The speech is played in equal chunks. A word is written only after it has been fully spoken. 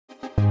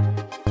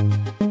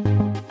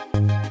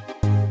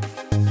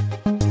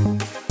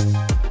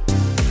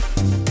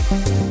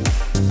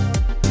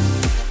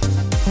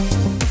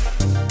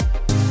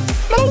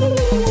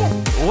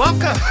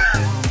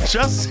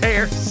Just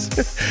Sayers.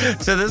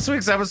 So this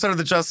week's episode of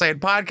the Just Saying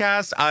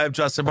podcast, I'm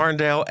Justin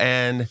Martindale,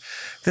 and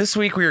this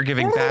week we are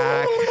giving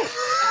back.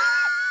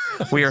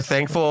 We are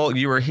thankful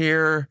you were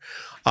here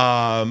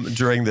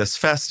during this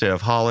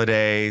festive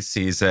holiday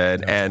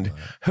season, and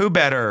who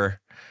better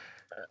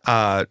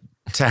to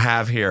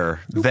have here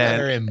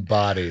than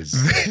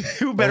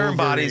who better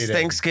embodies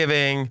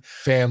Thanksgiving,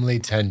 family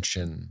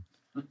tension,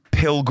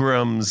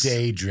 pilgrims,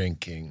 day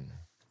drinking,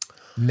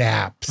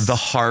 naps, the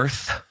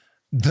hearth.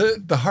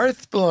 The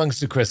hearth belongs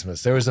to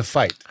Christmas. There was a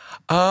fight.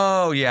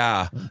 Oh,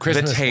 yeah.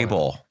 Christmas the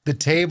table. One. The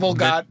table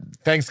got,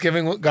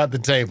 Thanksgiving got the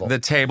table. The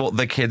table,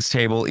 the kids'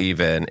 table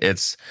even.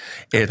 It's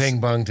a ping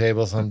pong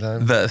table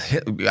sometimes.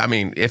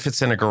 If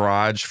it's in a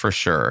garage, for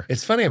sure.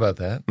 It's funny about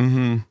that.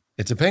 Mm-hmm.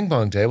 It's a ping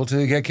pong table till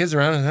you get kids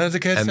around, and then it's a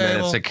kid's table. And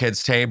then it's a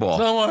kid's table. I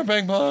don't want a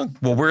ping pong.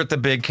 Well, we're at the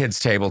big kids'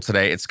 table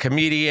today. It's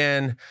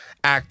comedian,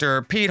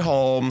 actor Pete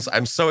Holmes.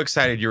 I'm so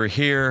excited you're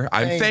here.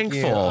 I'm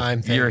thankful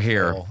you're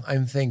here.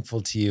 I'm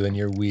thankful to you and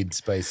your weed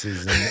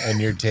spices and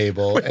your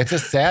table. It's a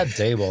sad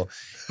table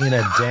in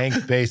a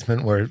dank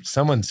basement where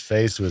someone's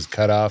face was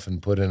cut off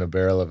and put in a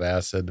barrel of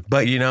acid.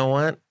 But you know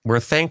what?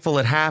 We're thankful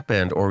it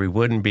happened, or we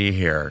wouldn't be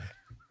here.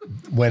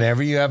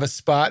 Whenever you have a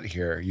spot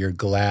here, you're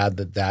glad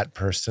that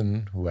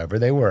person, whoever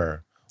they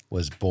were,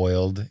 was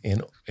boiled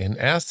in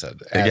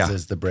acid, as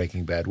is the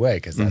Breaking Bad way,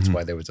 because that's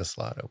why there was a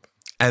slot open.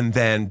 And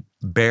then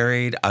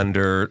buried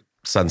under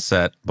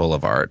Sunset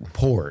Boulevard.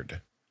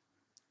 Poured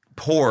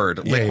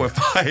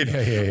liquefied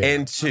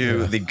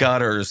into the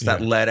gutters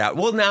that led out.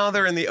 Well, now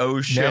they're in the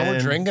ocean. Now we're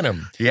drinking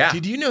them. Yeah.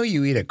 Did you know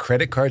you eat a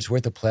credit card's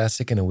worth of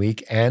plastic in a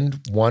week and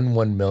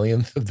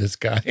 1/1,000,000th of this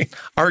guy?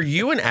 Are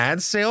you an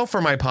ad sale for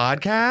my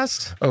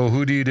podcast? Oh,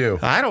 who do you do?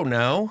 I don't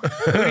know.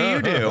 Who do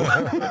you do?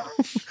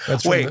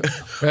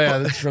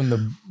 That's from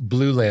the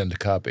Blue Land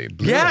copy.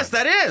 Yes,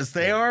 that is.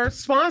 They are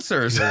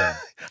sponsors. Yeah.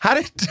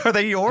 Are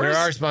they yours? They're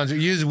our sponsor.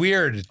 Use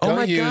weird. Oh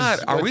my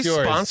God. Are we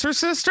sponsor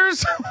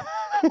sisters?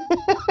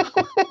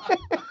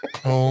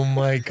 Oh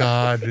my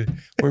God.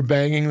 We're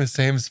banging the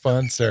same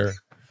sponsor.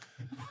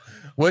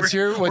 What's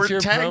your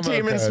tag promo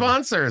teaming code?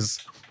 Sponsors.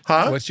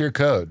 Huh? What's your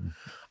code?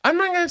 I'm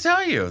not going to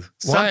tell you.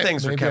 Some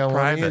things are kept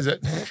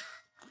private.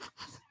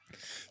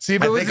 See,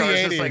 if it was the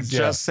 80s.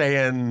 Just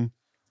saying.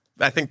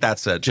 I think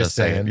that's it. Just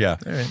saying. Yeah.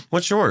 All right.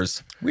 What's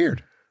yours?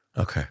 Weird.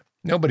 Okay.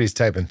 Nobody's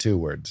typing 2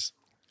 words.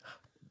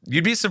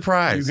 You'd be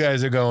surprised. You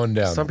guys are going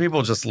down. Some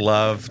people just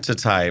love to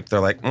type. They're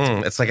like,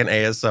 it's like an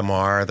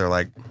ASMR. They're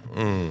like,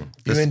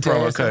 this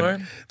promo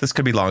code. This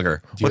could be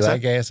longer. Do you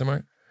like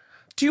ASMR?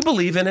 Do you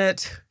believe in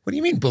it? What do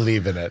you mean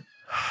believe in it?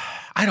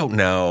 I don't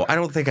know. I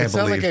don't think I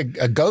believe. It's not like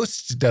a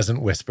ghost doesn't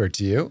whisper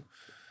to you.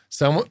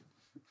 Someone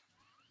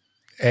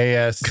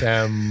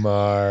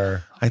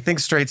ASMR. I think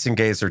straights and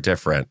gays are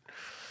different.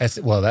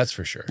 Well, that's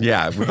for sure.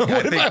 Yeah.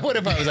 What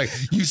if I was like,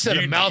 you said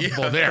a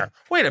mouthful there?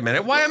 Wait a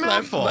minute. Why a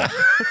mouthful?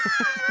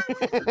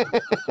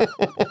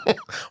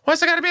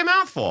 Why's it got to be a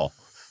mouthful?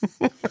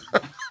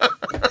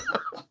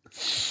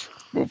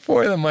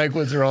 Before the mic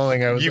was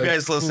rolling, I was You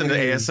guys listen to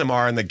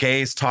ASMR and the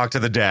gays talk to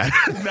the dead.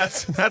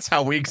 That's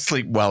how we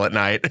sleep well at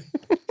night.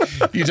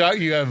 You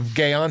have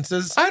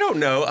gay-onces? I don't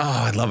know. Oh,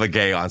 I'd love a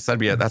gay-once.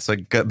 That's a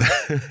good.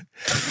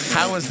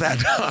 How is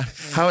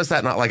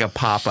that not like a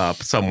pop-up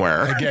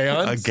somewhere? A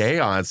gay-once? A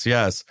gay-once,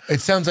 yes.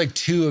 It sounds like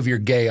 2 of your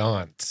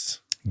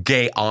gay-aunts.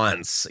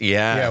 Gay-aunts,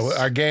 yes.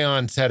 Yeah, our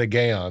gay-aunts had a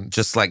gay-aunt.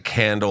 Just like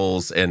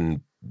candles and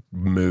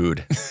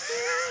mood.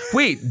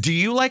 Wait, do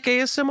you like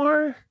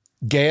ASMR?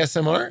 Gay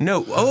SMR?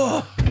 No.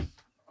 Oh.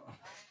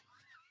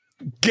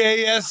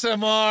 Gay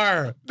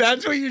SMR.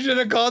 That's what you should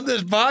have called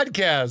this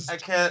podcast. I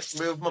can't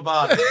move my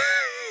body.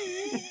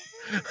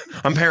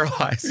 I'm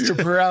paralyzed. Your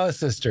paralysis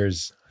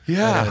sisters.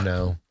 Yeah. I don't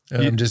know.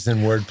 I'm just in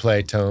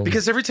wordplay tone.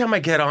 Because every time I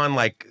get on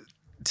like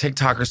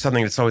TikTok or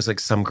something, it's always like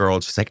some girl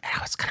just like,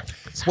 it's gonna be.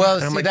 Well,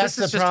 see, that's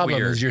the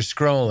problem is you're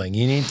scrolling.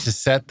 You need to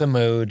set the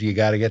mood. You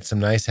got to get some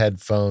nice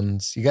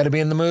headphones. You got to be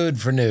in the mood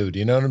for nude.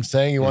 You know what I'm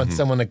saying? You want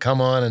someone to come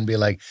on and be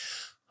like,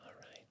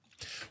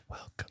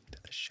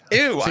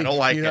 ew, I don't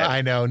like it.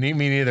 I know, me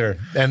neither.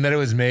 And then it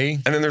was me.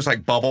 And then there's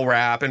like bubble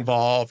wrap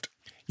involved.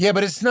 Yeah,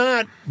 but it's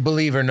not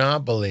believe or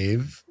not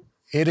believe.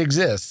 It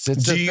exists.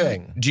 It's a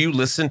thing. Do you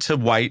listen to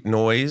white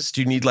noise?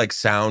 Do you need like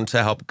sound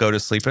to help go to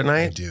sleep at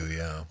night? I do,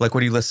 yeah. Like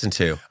what do you listen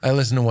to? I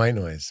listen to white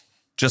noise.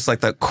 Just like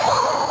the...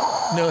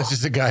 No, it's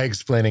just a guy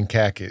explaining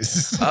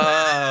khakis.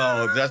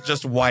 Oh, that's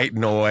just white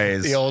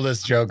noise. The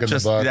oldest joke in the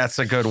book. That's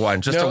a good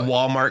one. Just a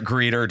Walmart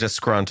greeter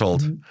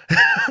disgruntled.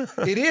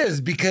 It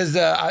is because,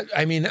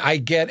 I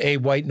get a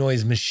white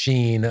noise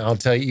machine. I'll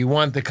tell you, you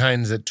want the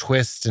kinds that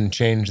twist and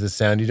change the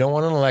sound. You don't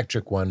want an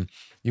electric one.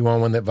 You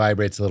want one that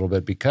vibrates a little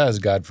bit because,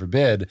 God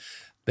forbid,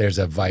 there's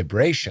a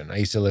vibration. I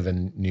used to live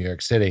in New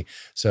York City,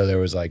 so there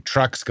was like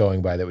trucks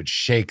going by that would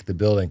shake the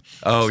building.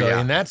 Oh, so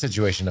yeah. in that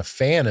situation, a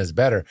fan is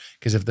better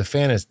because if the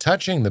fan is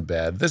touching the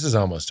bed, this is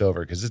almost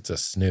over because it's a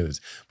snooze.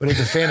 But if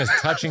the fan is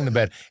touching the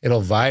bed,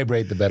 it'll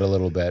vibrate the bed a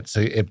little bit. So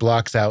it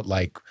blocks out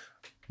like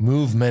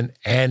movement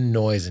and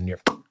noise, and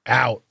you're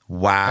out.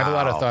 Wow. I have a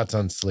lot of thoughts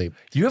on sleep.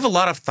 You have a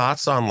lot of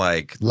thoughts on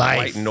like Life.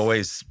 white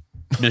noise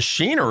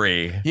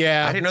machinery.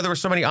 Yeah. I didn't know there were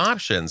so many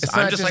options. It's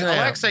I'm not just just like, an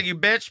app. Alexa, you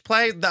bitch,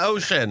 play the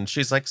ocean.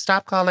 She's like,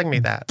 stop calling me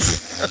that.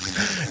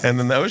 And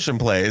then the ocean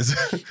plays.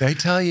 Did I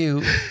tell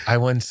you, I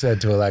once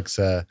said to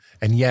Alexa,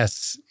 and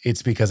yes,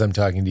 it's because I'm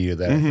talking to you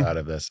that I thought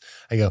of this.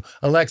 I go,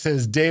 Alexa,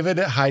 is David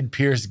Hyde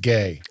Pierce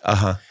gay?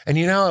 Uh-huh. And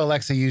you know how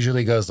Alexa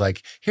usually goes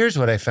like, here's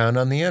what I found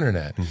on the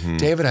internet.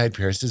 David Hyde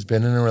Pierce has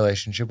been in a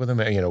relationship with a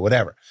man,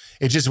 whatever.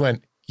 It just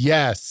went,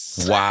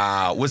 yes.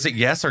 Wow. Was it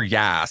yes or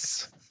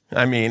yes?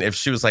 I mean, if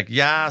she was like,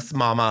 yes,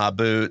 mama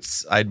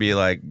boots, I'd be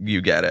like,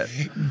 you get it.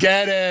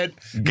 Get it.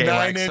 Gay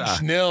 9-inch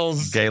Alexa.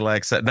 Nils. Gay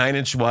Alexa.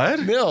 9-inch what?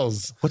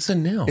 Nils. What's a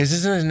nil?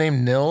 Isn't his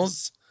name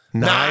Nils?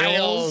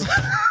 Niles?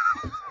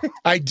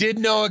 I did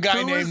know a guy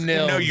Who named is-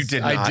 Nils. No, you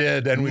did I not.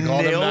 did, and we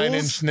called him Nils?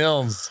 9-inch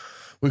Nils.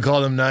 We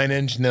called him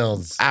 9-inch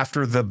Nils.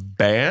 After the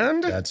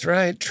band? That's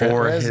right, Trent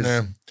Or his-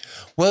 Reznor.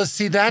 Well,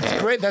 see, that's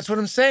great. That's what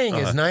I'm saying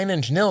is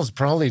 9-inch Nils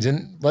probably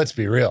didn't, let's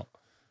be real.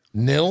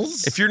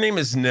 Nils? If your name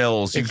is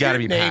Nils, you've got to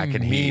be packing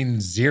name heat.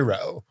 means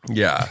zero.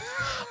 Yeah.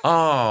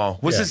 Oh,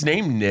 was Yeah. his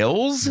name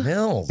Nils?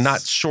 Nils.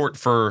 Not short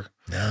for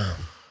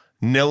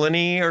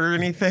Nilany or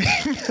anything?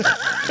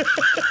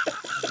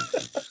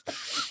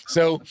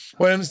 So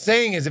what I'm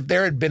saying is if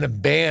there had been a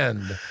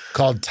band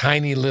called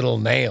Tiny Little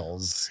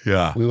Nails,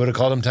 Yeah. we would have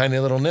called him Tiny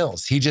Little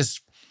Nils. He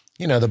just,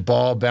 the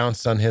ball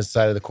bounced on his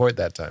side of the court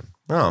that time.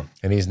 Oh,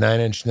 And he's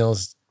 9-inch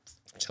Nils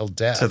till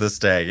death. to this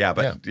day. Yeah,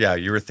 but yeah,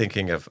 you were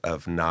thinking of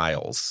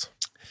Niles.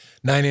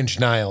 9-inch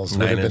Niles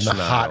would have been 9-inch the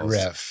hot Niles.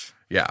 riff.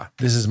 Yeah.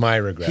 This is my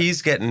regret.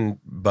 He's getting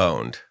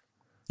boned.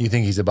 You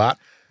think he's a bot?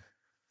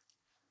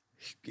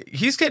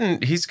 He's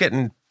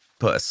getting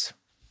puss.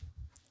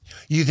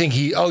 You think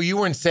you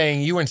weren't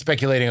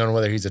speculating on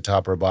whether he's a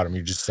top or a bottom.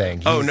 You're just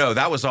saying Oh no,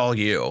 that was all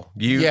you.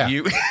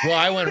 You Well,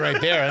 I went right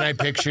there and I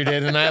pictured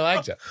it and I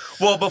liked it.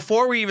 Well,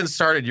 before we even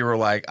started, you were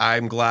like,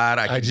 I'm glad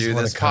I can just do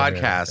wanna this come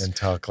here podcast. and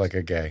talk like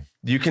a gay.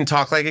 You can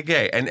talk like a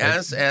gay. And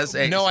as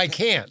a No, I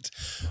can't.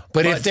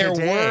 But if there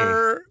today-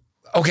 were,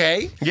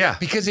 okay. Yeah.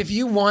 Because if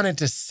you wanted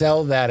to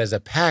sell that as a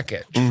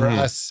package for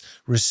us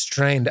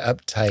restrained,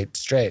 uptight,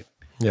 straight,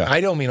 Yeah. I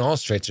don't mean all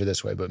straights are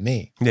this way, but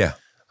me, Yeah.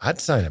 I'd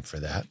sign up for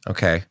that.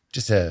 Okay.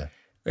 Just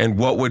And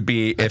what would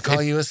be I'd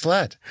call you a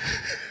slut.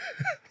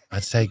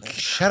 I'd say,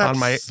 shut up, On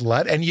my-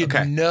 slut. And you'd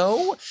Okay.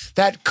 know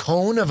that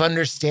cone of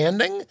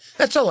understanding.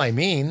 That's all I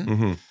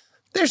mean.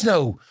 There's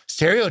no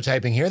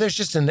stereotyping here. There's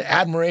just an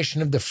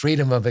admiration of the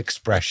freedom of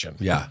expression.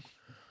 Yeah.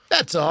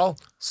 That's all.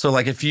 So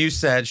like if you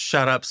said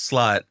shut up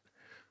slut,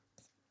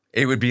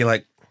 it would be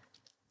like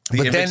the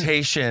But then-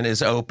 invitation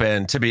is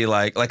open to be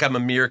like I'm a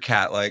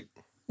meerkat, like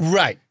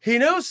Right. he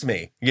knows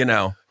me,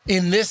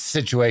 In this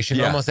situation,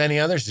 Yeah. almost any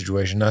other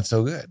situation, not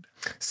so good.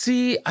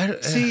 See, I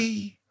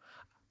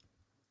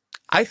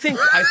feel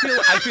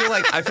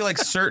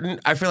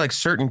like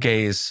certain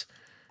gays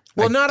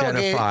not all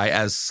identify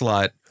as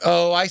slut.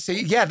 Oh, I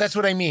see. Yeah, that's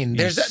what I mean.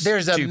 There's a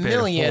stupid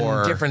million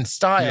whore. different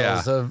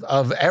styles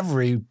of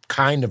every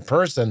kind of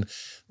person.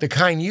 The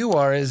kind you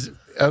are is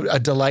a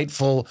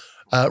delightful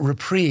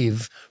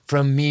reprieve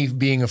from me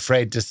being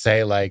afraid to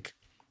say like,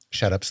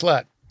 shut up,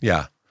 slut,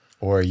 Yeah.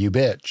 or you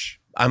bitch.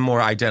 I'm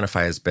more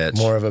identify as bitch.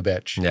 More of a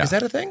bitch. Yeah. Is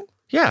that a thing?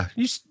 Yeah,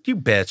 you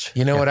bitch.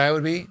 You know what I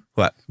would be?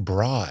 What?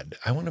 Broad.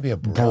 I want to be a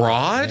broad.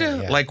 Broad?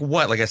 Yeah, yeah. Like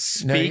what? Like a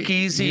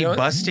speakeasy, you don't-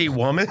 busty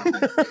woman?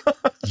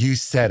 You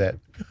said it.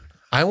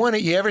 I want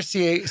to. You ever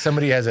see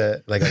somebody has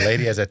a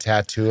lady has a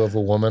tattoo of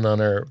a woman on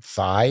her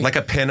thigh? Like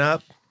a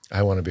pinup?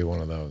 I want to be one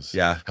of those.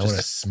 Yeah, I want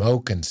to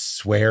smoke and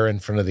swear in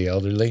front of the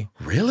elderly,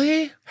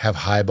 Really? have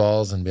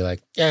highballs, and be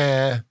like,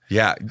 yeah.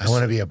 Yeah. I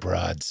want to be a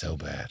broad so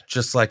bad.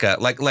 Just like a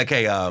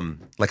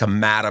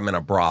madam in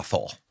a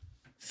brothel.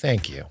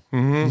 Thank you.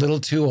 A little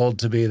too old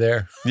to be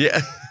there,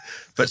 Yeah.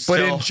 But but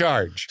still, in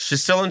charge.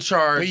 she's still in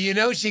charge.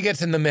 But she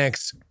gets in the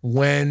mix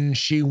when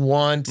she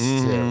wants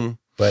to.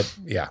 But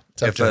yeah,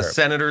 it's up If to a her.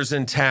 senator's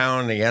in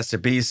town and he has to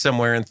be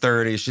somewhere in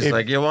 30, she's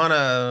like, you want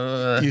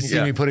to... You see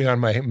me putting on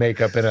my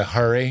makeup in a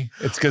hurry?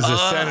 It's because the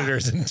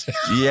senator's in town.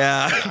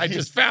 Yeah. I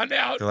just found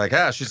out. They're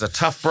like, she's a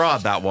tough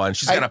broad, that one.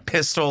 She's got a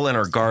pistol in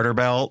her garter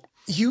belt.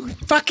 You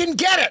fucking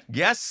get it.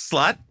 Yes,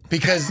 slut.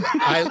 Because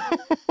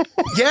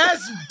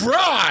yes,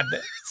 broad.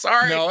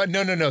 Sorry. No.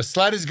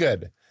 Slut is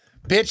good.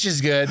 Bitch is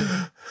good.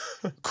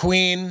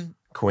 Queen.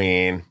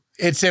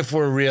 It's if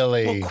we're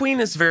really. Well,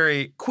 Queen's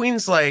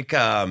like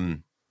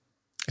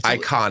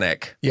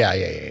iconic. Yeah.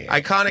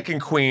 Iconic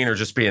and Queen are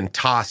just being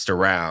tossed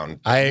around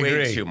I way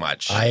agree. too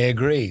much. I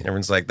agree.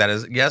 Everyone's like, that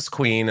is, yes,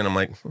 Queen. And I'm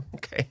like,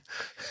 okay.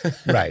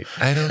 Right.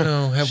 I don't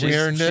know. Have we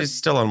earned it? She's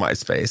still on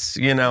MySpace.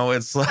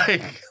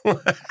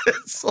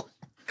 It's like,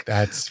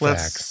 That's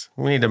facts.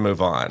 we need to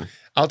move on.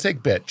 I'll take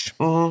bitch.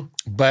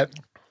 But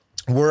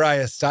were I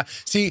a star?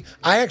 See,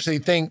 I actually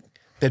think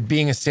that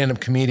being a stand-up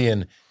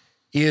comedian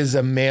is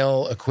a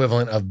male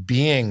equivalent of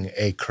being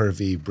a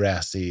curvy,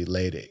 brassy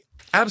lady.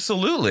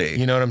 Absolutely.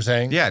 You know what I'm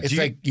saying? Yeah. It's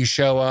like you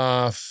show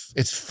off.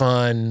 It's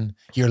fun.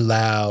 You're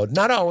loud.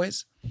 Not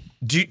always.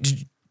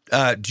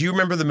 Do you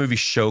remember the movie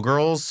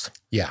Showgirls?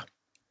 Yeah.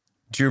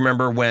 Do you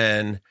remember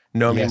when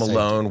Naomi Yes, I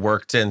Malone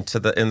worked in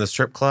the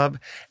strip club?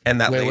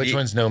 And that Wait, lady, which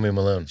one's Naomi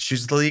Malone?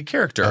 she's the lead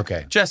character.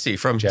 Okay. Jessie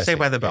from Saved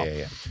by the Bell.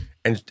 Yeah.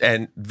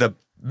 And the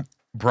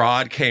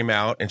broad came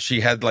out and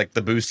she had like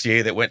the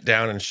bustier that went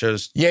down and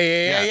shows.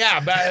 Yeah.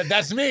 But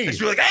that's me.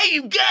 She was like, "Hey,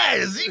 you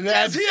guys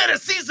here to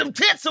see some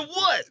tits or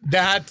what?"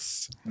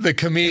 That's the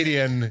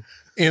comedian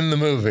in the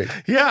movie.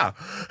 Yeah.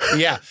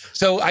 Yeah.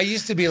 So I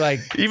used to be like,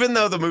 Even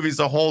though the movie's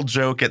a whole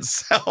joke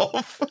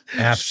itself.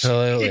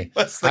 absolutely. She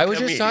was the I was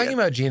just comedian. talking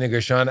about Gina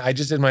Gershon. I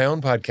just did my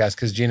own podcast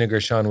because Gina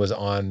Gershon was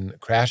on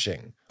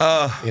Crashing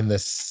in the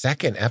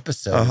second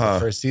episode of the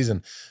first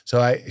season.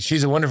 So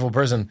she's a wonderful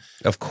person.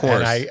 Of course.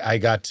 And I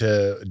got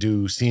to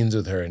do scenes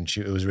with her, and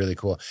it was really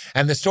cool.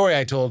 And the story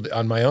I told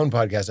on my own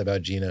podcast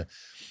about Gina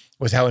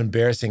was how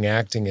embarrassing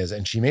acting is.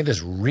 And she made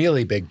this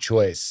really big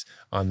choice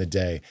on the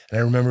day. And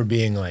I remember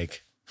being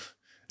like,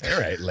 all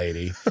right,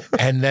 lady.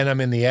 And then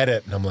I'm in the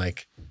edit and I'm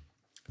like,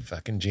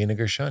 fucking Gina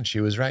Gershon, she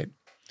was right.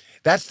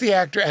 That's the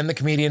actor and the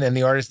comedian and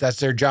the artist. That's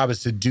their job,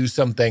 is to do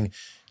something,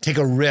 take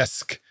a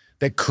risk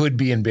that could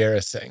be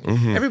embarrassing.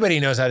 Mm-hmm. Everybody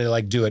knows how to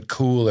like do it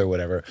cool or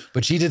whatever,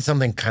 but she did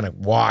something kind of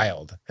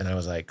wild. And I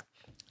was like,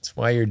 that's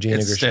why you're Gina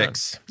It Gershon.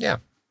 sticks. Yeah.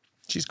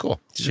 She's cool.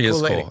 She's She a is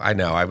cool lady. cool. I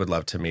know. I would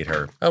love to meet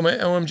her. Oh, my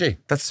OMG.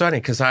 That's funny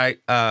because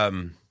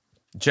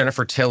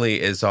Jennifer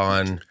Tilly is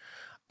on.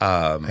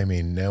 I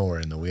mean, now we're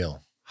in the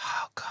wheel.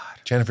 Oh God,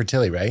 Jennifer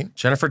Tilly, right?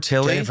 Jennifer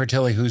Tilly. Jennifer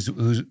Tilly, who's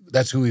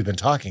that's who we've been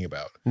talking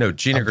about. No,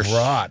 Gina Gershon.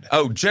 Abroad.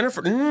 Oh,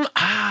 Jennifer.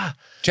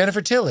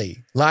 Jennifer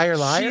Tilly, liar.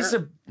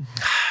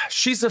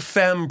 She's a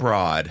femme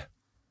broad.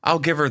 I'll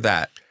give her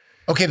that.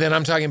 Okay, then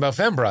I'm talking about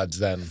fembroads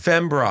then.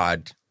 Femme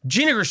broad.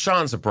 Gina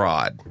Gershon's a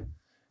broad.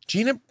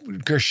 Gina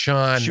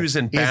Gershon She was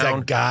in is a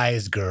Bound.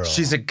 guy's girl.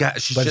 She's a guy.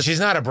 She's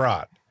not a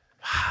broad.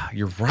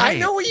 You're right. I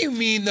know what you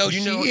mean, though. You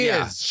She know, is.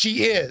 yeah.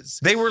 She is.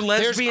 They were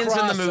lesbians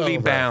in the movie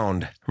crossover.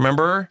 Bound.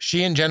 Remember?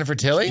 She and Jennifer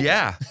Tilly?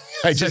 Yeah.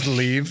 I just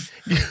leave.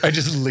 I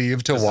just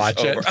leave to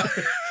watch it.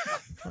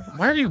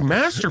 Why are you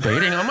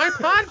masturbating on my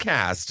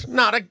podcast?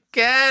 Not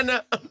again.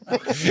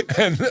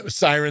 And the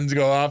sirens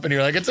go off, and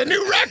you're like, it's a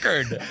new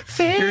record.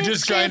 You're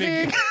just trying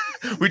to.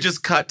 We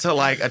just cut to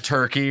like a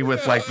turkey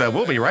with like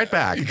we'll be right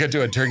back. You get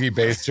to a turkey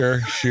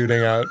baster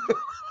shooting out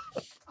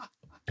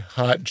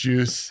hot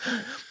juice.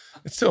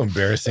 It's so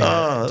embarrassing.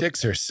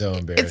 Dicks are so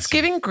embarrassing. It's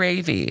giving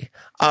gravy.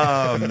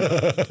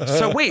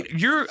 So wait,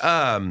 you're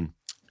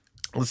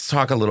let's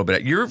talk a little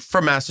bit. You're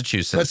from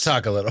Massachusetts. Let's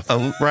talk a little.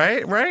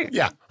 Right?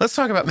 Yeah. Let's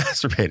talk about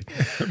masturbating.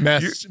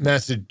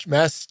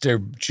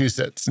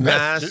 Massachusetts.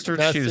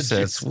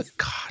 Massachusetts.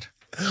 God.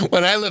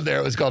 When I lived there,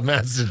 it was called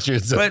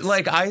Massachusetts. But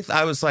like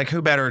I was like,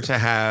 who better to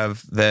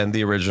have than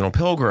the original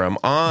Pilgrim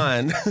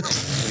on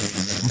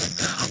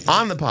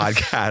on the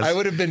podcast? I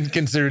would have been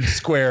considered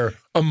square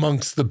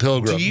amongst the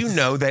pilgrims. Do you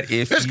know that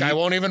if This guy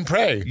won't even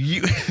pray.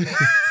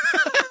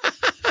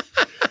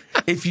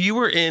 if you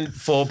were in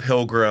full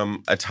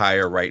Pilgrim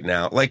attire right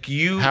now, like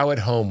How at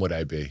home would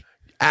I be?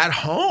 at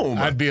home,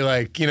 I'd be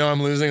like,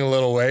 I'm losing a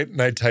little weight,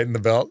 and I'd tighten the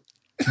belt.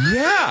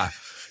 yeah.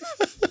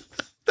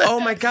 Oh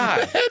my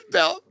God. Head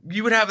belt.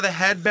 You would have the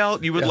head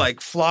belt. You would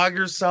like flog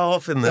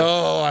yourself in the.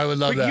 Oh, I would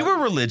love But that. you were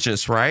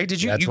religious, right?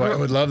 Did you? That's you why were- I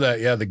would love that.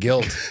 Yeah, the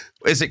guilt.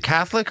 Is it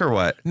Catholic or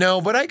what? No,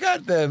 but I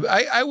got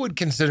I would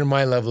consider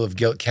my level of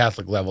guilt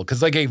Catholic level,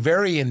 because like a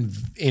very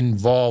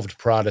involved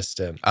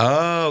Protestant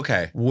Oh,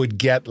 okay. would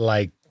get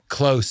like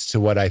close to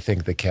what I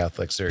think the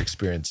Catholics are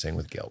experiencing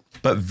with guilt.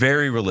 But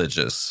very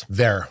religious.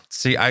 There.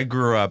 See, I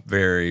grew up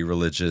very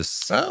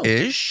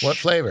religious-ish. What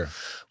flavor?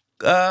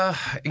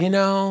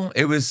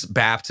 It was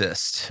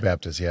Baptist,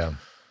 Baptist, yeah.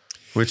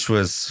 which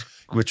was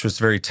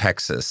very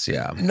Texas,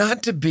 yeah.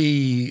 Not to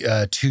be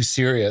too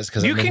serious,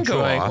 because You can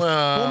go off.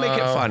 We'll make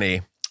it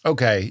funny.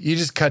 Okay, you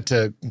just cut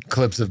to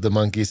clips of the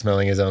monkey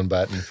smelling his own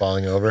butt and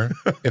falling over.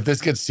 If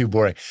this gets too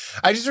boring,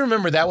 I just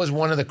remember that was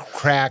one of the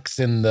cracks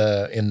in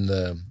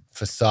the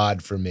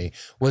facade for me,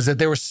 was that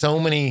there were so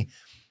many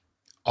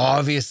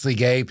obviously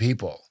gay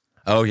people,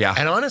 Oh, yeah.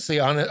 and honestly,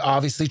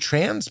 obviously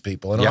trans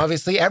people, and Yeah.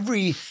 obviously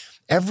every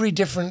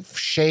different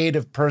shade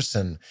of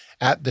person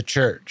at the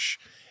church.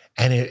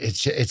 And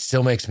it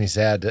still makes me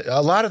sad.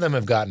 A lot of them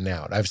have gotten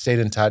out. I've stayed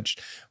in touch,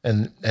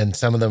 and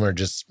some of them are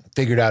just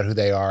figured out who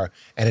they are,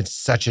 and it's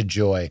such a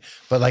joy.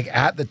 But like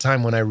at the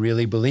time when I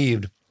really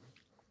believed,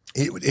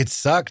 it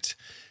sucked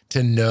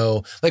to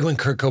know. Like when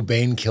Kurt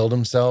Cobain killed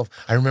himself,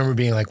 I remember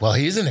being like, "Well,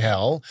 he's in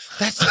hell.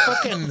 That's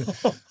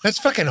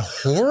fucking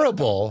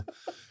horrible.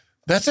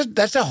 That's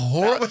a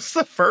horror." That was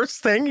the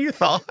first thing you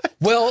thought?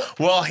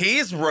 Well,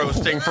 he's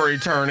roasting for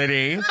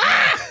eternity.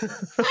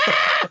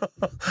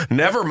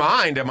 Never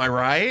mind, am I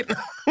right?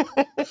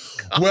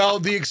 Well,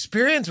 the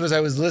experience was I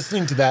was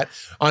listening to that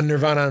on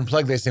Nirvana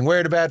Unplugged. They sing,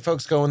 "Where do bad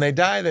folks go when they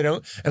die? They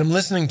don't." And I'm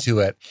listening to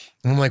it,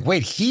 and I'm like,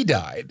 wait, he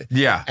died.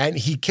 Yeah. And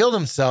he killed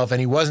himself, and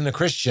he wasn't a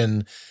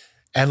Christian.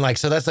 And like,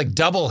 so that's like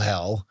double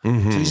hell. So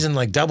he's in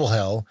like double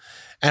hell.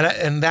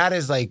 And that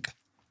is like,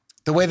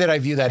 the way that I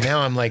view that now,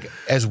 I'm like,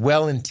 as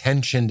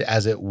well-intentioned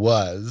as it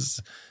was,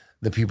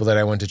 the people that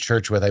I went to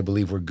church with, I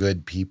believe, were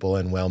good people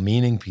and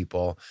well-meaning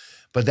people.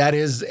 But that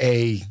is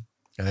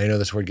and I know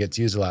this word gets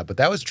used a lot, but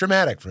that was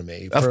traumatic for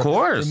me. Of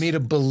course. For me to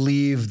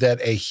believe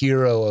that a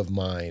hero of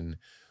mine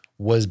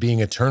was being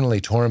eternally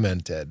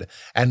tormented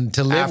and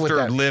to live After with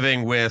that.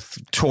 living with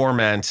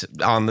torment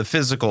on the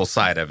physical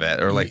side of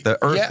it, or like the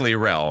earthly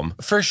realm.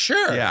 For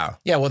sure. Yeah.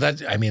 Yeah, well,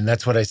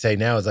 that's what I say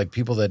now is like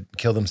people that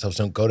kill themselves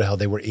don't go to hell.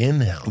 They were in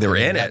hell. They were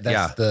in it,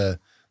 That's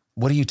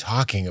what are you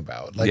talking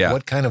about? Like,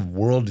 what kind of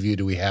worldview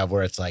do we have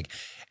where it's like,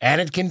 and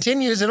it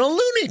continues in a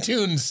Looney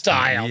Tunes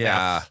style.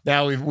 Yeah.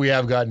 Now we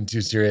have gotten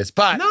too serious.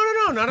 But No,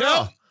 not at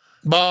all.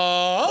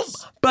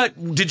 Balls.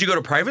 But did you go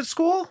to private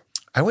school?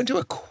 I went to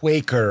a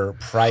Quaker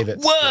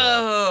private school.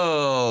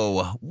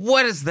 Whoa!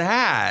 What is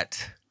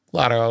that? A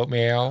lot of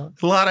oatmeal.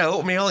 A lot of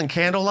oatmeal and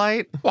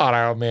candlelight? A lot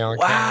of oatmeal.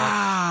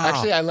 Wow.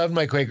 Actually, I loved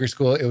my Quaker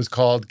school. It was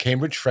called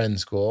Cambridge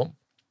Friends School.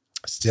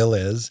 Still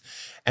is.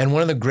 And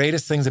one of the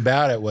greatest things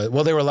about it was,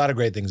 well, there were a lot of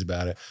great things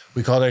about it.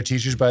 We called our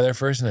teachers by their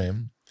first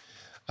name.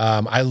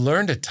 I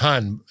learned a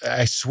ton.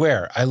 I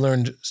swear, I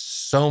learned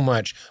so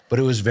much, but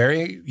it was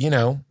very,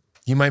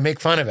 you might make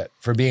fun of it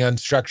for being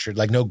unstructured,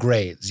 like no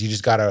grades. You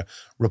just got a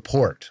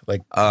report,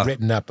 like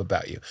written up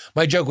about you.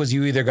 My joke was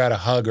you either got a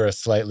hug or a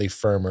slightly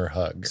firmer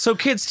hug. So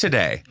kids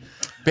today.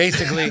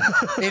 Basically,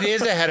 it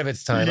is ahead of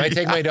its time. I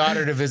take my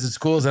daughter to visit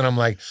schools and I'm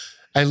like,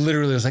 I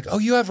literally was like, oh,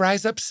 you have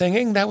Rise Up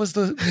Singing? That was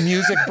the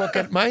music book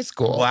at my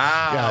school.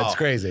 Wow. Yeah, it's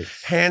crazy.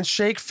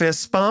 Handshake,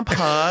 fist bump,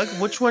 hug.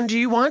 Which one do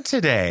you want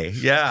today?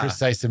 Yeah.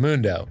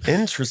 Precisamundo.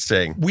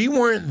 Interesting. We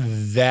weren't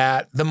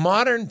the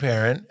modern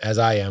parent, as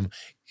I am,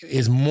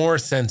 is more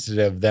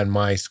sensitive than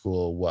my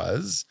school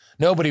was.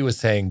 Nobody was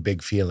saying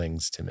big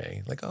feelings to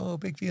me. Like, oh,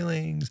 big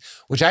feelings,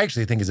 which I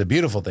actually think is a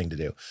beautiful thing to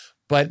do.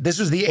 But this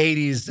was the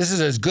 80s. This is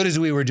as good as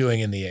we were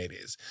doing in the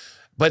 80s.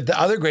 But the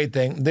other great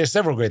thing, there's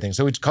several great things.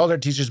 So we called our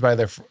teachers by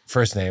their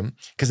first name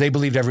because they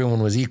believed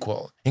everyone was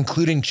equal,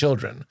 including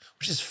children,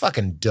 which is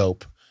fucking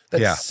dope.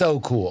 That's so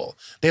cool.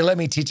 They let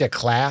me teach a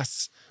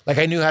class. Like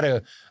I knew how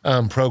to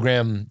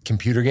program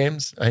computer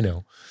games. I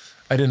know.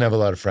 I didn't have a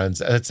lot of friends.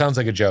 It sounds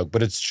like a joke,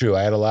 but it's true.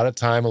 I had a lot of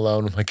time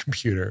alone with my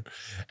computer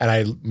and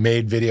I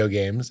made video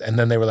games. And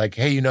then they were like,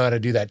 hey, you know how to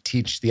do that?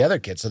 Teach the other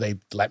kids. So they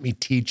let me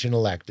teach an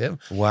elective.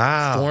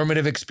 Wow.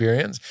 Formative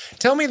experience.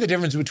 Tell me the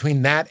difference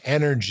between that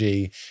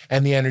energy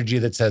and the energy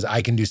that says,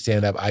 I can do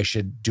stand-up, I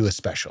should do a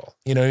special.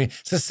 You know what I mean?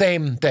 It's the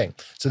same thing.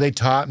 So they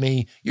taught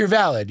me, you're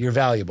valid, you're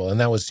valuable.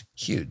 And that was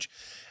huge.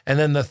 And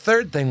then the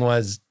third thing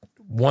was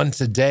once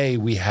a day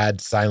we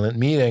had silent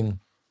meeting,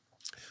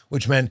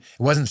 which meant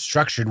it wasn't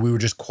structured. We were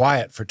just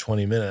quiet for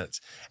 20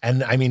 minutes.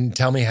 And I mean,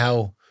 tell me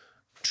how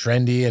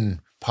trendy and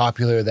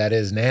popular that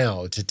is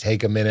now to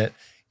take a minute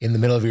in the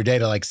middle of your day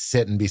to like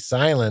sit and be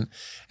silent.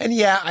 And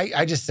yeah,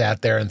 I just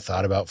sat there and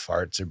thought about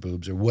farts or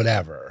boobs or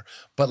whatever.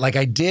 But like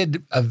I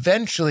did,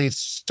 eventually it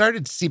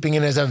started seeping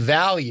in as a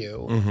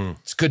value. Mm-hmm.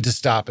 It's good to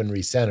stop and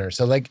recenter.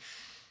 So like,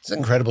 it's an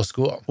incredible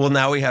school. Well,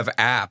 now we have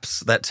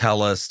apps that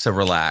tell us to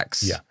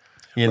relax. Yeah.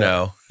 You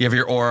know, you have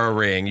your Aura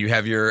Ring, you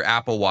have your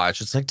Apple Watch.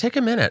 It's like, take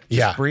a minute,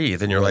 just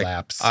breathe. And you're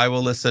Relapse. like, I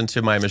will listen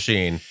to my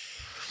machine.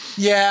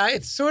 Yeah,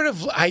 it's sort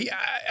of, I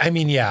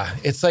mean, yeah,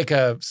 it's like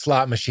a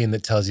slot machine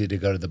that tells you to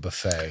go to the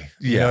buffet.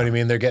 You know what I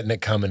mean? They're getting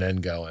it coming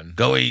and going.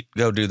 Go eat,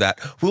 go do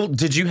that. Well,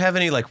 did you have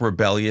any like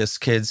rebellious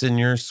kids in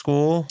your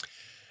school?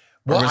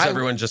 Or was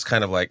everyone just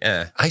kind of like,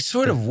 eh? I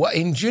sort of,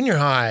 in junior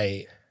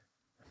high,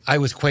 I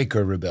was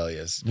Quaker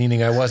rebellious,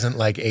 meaning I wasn't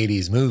like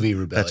 80s movie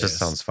rebellious. That just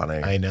sounds funny.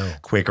 I know.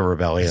 Quaker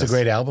rebellious. It's a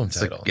great album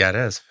title. Yeah, it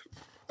is.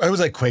 I was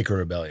like Quaker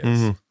rebellious.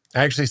 Mm-hmm.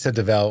 I actually said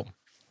to Val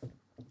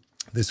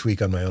this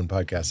week on my own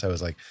podcast, I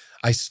was like,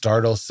 I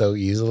startle so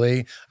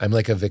easily. I'm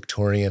like a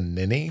Victorian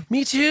ninny.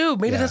 Me too.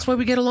 Maybe that's why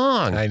we get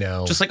along. I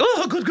know. Just like,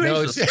 oh, good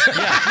gracious.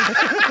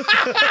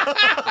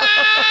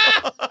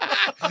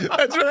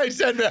 That's what I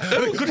said.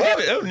 Oh, good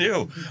heaven. Oh,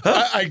 no.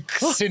 I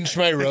cinch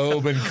my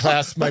robe and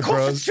clasp my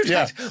bros.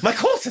 My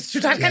corset's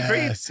too tight. I can't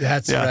breathe.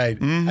 That's right.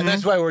 Mm-hmm. And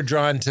that's why we're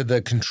drawn to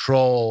the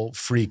control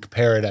freak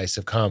paradise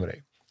of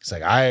comedy. It's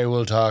like, I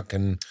will talk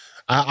and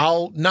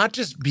I'll not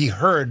just be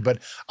heard, but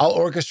I'll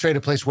orchestrate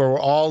a place where we're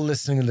all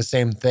listening to the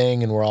same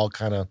thing and we're all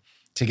kind of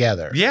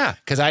together. Yeah.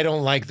 Because I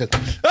don't like the...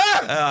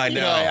 I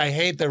know. I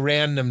hate the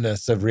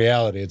randomness of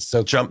reality. It's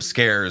so... Jump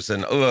scares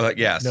and,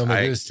 yes. No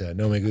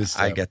me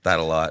gusta. I get that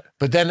a lot.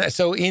 But then,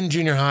 so in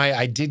junior high,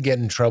 I did get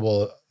in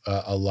trouble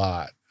a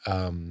lot.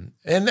 And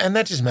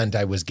that just meant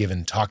I was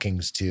given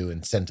talkings to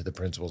and sent to the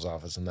principal's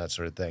office and that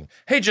sort of thing.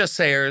 Hey, Just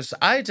Sayers,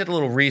 I did a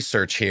little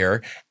research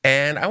here,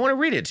 and I want to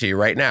read it to you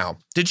right now.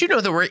 Did you know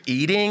that we're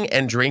eating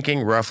and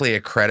drinking roughly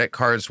a credit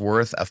card's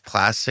worth of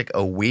plastic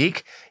a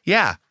week?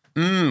 Yeah.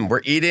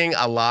 We're eating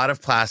a lot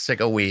of plastic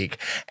a week,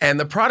 and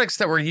the products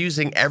that we're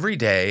using every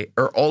day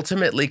are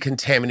ultimately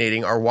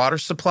contaminating our water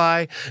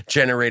supply,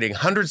 generating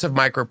hundreds of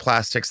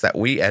microplastics that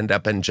we end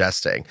up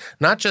ingesting.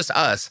 Not just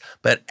us,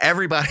 but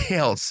everybody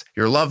else,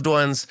 your loved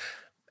ones,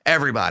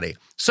 everybody.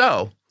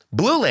 So,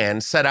 Blue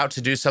Land set out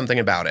to do something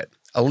about it.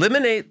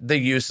 Eliminate the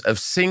use of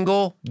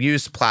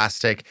single-use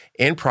plastic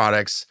in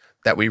products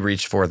that we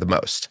reach for the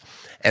most.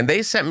 And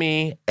they sent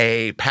me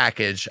a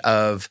package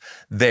of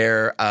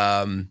their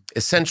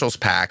essentials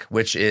pack,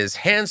 which is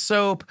hand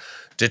soap,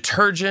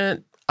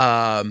 detergent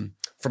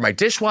for my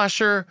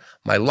dishwasher,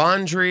 my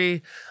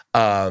laundry,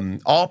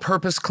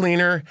 all-purpose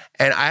cleaner.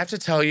 And I have to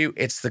tell you,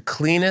 it's the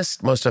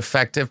cleanest, most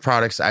effective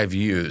products I've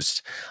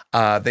used.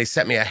 They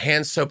sent me a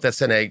hand soap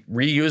that's in a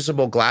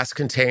reusable glass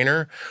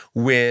container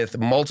with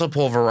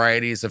multiple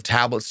varieties of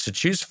tablets to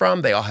choose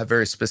from. They all have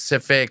very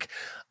specific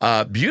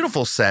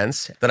beautiful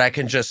scents that I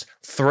can just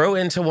throw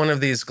into one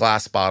of these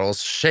glass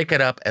bottles, shake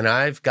it up, and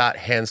I've got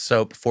hand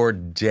soap for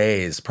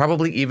days,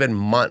 probably even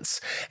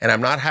months. And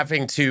I'm not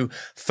having to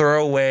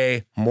throw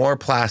away more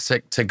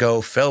plastic to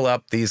go fill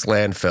up these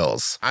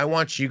landfills. I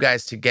want you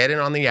guys to get in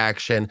on the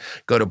action.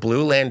 Go to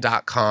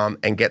blueland.com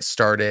and get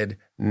started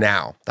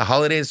now. The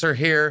holidays are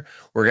here.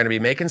 We're going to be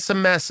making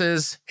some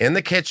messes in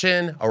the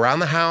kitchen, around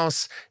the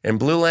house, and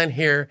Blue Land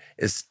here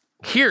is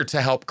here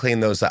to help clean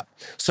those up.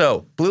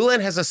 So Blue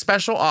Land has a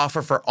special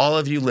offer for all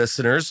of you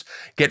listeners.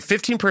 Get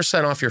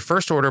 15% off your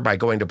first order by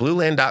going to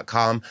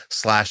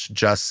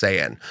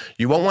blueland.com/justsayin.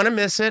 You won't want to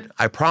miss it.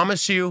 I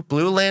promise you,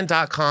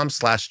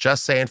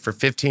 blueland.com/justsayin for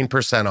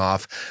 15%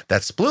 off.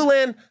 That's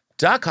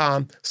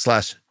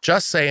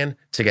blueland.com/justsayin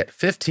to get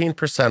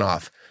 15%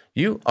 off.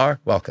 You are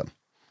welcome.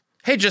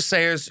 Hey, Just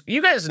Sayers,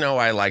 you guys know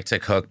I like to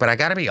cook, but I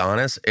got to be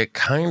honest, it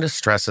kind of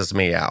stresses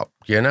me out.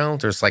 You know,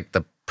 there's like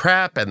the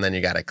prep and then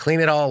you got to clean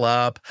it all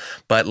up.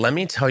 But let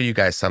me tell you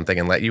guys something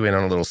and let you in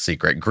on a little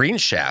secret. Green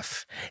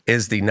Chef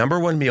is the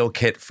 #1 meal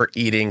kit for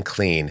eating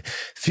clean.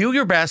 Fuel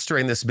your best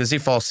during this busy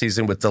fall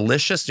season with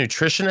delicious,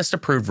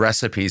 nutritionist-approved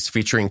recipes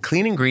featuring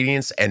clean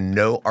ingredients and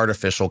no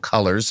artificial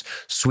colors,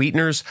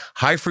 sweeteners,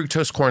 high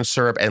fructose corn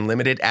syrup, and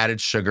limited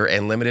added sugar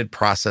and limited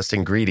processed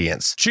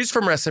ingredients. Choose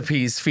from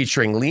recipes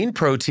featuring lean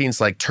proteins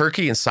like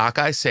turkey and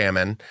sockeye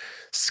salmon,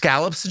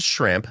 scallops and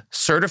shrimp,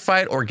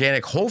 certified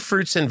organic whole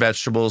fruits and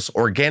vegetables,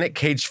 organic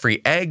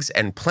cage-free eggs,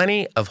 and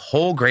plenty of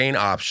whole grain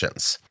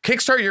options.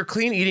 Kickstart your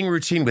clean eating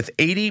routine with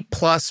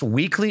 80-plus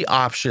weekly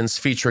options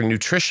featuring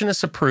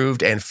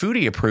nutritionist-approved and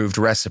foodie-approved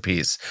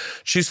recipes.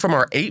 Choose from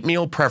our 8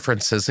 meal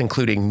preferences,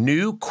 including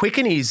new, quick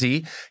and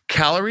easy,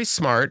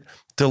 calorie-smart,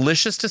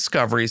 delicious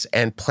discoveries,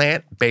 and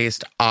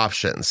plant-based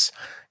options.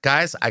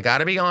 Guys, I got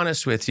to be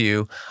honest with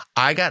you.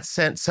 I got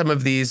sent some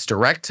of these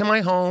direct to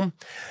my home.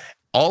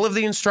 All of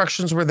the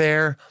instructions were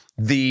there.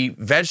 The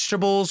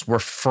vegetables were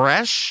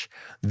fresh.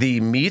 The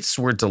meats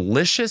were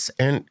delicious.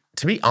 And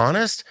to be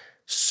honest,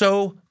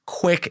 so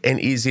quick and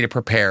easy to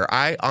prepare.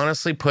 I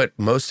honestly put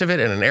most of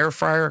it in an air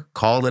fryer,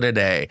 called it a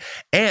day.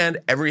 And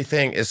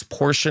everything is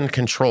portion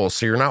control,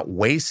 so you're not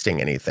wasting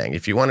anything.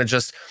 If you want to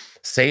just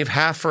save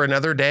half for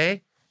another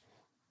day,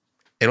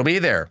 it'll be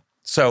there.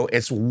 So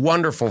it's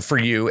wonderful for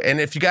you.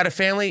 And if you got a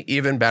family,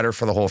 even better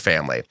for the whole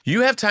family.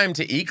 You have time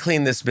to eat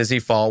clean this busy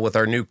fall with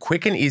our new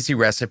quick and easy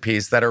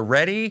recipes that are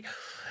ready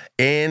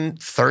in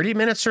 30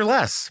 minutes or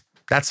less.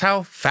 That's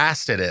how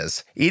fast it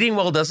is. Eating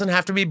well doesn't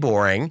have to be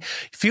boring.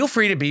 Feel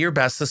free to be your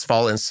best this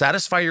fall and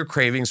satisfy your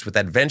cravings with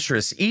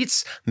adventurous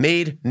eats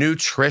made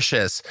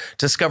nutritious.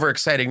 Discover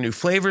exciting new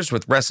flavors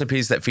with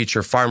recipes that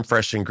feature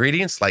farm-fresh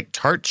ingredients like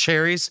tart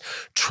cherries,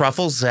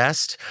 truffle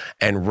zest,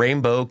 and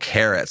rainbow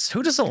carrots.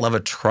 Who doesn't love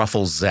a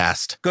truffle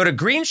zest? Go to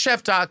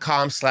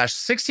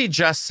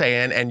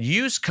greenchef.com/60justsayin and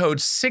use code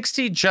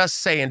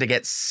 60justsayin to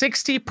get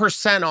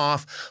 60%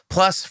 off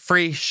plus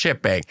free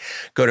shipping.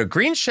 Go to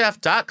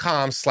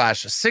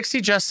greenchef.com/60justsayin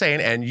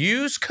and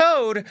use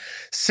code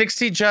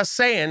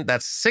 60justsayin,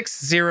 that's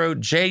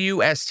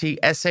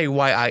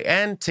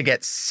 60JUSTSAYIN, to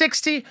get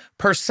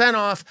 60%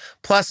 off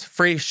plus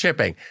free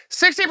shipping.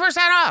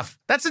 60% off!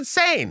 That's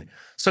insane!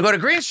 So go to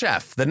Green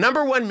Chef, the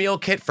 #1 meal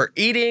kit for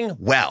eating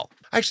well.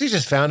 I actually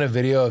just found a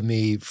video of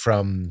me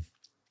from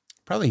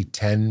probably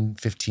 10,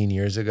 15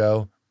 years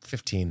ago.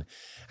 15.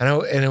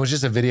 And it was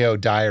just a video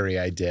diary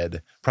I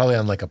did, probably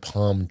on like a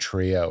Palm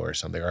Trio or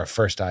something, or a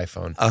first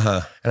iPhone.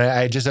 Uh-huh. And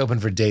I just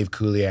opened for Dave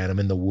Coulier, and I'm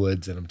in the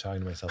woods, and I'm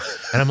talking to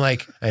myself. And I'm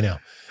like, I know.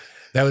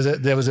 That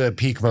was a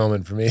peak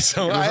moment for me.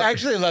 So I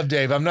actually love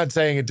Dave. I'm not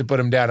saying it to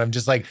put him down. I'm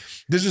just like,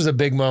 this was a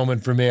big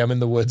moment for me. I'm in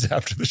the woods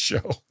after the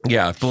show.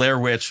 Yeah, Blair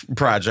Witch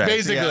Project.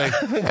 Basically.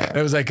 Yeah.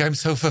 I was like, I'm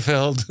so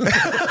fulfilled.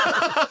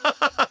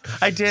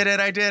 I did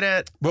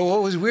it. But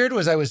what was weird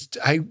was I was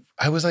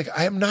like,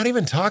 I am not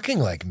even talking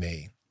like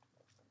me.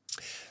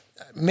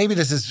 Maybe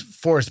this is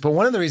forced, but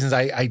one of the reasons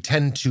I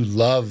tend to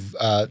love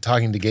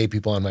talking to gay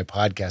people on my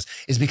podcast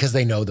is because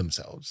they know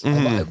themselves.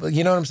 Mm-hmm.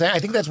 You know what I'm saying? I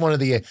think that's one of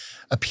the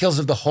appeals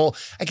of the whole.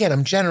 Again,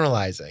 I'm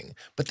generalizing,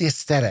 but the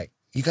aesthetic.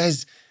 You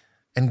guys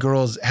and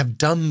girls have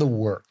done the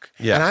work.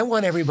 Yeah. And I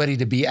want everybody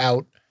to be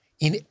out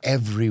in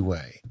every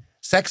way.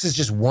 Sex is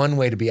just one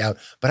way to be out,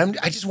 but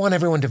I just want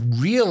everyone to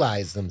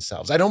realize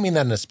themselves. I don't mean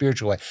that in a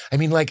spiritual way. I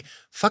mean, like,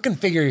 fucking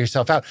figure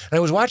yourself out. And I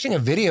was watching a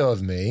video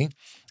of me,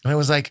 and I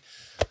was like,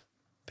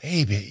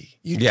 baby,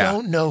 you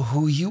don't know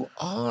who you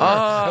are.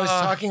 I was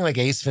talking like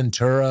Ace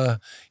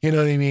Ventura, you know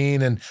what I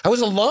mean? And I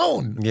was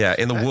alone. Yeah,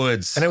 in the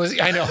woods. And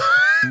I know.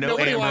 No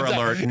Amber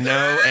Alert.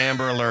 No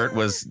Amber Alert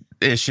was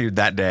issued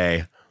that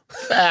day.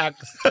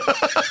 Facts.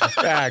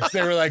 Facts.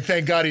 They were like,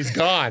 thank God he's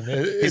gone.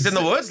 He's in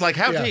the woods? Like,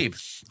 how deep?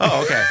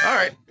 Oh, okay. All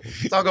right.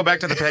 So I'll go back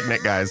to the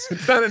picnic, guys.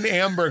 It's not an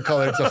amber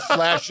color. It's a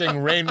flashing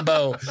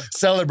rainbow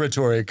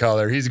celebratory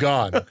color. He's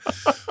gone.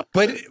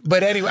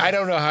 But anyway, I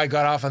don't know how I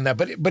got off on that.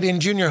 But in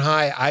junior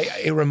high,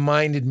 it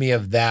reminded me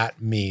of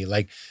that me.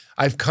 Like,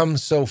 I've come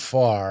so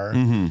far,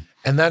 and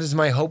that is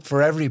my hope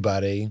for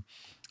everybody.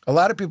 A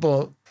lot of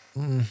people,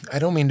 I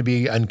don't mean to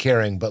be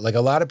uncaring, but like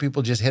a lot of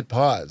people just hit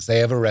pause. They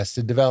have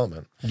arrested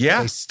development.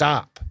 Yeah. They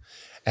stop.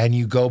 And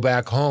you go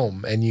back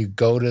home and you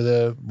go to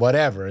the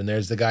whatever, and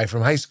there's the guy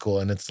from high school,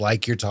 and it's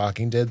like you're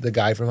talking to the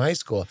guy from high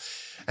school.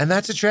 And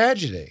that's a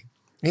tragedy.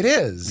 It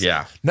is.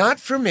 Yeah. Not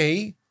for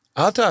me.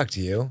 I'll talk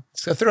to you.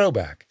 It's a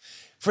throwback.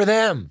 For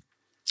them,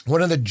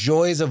 one of the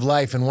joys of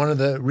life and one of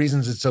the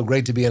reasons it's so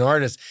great to be an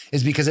artist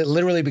is because it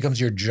literally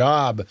becomes your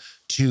job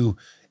to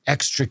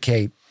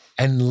extricate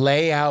and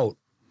lay out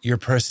your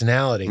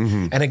personality.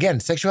 And again,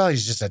 sexuality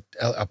is just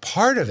a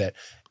part of it.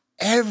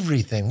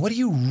 Everything. What do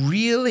you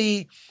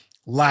really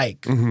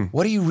like?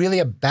 What are you really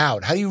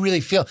about? How do you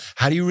really feel?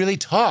 How do you really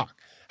talk?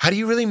 How do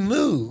you really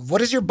move? What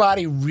does your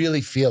body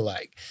really feel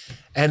like?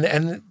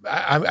 And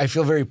I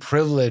feel very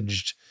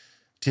privileged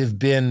to have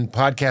been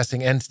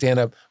podcasting and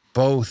stand-up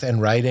both,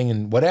 and writing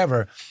and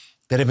whatever,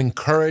 that have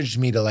encouraged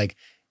me to like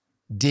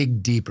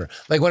dig deeper.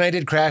 Like when I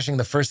did Crashing,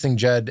 the first thing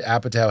Judd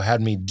Apatow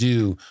had me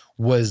do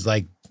was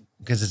like,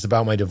 because it's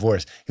about my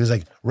divorce, he was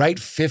like, write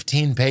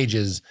 15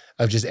 pages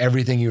of just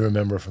everything you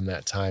remember from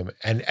that time.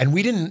 And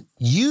we didn't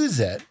use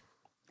it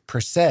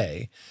per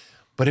se,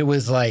 but it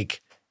was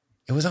like,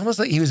 it was almost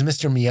like he was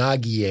Mr.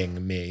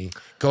 Miyagi-ing me,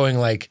 going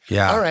like,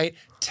 all right,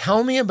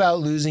 tell me about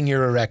losing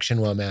your erection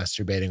while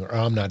masturbating, or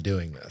I'm not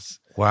doing this.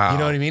 Wow. You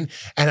know what I mean?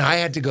 And I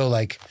had to go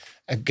like,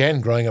 again,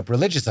 growing up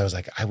religious, I was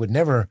like, I would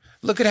never,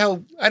 look at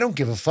how, I don't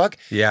give a fuck.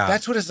 Yeah.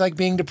 That's what it's like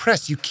being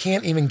depressed. You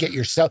can't even get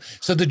yourself.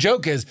 So the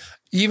joke is,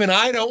 even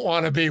I don't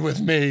want to be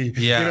with me.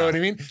 Yeah. You know what I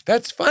mean?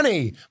 That's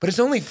funny. But it's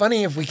only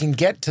funny if we can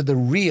get to the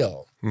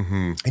real.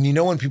 And you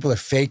know when people are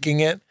faking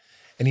it,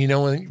 and you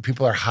know when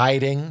people are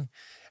hiding,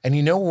 and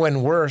you know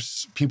when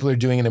worse, people are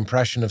doing an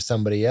impression of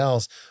somebody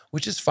else,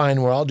 which is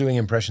fine. We're all doing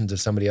impressions of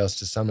somebody else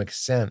to some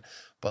extent.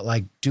 But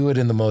like, do it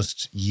in the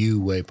most you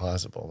way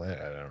possible. I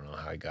don't know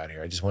how I got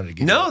here. I just wanted to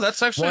give you.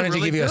 That's actually really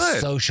to give you good. a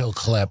social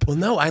clip. Well,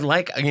 no, I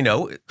like,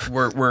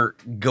 we're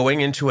going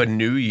into a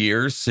new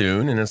year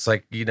soon, and it's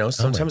like,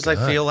 sometimes I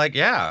feel like,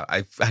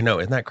 I know,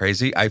 isn't that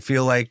crazy? I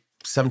feel like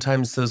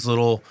sometimes those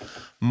little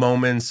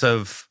moments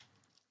of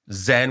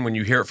zen when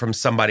you hear it from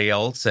somebody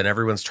else and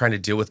everyone's trying to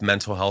deal with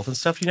mental health and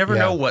stuff, you never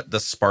know what the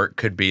spark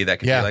could be that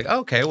could be like,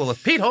 okay, well,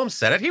 if Pete Holmes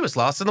said it, he was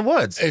lost in the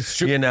woods. It's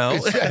true. And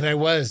I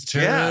was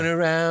turn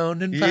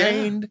around and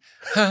find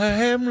I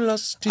am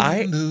lost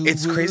in the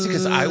It's crazy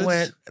because I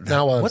went,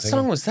 what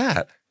song was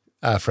that?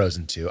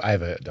 Frozen 2. I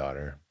have a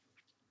daughter.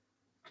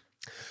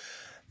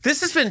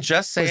 This has been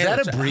Just Saying. Is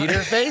that a breeder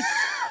face?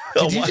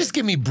 Did you just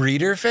give me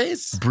breeder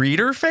face?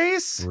 Breeder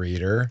face?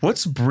 Breeder.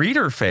 What's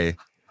breeder face?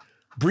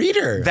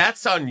 Breeder.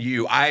 That's on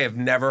you. I have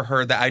never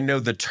heard that. I know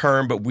the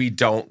term, but we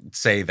don't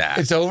say that.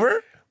 It's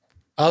over?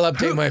 I'll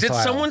update my file. Did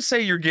someone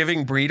say you're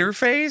giving breeder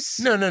face?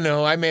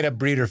 No. I made a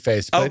breeder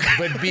face. But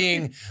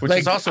being which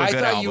like, is also a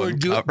good album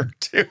cover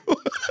too.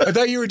 I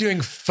thought you were doing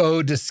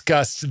faux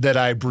disgust that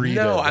I breeded.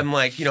 No, I'm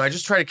like, I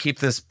just try to keep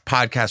this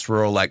podcast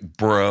rural, like,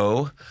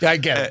 bro. I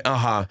get it.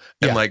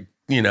 And like,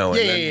 and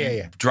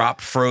then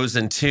drop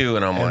Frozen 2,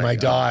 and I'm like, my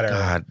daughter. Oh,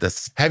 God,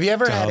 this. Have you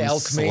ever had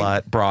elk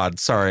slut meat? Broad,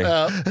 sorry.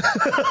 By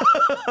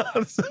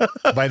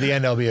the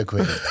end, I'll be a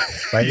queen.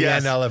 By the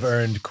end, I'll have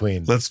earned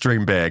queen. Let's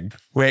dream big.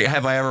 Wait,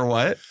 have I ever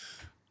what?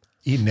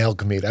 Eaten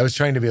elk meat. I was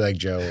trying to be like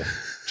Joe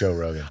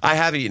Rogan. I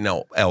have eaten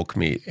elk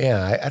meat.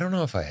 Yeah, I don't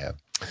know if I have.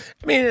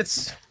 I mean,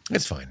 it's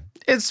fine.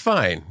 It's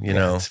fine,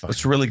 It's fine.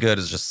 What's really good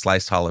is just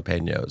sliced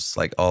jalapenos,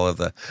 like all of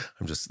the.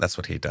 That's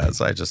what he does.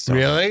 I just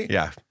really,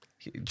 yeah,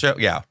 Joe,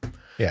 yeah.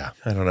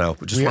 I don't know.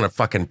 We just want to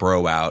fucking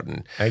bro out,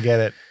 and I get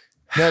it.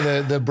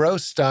 No, the bro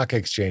stock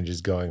exchange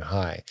is going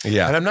high.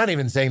 Yeah, and I'm not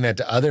even saying that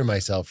to other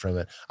myself from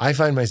it. I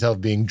find myself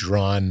being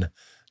drawn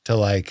to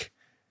like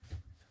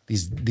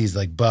these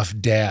like buff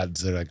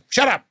dads that are like,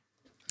 shut up.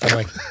 I'm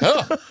like,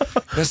 oh,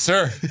 yes,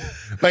 sir.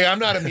 Like, I'm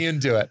not immune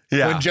to it.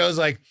 Yeah. When Joe's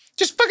like,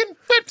 just fucking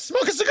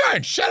smoke a cigar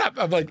and shut up.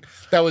 I'm like,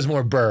 that was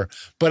more Burr.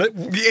 But,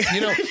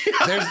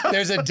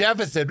 there's a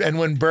deficit. And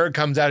when Burr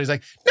comes out, he's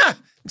like, nah, I'm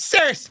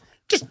serious.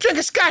 Just drink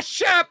a scotch,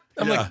 shut up.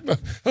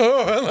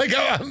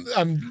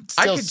 I'm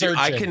still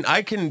searching.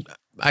 I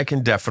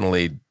can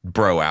definitely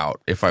bro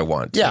out if I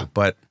want to. Yeah.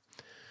 But,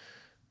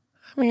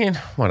 I mean,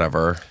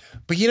 whatever.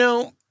 But,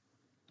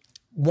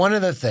 one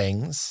of the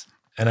things,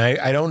 and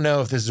I don't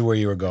know if this is where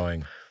you were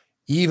going,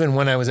 even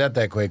when I was at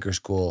that Quaker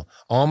school,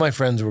 all my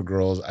friends were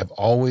girls. I've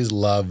always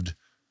loved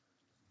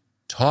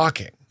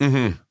talking.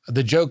 Mm-hmm.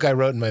 The joke I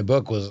wrote in my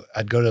book was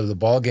I'd go to the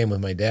ball game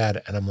with my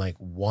dad, and I'm like,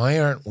 why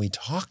aren't we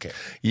talking?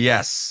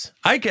 Yes,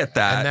 I get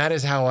that. And that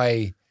is how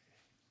my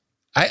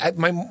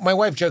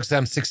wife jokes that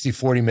I'm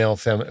 60-40 male,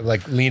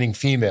 like leaning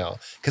female,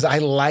 because I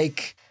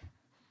like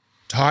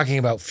talking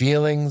about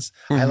feelings.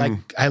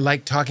 I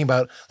like talking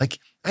about, like,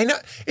 I know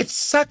it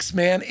sucks,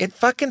 man. It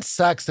fucking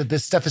sucks that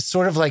this stuff is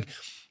sort of like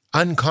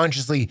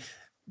unconsciously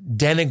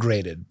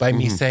denigrated by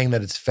me saying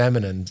that it's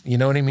feminine. You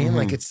know what I mean?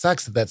 Like, it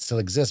sucks that still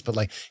exists, but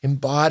like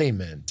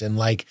embodiment and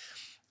like,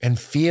 and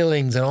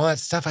feelings and all that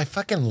stuff, I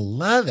fucking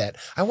love it.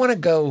 I want to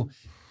go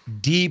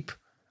deep.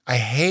 I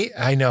hate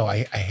how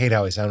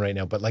I sound right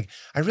now, but like,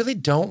 I really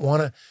don't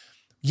want to,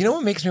 you know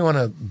what makes me want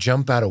to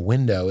jump out a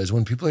window is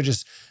when people are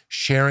just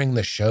sharing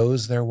the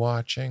shows they're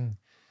watching.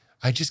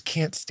 I just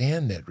can't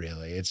stand it,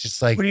 really. It's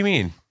just like... What do you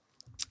mean?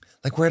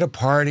 Like, we're at a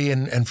party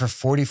and for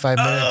 45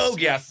 minutes,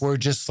 yes, we're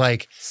just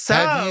like, so,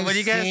 have you what are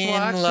you guys seen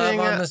watching? Love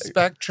on the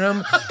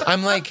Spectrum?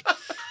 I'm like,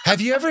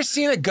 have you ever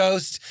seen a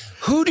ghost?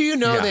 Who do you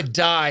know that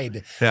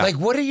died? Yeah. Like,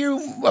 what are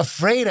you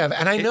afraid of?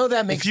 And I know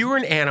that makes... If you were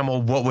an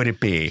animal, what would it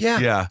be?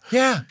 Yeah.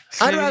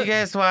 So what are you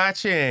guys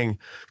watching?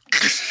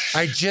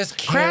 I just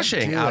can't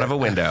Crashing out of a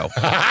window.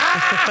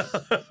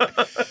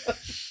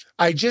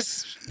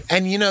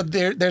 And you know,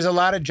 there's a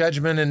lot of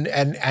judgment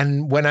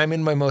and when I'm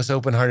in my most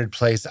open-hearted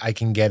place, I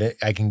can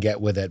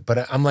get with it.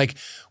 But I'm like,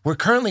 we're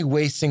currently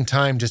wasting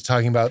time just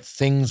talking about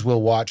things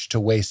we'll watch to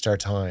waste our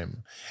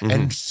time.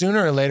 And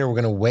sooner or later, we're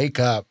going to wake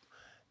up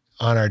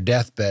on our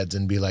deathbeds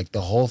and be like,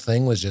 the whole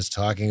thing was just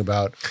talking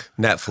about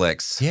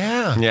Netflix.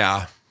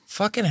 Yeah.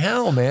 Fucking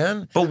hell,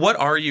 man. But what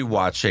are you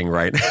watching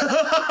right now?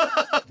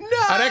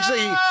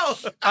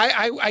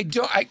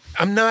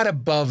 I'm not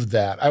above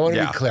that. I want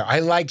to be clear. I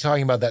like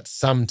talking about that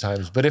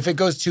sometimes, but if it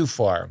goes too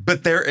far.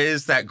 But there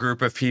is that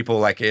group of people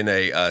like in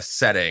a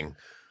setting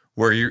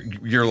where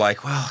you're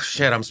like, well,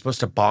 shit, I'm supposed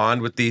to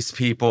bond with these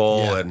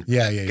people and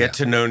get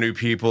to know new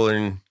people.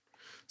 And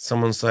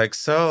someone's like,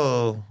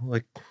 so,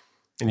 like,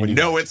 and you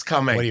know it's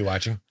coming. What are you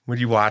watching? What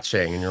are you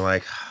watching? And you're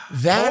like,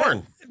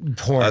 porn.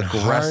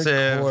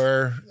 Aggressive.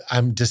 Hardcore,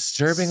 I'm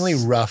disturbingly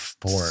rough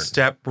porn.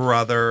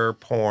 Stepbrother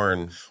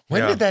porn.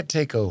 When did that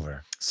take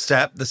over?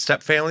 The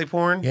step family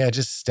porn? Yeah,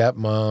 just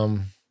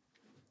stepmom,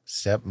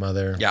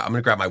 stepmother. Yeah, I'm going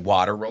to grab my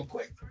water real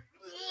quick.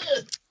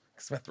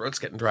 Because my throat's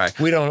getting dry.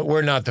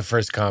 We're not the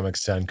first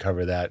comics to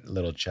uncover that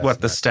little chestnut.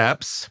 What, the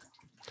steps?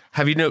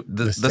 Have you know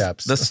the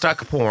steps? The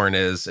stuck porn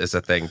is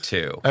a thing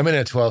too. I'm in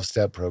a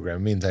 12-step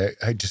program. It means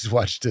I just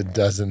watched a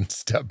dozen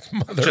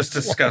stepmother. Just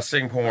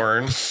disgusting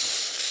porn.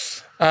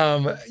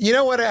 You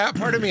know what?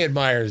 Part of me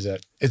admires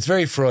it. It's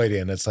very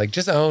Freudian. It's like,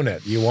 just own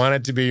it. You want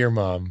it to be your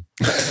mom.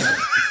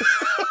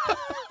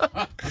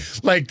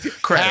 Like,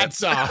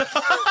 hats off.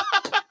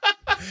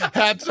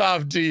 Hats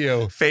off to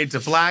you. Fade to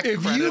black.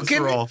 If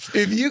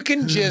you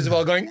can jizz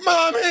while going,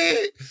 mommy,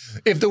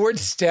 if the word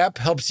step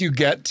helps you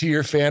get to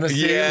your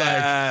fantasy,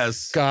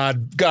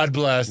 like, God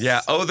bless.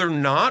 Yeah. Oh, they're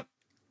not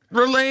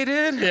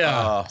related?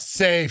 Yeah.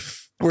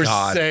 Safe. We're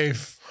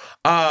safe.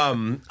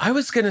 I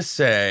was going to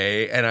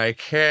say, and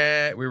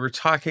we were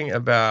talking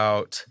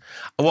about,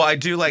 well, I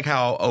do like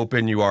how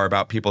open you are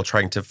about people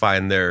trying to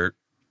find their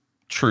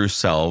true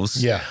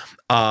selves. Yeah.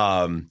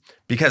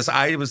 Because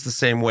I was the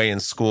same way in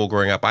school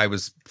growing up. I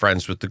was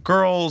friends with the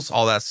girls,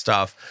 all that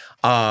stuff.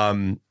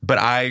 But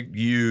I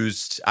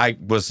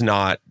was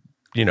not,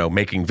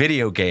 making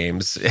video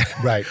games.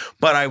 Right.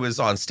 But I was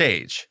on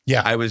stage.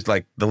 Yeah. I was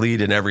like the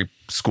lead in every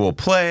school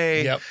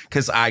play. Yep.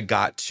 Because I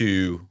got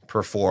to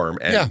perform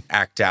and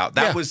act out.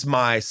 That was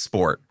my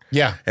sport.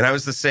 Yeah. And I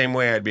was the same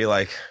way.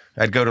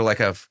 I'd go to like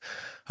a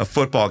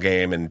football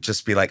game and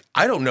just be like,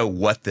 I don't know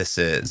what this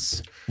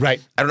is. Right.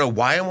 I don't know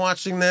why I'm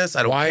watching this.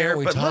 I don't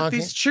care. But look,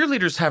 these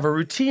cheerleaders have a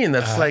routine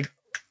that's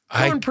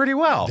going pretty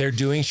well. They're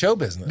doing show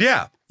business.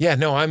 Yeah. Yeah,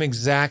 no,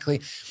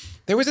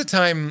 there was a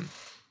time,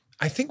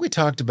 I think we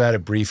talked about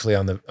it briefly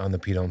on the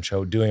Pete Holmes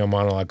show, doing a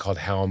monologue called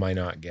How Am I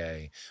Not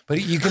Gay?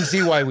 But you can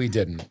see why we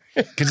didn't.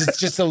 Because it's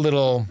just a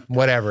little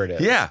whatever it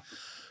is. Yeah.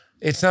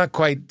 It's not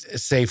quite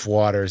safe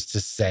waters to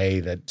say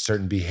that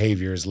certain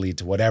behaviors lead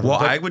to whatever. Well,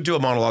 I would do a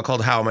monologue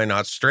called How Am I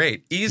Not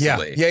Straight?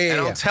 Easily. Yeah.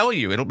 And I'll tell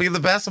you, it'll be the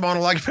best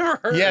monologue you've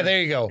ever heard. Yeah,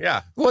 there you go.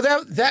 Yeah. Well,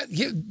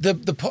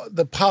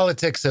 the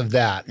politics of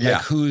that,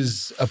 like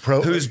who's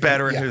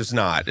better and who's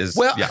not is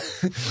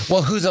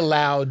well, who's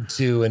allowed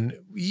to, and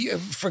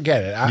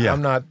forget it.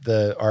 I'm not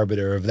the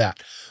arbiter of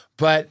that.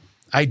 But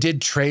I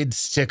did trade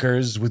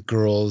stickers with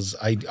girls.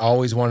 I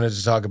always wanted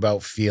to talk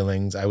about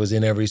feelings. I was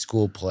in every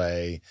school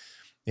play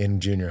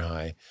in junior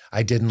high.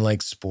 I didn't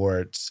like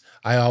sports.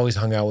 I always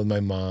hung out with my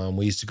mom.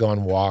 We used to go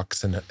on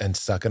walks and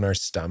suck in our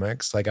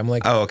stomachs. Like, I'm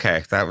like, oh,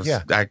 okay. That was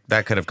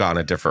that could have gone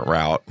a different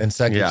route. And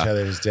suck each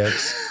other's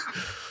dicks.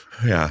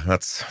 Yeah,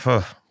 that's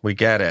we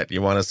get it.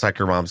 You want to suck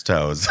your mom's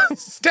toes.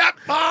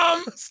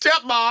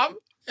 Stepmom.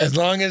 As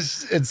long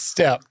as it's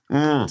step.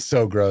 It's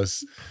so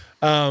gross.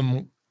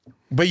 But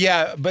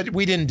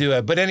we didn't do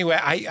it. But anyway,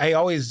 I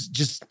always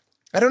just,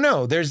 I don't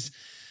know. There's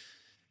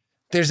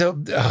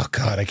oh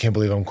God, I can't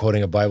believe I'm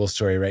quoting a Bible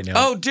story right now.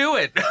 Oh, do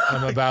it.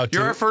 I'm about to.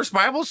 Your first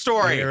Bible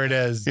story. Here it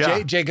is.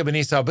 Yeah. Jacob and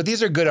Esau. But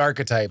these are good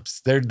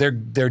archetypes. They're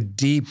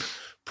deep,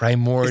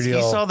 primordial.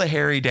 Is Esau the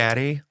hairy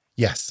daddy?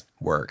 Yes.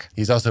 Work.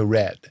 He's also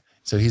red.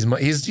 So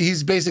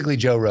he's basically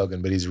Joe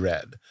Rogan, but he's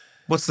red.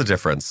 What's the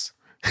difference?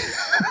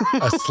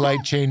 A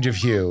slight change of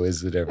hue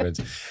is the difference.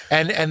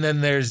 And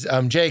then there's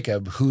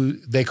Jacob, who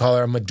they call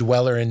him a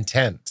dweller in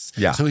tents.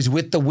 Yeah. So he's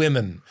with the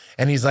women,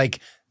 and he's like,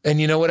 and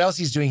you know what else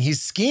he's doing?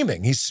 He's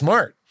scheming. He's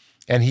smart,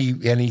 and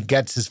he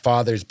gets his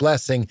father's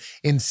blessing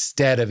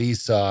instead of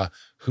Esau,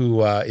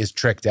 who is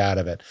tricked out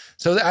of it.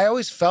 So I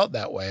always felt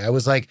that way. I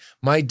was like,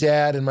 my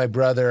dad and my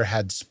brother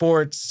had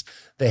sports.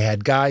 They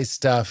had guy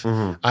stuff.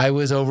 Mm-hmm. I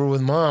was over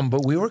with mom,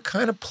 but we were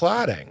kind of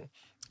plotting.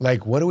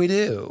 Like, what do we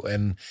do?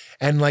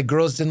 And like,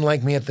 girls didn't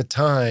like me at the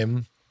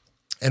time.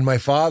 And my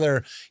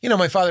father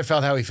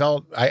felt how he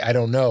felt. I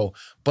don't know.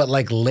 But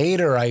like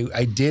later,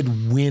 I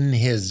did win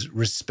his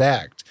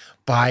respect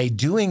by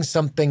doing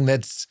something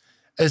that's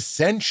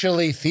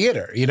essentially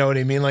theater. You know what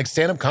I mean? Like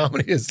stand-up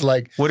comedy is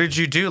like... What did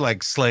you do?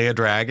 Like slay a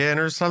dragon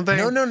or something?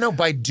 No.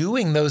 By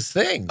doing those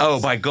things. Oh,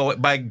 by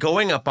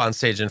going up on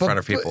stage in front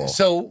of people.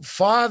 So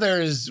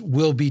fathers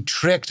will be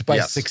tricked by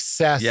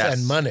success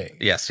and money.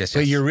 Yes.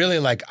 But you're really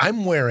like,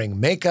 I'm wearing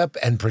makeup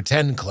and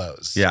pretend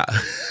clothes. Yeah.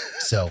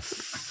 So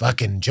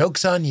fucking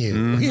joke's on you.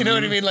 Mm-hmm. You know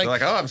what I mean? Like, you're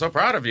like, oh, I'm so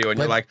proud of you. And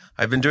you're like,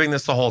 I've been doing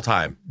this the whole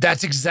time.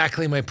 That's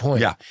exactly my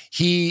point. Yeah.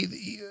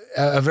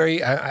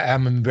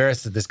 I'm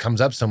embarrassed that this comes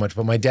up so much,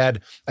 but my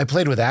dad, I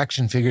played with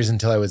action figures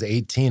until I was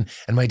 18,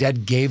 and my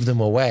dad gave them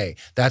away.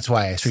 That's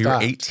why I stopped. So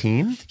you're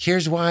 18?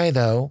 Here's why,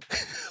 though.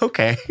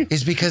 Okay.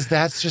 Is because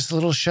that's just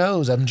little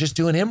shows. I'm just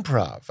doing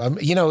improv.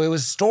 It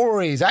was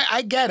stories.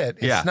 I get it.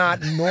 It's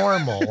not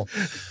normal.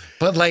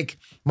 But like,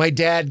 my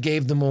dad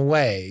gave them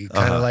away,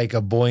 kind of like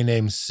a Boy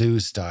Named Sue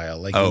style.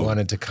 Like he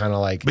wanted to kind of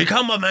like...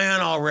 Become a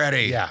man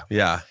already. Yeah.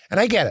 Yeah. And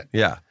I get it.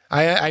 Yeah.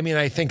 I mean,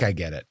 I think I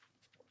get it.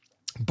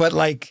 But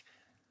like,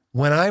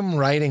 when I'm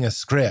writing a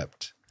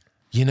script,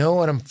 you know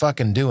what I'm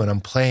fucking doing?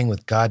 I'm playing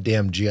with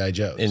goddamn G.I.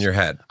 Joes. In your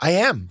head. I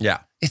am.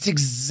 Yeah. It's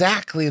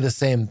exactly the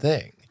same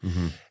thing.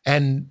 Mm-hmm.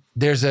 And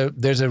there's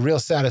a real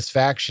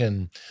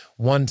satisfaction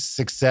once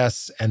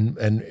success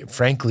and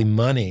frankly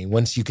money,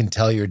 once you can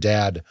tell your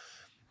dad,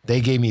 they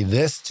gave me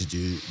this to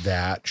do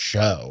that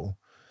show.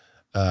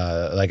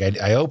 Like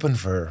I opened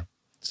for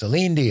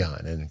Celine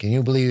Dion, and can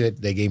you believe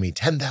it? They gave me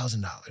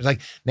 $10,000. Like,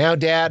 now,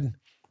 Dad,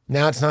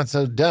 now it's not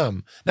so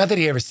dumb. Not that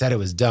he ever said it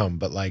was dumb,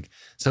 but like,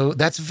 so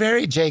that's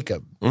very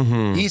Jacob.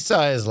 Mm-hmm.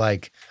 Esau is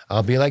like,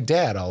 I'll be like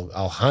Dad.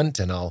 I'll hunt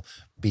and I'll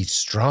be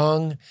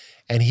strong.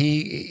 And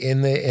he,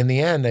 in the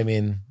end, I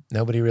mean,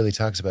 nobody really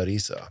talks about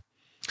Esau.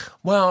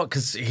 Well,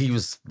 because he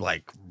was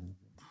like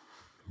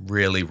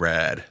really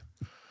red.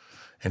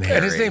 And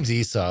his name's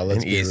Esau.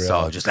 Let's be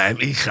Esau, real. just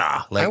I'm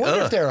Esau. Like, I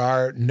wonder if there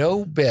are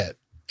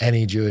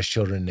any Jewish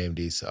children named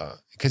Esau,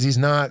 because he's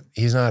not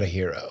a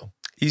hero.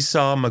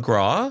 Esau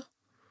McGraw?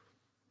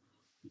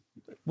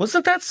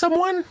 Wasn't that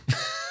someone?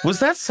 Was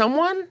that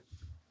someone?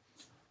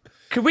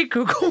 Could we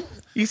Google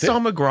Esau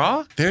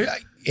McGraw?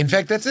 In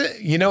fact, that's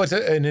it's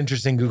an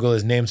interesting Google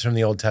is names from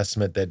the Old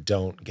Testament that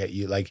don't get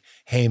you, like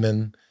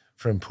Haman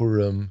from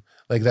Purim.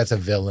 Like, that's a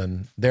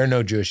villain. There are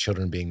no Jewish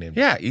children being named.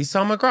 Yeah,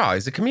 Esau McGraw.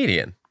 He's a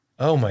comedian.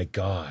 Oh my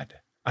God.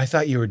 I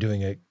thought you were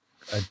doing a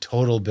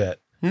total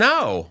bit.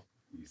 No.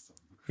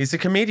 He's a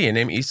comedian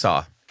named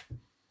Esau.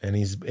 And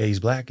he's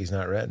black. He's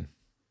not red.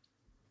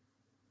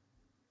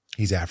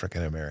 He's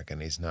African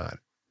American. He's not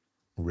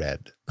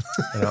red.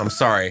 I'm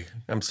sorry.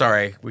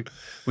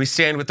 We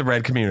stand with the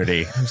red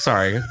community. I'm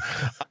sorry.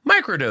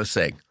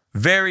 Microdosing.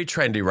 Very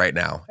trendy right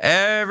now.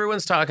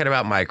 Everyone's talking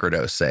about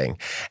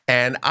microdosing.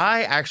 And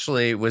I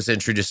actually was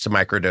introduced to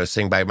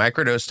microdosing by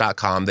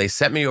microdose.com. They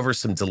sent me over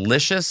some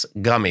delicious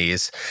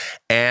gummies.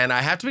 And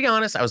I have to be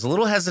honest, I was a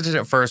little hesitant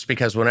at first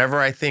because whenever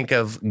I think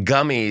of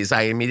gummies,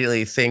 I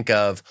immediately think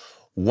of,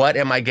 what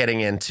am I getting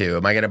into?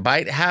 Am I going to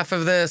bite half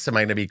of this? Am I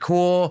going to be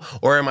cool?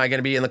 Or am I going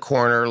to be in the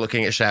corner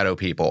looking at shadow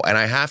people? And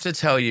I have to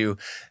tell you,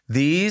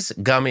 these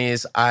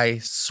gummies, I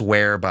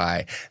swear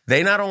by.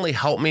 They not only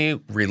help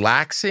me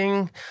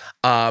relaxing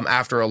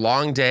after a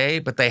long day,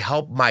 but they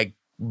help my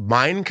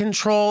mind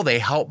control. They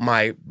help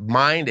my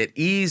mind at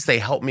ease. They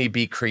help me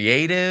be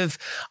creative.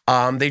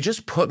 They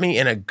just put me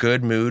in a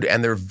good mood,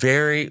 and they're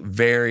very,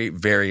 very,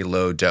 very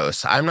low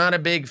dose. I'm not a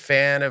big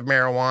fan of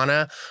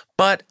marijuana,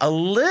 but a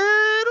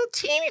little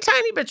teeny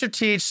tiny bit of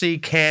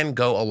THC can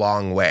go a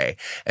long way.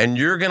 And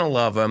you're going to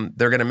love them.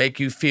 They're going to make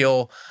you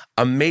feel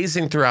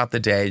amazing throughout the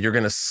day. You're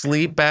going to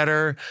sleep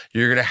better.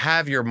 You're going to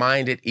have your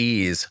mind at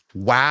ease.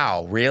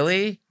 Wow,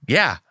 really?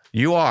 Yeah.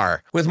 You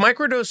are. With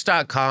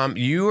microdose.com,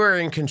 you are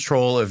in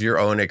control of your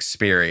own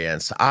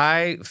experience.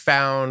 I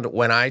found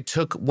when I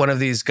took one of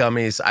these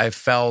gummies, I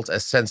felt a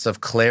sense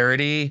of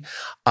clarity.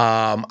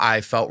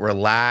 I felt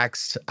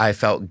relaxed. I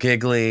felt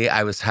giggly.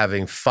 I was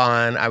having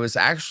fun. I was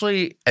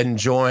actually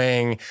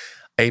enjoying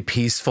a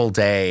peaceful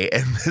day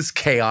in this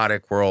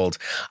chaotic world.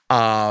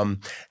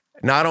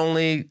 Not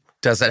only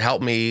does it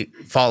help me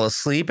fall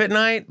asleep at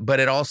night,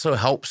 but it also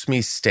helps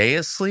me stay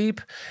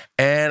asleep.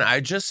 And I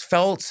just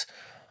felt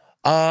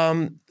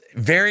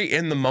very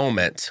in the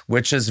moment,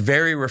 which is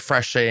very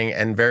refreshing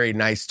and very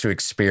nice to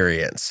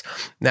experience.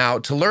 Now,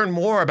 to learn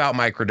more about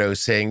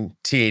microdosing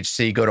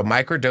THC, go to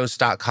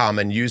microdose.com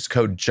and use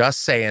code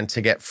JustSayin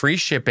to get free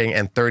shipping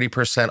and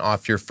 30%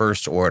 off your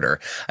first order.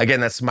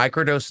 Again, that's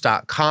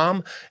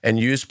microdose.com and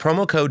use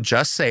promo code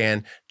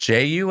JustSayin,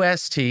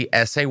 JustSayin.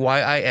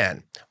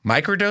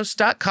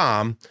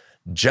 Microdose.com,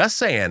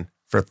 JustSayin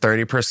for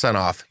 30%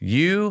 off.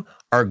 You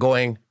are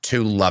going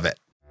to love it.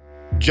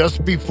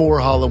 Just before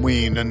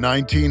Halloween in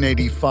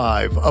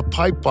 1985, a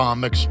pipe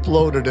bomb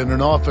exploded in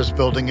an office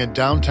building in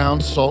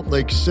downtown Salt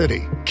Lake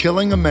City,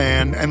 killing a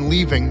man and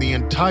leaving the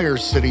entire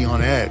city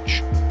on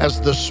edge. As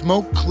the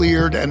smoke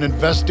cleared and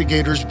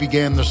investigators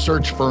began the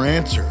search for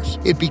answers,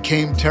 it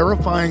became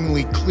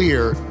terrifyingly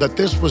clear that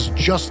this was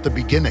just the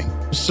beginning.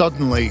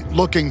 Suddenly,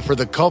 looking for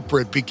the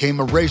culprit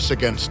became a race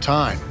against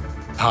time.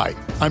 Hi,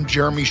 I'm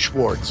Jeremy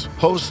Schwartz,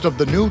 host of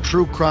the new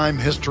true crime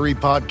history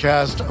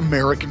podcast,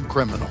 American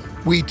Criminal.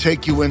 We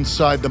take you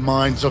inside the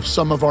minds of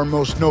some of our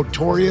most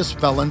notorious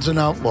felons and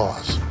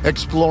outlaws,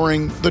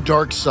 exploring the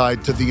dark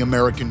side to the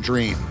American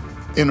dream.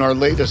 In our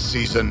latest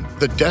season,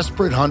 the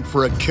desperate hunt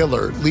for a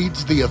killer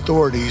leads the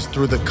authorities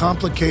through the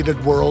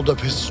complicated world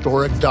of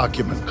historic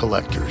document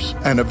collectors,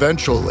 and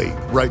eventually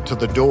right to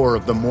the door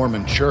of the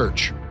Mormon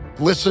Church.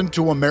 Listen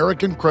to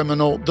American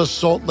Criminal: The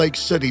Salt Lake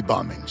City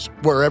Bombings,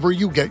 wherever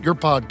you get your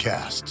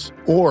podcasts.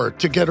 Or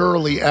to get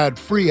early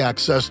ad-free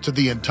access to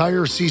the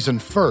entire season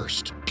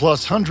first,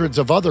 plus hundreds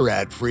of other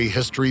ad-free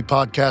history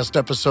podcast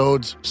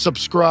episodes,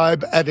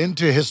 subscribe at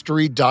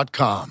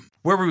intohistory.com.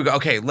 Where were we go?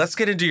 Okay, let's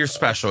get into your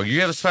special.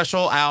 You have a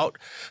special out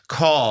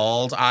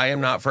called I Am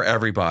Not For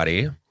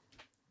Everybody.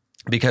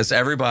 Because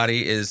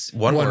everybody is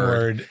one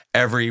word.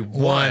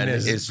 Everyone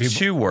is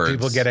two words.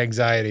 People get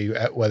anxiety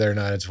whether or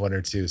not it's one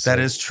or two. So that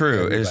is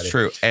true. It is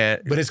true.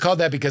 But it's called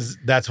that because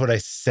that's what I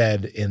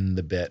said in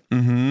the bit.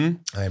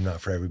 Mm-hmm. I am not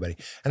for everybody.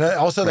 And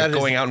also that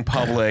going out in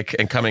public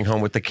and coming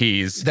home with the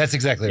keys. That's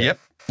exactly right.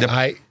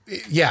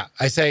 Yep.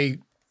 I say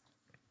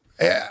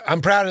I'm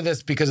proud of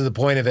this because of the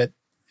point of it.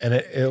 And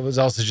it was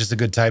also just a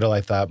good title,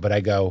 I thought. But I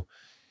go,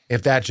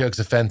 if that joke's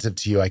offensive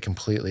to you, I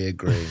completely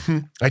agree.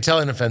 I tell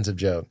an offensive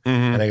joke,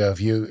 and I go,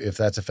 if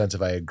that's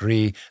offensive, I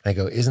agree. And I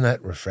go, isn't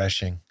that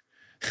refreshing?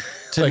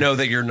 To know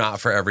that you're not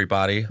for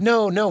everybody?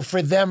 No,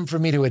 for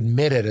me to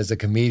admit it as a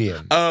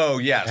comedian. Oh,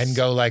 yes. And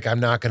go like, I'm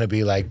not going to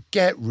be like,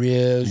 get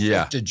real,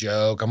 just a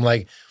joke. I'm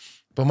like,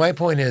 but my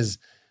point is,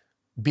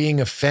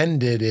 being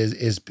offended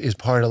is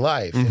part of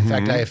life. In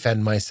fact, I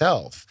offend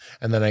myself.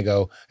 And then I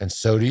go, and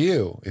so do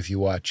you. If you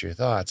watch your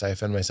thoughts, I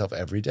offend myself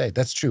every day.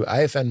 That's true. I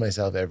offend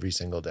myself every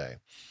single day.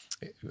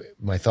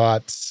 My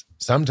thoughts,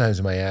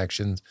 sometimes my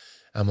actions,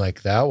 I'm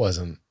like, that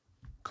wasn't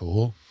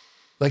cool.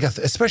 Like,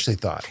 especially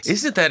thoughts.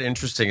 Isn't that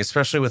interesting,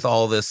 especially with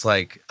all this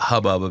like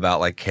hubbub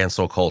about like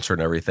cancel culture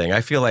and everything?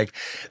 I feel like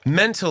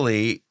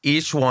mentally,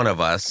 each one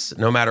of us,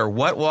 no matter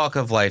what walk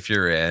of life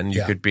you're in,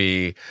 you could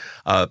be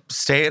a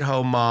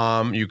stay-at-home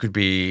mom, you could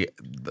be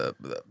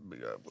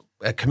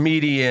a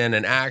comedian,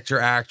 an actor,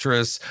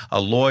 actress,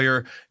 a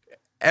lawyer.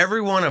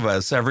 Every one of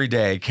us every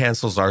day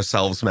cancels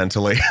ourselves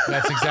mentally.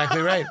 That's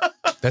exactly right.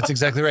 That's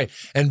exactly right.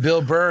 And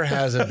Bill Burr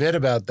has a bit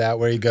about that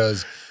where he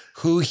goes,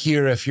 who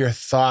here, if your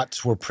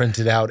thoughts were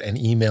printed out and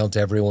emailed to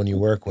everyone you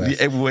work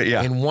with,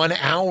 in 1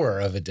 hour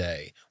of a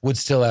day, would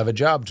still have a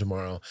job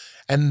tomorrow?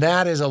 And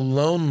that is a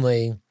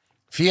lonely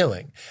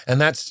feeling. And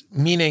that's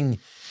meaning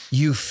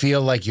you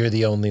feel like you're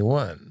the only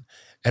one.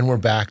 And we're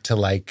back to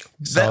like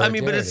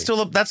solidarity. But it's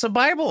still that's a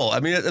Bible. I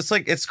mean, it's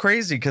like it's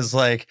crazy because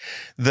like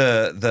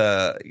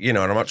the and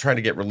I'm not trying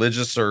to get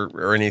religious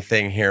or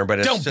anything here, but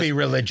it's don't be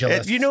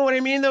religious. You know what I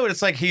mean, though?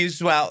 It's like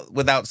he's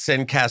without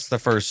sin cast the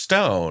first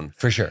stone.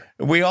 For sure,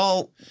 we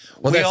all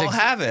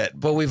have it,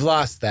 but we've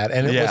lost that.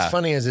 And what's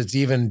funny is it's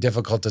even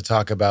difficult to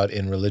talk about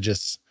in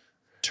religious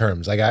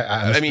terms. Like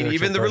I mean,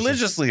 even the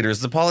religious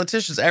leaders, the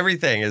politicians,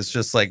 everything is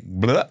just like,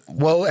 blah.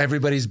 Well,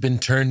 everybody's been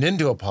turned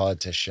into a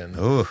politician.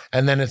 Ooh.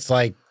 And then it's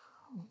like,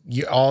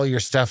 all your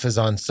stuff is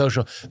on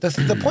social.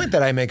 The point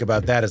that I make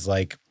about that is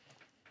like,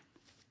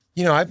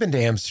 I've been to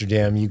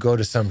Amsterdam. You go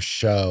to some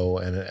show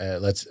and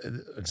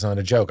it's not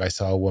a joke. I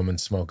saw a woman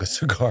smoke a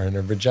cigar in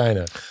her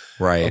vagina.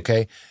 Right.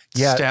 Okay.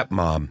 Yeah.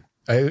 Stepmom.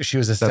 She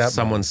was a stepmom. That's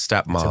someone's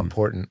stepmom. It's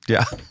important.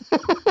 Yeah.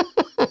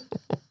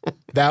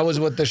 That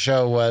was what the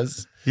show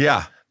was.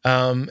 Yeah.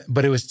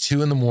 But it was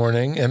 2 a.m.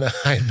 and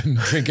I'd been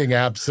drinking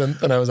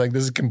absinthe and I was like,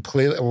 this is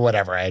completely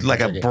whatever.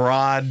 Like a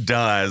broad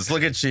does.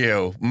 Look at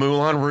you.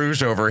 Moulin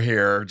Rouge over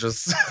here.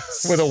 Just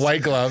with a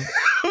white glove.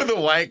 With a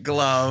white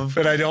glove.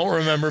 That I don't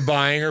remember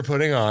buying or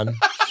putting on.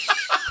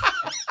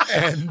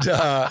 And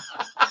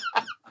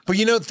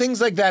but things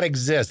like that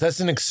exist.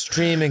 That's an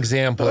extreme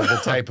example of the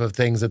type of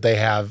things that they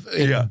have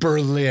in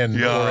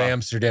Berlin or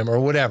Amsterdam or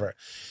whatever.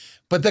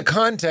 But the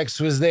context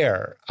was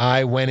there.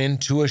 I went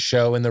into a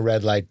show in the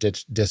red light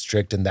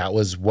district, and that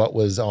was what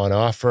was on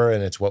offer,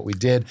 and it's what we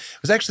did.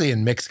 It was actually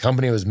in mixed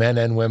company. It was men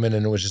and women,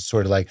 and it was just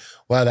sort of like,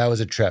 wow, that was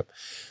a trip.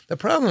 The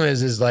problem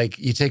is like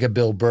you take a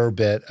Bill Burr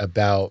bit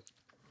about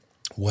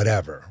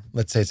whatever.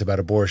 Let's say it's about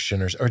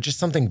abortion or just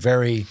something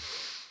very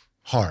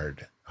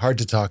hard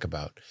to talk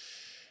about.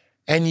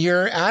 And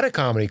you're at a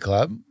comedy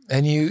club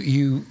and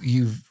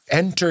you've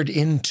entered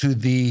into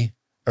the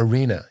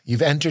arena.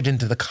 You've entered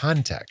into the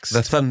context.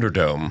 The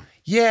Thunderdome.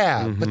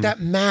 Yeah, but that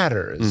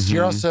matters.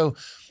 You're also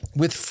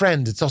with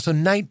friends. It's also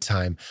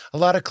nighttime. A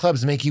lot of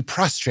clubs make you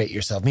prostrate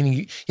yourself, meaning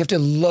you have to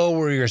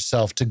lower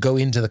yourself to go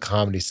into the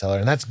Comedy Cellar,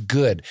 and that's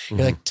good.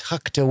 You're like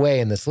tucked away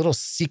in this little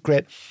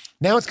secret.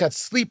 Now it's got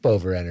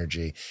sleepover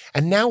energy.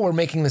 And now we're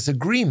making this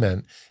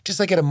agreement, just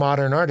like at a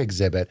modern art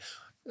exhibit.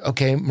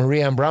 Okay,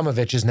 Maria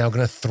Abramovich is now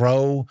going to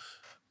throw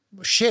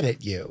shit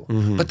at you.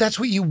 But that's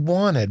what you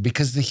wanted,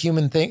 because the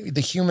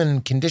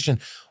human condition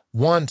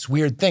wants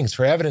weird things.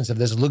 For evidence of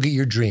this, look at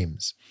your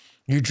dreams.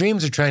 Your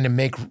dreams are trying to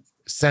make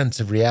sense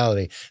of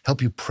reality,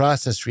 help you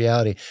process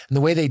reality. And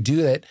the way they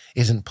do that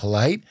isn't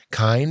polite,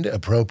 kind,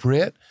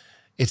 appropriate.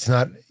 It's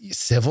not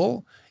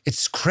civil.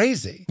 It's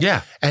crazy.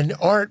 Yeah. And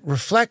art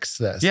reflects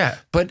this. Yeah.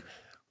 But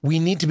we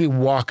need to be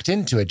walked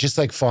into it, just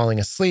like falling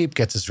asleep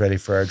gets us ready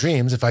for our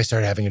dreams. If I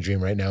started having a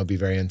dream right now, it'd be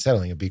very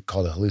unsettling. It'd be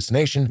called a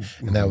hallucination,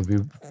 and that would be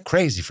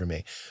crazy for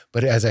me.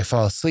 But as I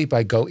fall asleep,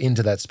 I go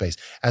into that space.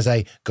 As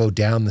I go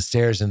down the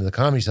stairs into the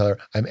Comedy Cellar,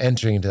 I'm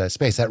entering into that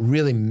space. That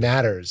really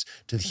matters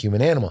to the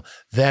human animal.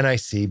 Then I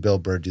see Bill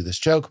Burr do this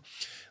joke.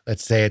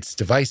 Let's say it's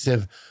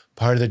divisive.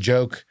 Part of the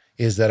joke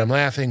is that I'm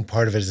laughing.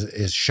 Part of it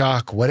is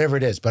shock, whatever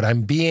it is. But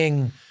I'm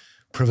being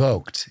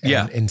provoked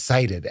and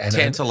incited and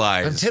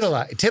tantalized. I'm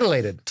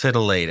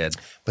Titillated.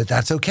 But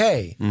that's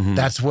okay.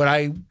 That's what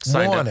I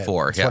Signed wanted. up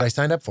for. That's what I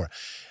signed up for.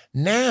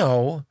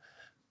 Now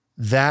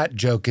that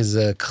joke is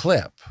a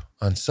clip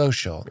on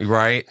social.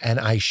 Right.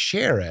 And I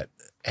share it.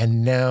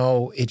 And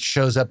now it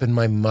shows up in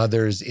my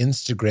mother's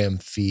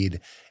Instagram feed.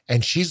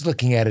 And she's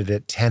looking at it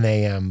at 10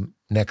 a.m.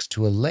 next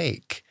to a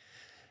lake.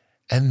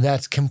 And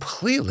that's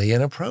completely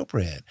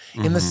inappropriate.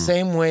 In the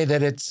same way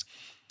that it's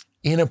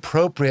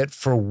inappropriate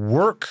for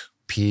work,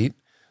 Pete,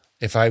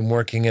 if I'm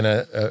working in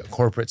a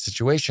corporate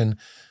situation,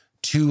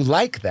 to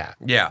like that.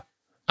 Yeah.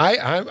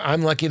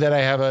 I'm lucky that I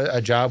have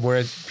a job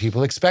where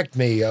people expect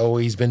me. Oh,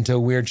 he's been to a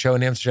weird show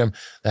in Amsterdam.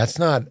 That's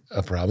not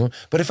a problem.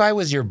 But if I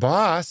was your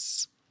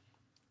boss,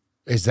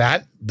 is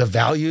that the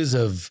values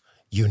of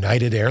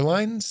United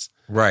Airlines?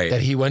 Right.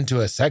 That he went to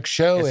a sex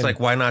show? It's like,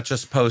 why not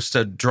just post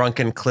a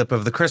drunken clip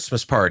of the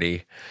Christmas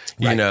party,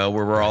 you know,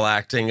 where we're all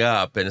acting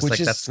up? And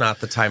it's that's not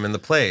the time and the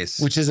place.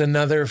 Which is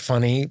another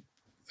funny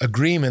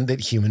agreement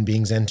that human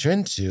beings enter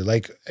into.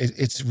 Like,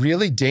 it's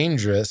really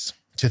dangerous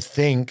to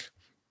think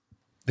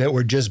that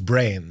we're just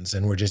brains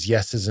and we're just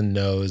yeses and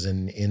nos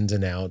and ins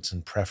and outs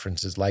and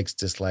preferences, likes,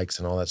 dislikes,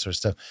 and all that sort of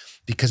stuff.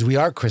 Because we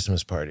are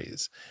Christmas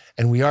parties.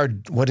 And we are,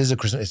 what is a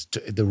Christmas?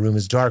 The room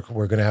is dark.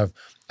 We're going to have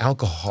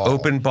alcohol.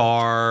 Open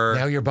bar.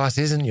 Now your boss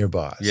isn't your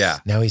boss. Yeah.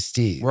 Now he's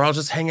Steve. We're all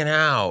just hanging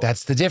out.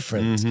 That's the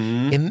difference.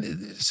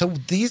 So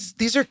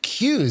these are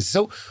cues.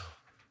 So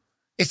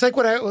it's like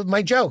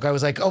my joke. I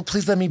was like, oh,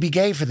 please let me be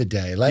gay for the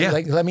day.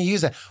 Let me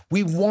use that.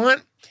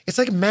 It's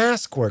like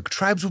mask work.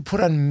 Tribes would put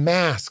on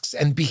masks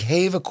and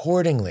behave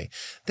accordingly.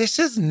 This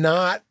is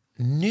not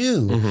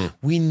new.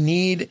 We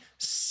need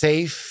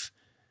safe,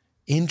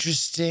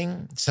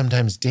 interesting,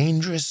 sometimes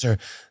dangerous or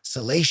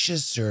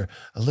salacious or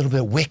a little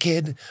bit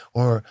wicked.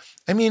 Or,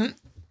 I mean,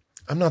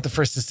 I'm not the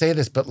first to say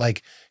this, but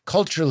like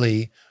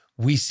culturally,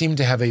 we seem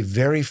to have a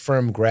very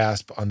firm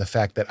grasp on the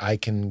fact that I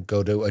can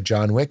go to a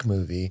John Wick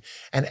movie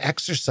and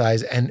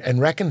exercise and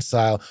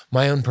reconcile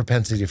my own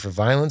propensity for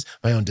violence,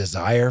 my own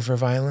desire for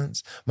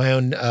violence, my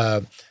own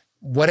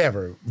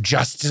whatever,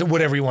 justice,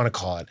 whatever you want to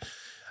call it.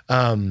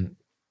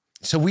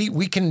 So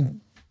we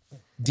can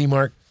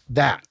demark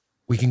that.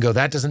 We can go,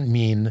 that doesn't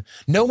mean,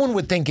 no one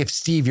would think if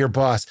Steve, your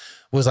boss,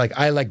 was like,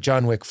 I like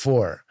John Wick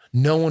 4.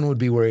 No one would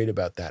be worried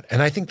about that.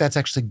 And I think that's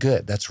actually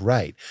good. That's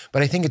right.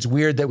 But I think it's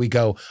weird that we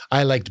go,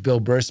 I liked Bill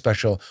Burr's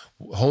special.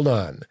 Hold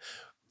on.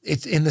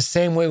 It's in the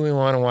same way we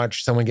want to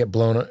watch someone get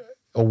blown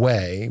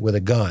away with a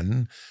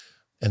gun.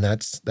 And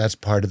that's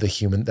part of the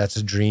human, that's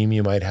a dream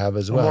you might have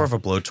as well. More of a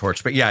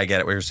blowtorch. But yeah, I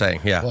get it what you're saying.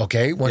 Yeah.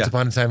 Okay. Once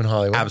upon a time in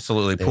Hollywood.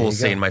 Absolutely. There Pool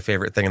scene, my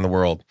favorite thing in the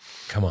world.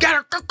 Come on.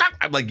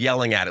 I'm like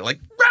yelling at it, like,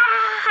 rah!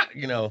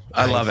 You know,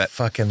 I love it.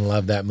 Fucking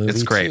love that movie.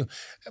 It's great. Too.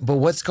 But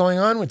what's going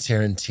on with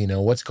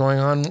Tarantino? What's going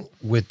on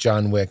with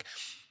John Wick?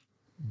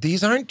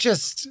 These aren't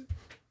just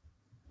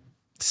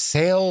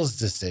sales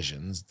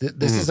decisions.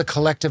 This is a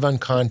collective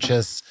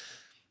unconscious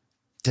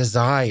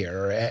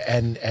desire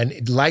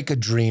and like a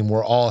dream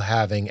we're all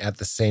having at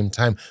the same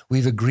time.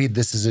 We've agreed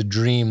this is a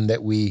dream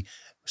that we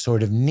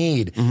sort of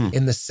need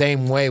in the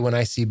same way when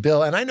I see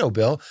Bill, and I know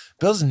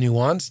Bill's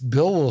nuanced.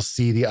 Bill will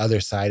see the other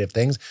side of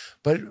things,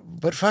 but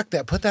fuck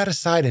that. Put that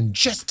aside and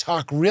just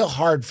talk real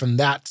hard from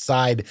that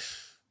side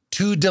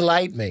to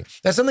delight me.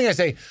 That's something I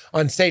say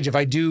on stage. If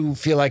I do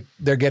feel like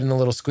they're getting a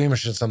little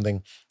squeamish or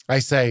something, I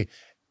say,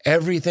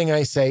 everything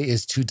I say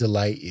is to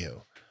delight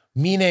you.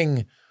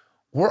 Meaning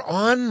we're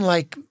on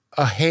like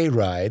a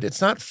hayride.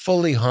 It's not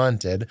fully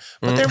haunted,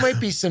 but there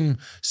might be some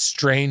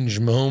strange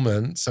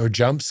moments or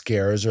jump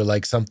scares or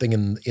like something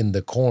in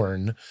the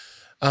corn.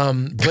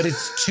 But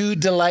it's to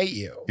delight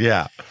you.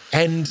 Yeah.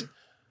 And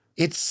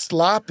it's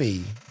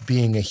sloppy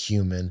being a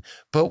human.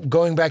 But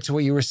going back to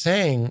what you were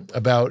saying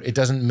about it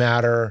doesn't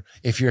matter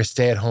if you're a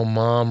stay-at-home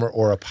mom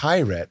or a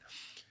pirate,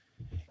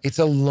 it's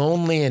a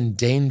lonely and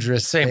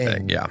dangerous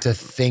thing to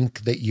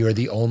think that you're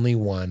the only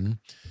one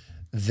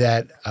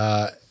that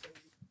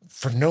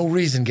for no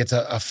reason gets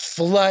a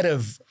flood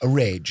of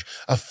rage,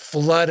 a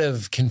flood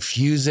of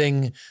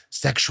confusing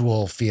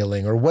sexual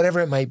feeling or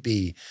whatever it might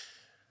be.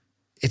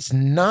 It's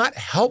not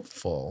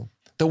helpful.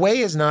 The way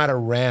is not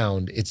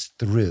around, it's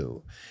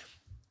through.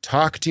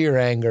 Talk to your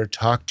anger,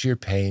 talk to your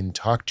pain,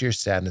 talk to your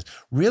sadness.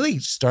 Really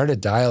start a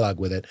dialogue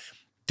with it.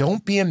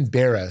 Don't be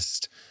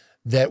embarrassed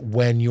that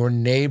when your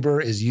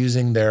neighbor is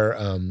using their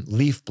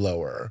leaf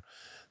blower,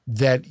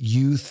 that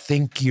you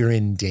think you're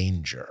in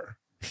danger.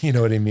 You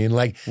know what I mean?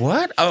 Like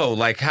what? Oh,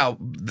 like how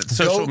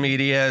social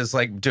media is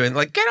like doing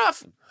like get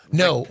off.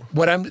 No,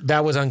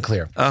 that was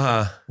unclear.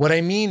 What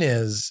I mean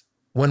is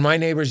when my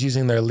neighbor's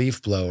using their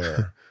leaf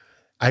blower,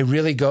 I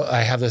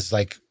have this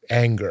like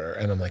anger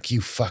and I'm like,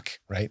 you fuck,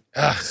 right?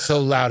 So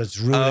loud. It's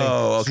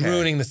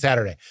ruining the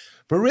Saturday.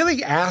 But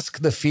really ask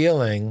the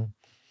feeling,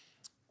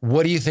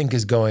 what do you think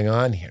is going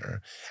on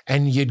here?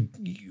 And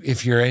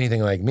if you're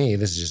anything like me,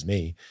 this is just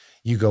me,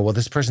 you go, well,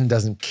 this person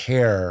doesn't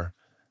care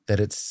that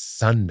it's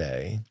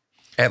Sunday.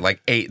 At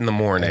like 8 in the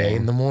morning. At 8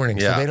 in the morning.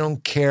 Yeah. So they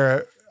don't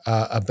care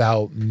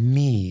about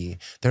me.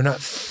 They're not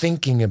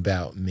thinking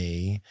about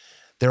me.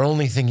 They're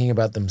only thinking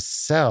about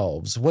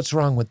themselves. What's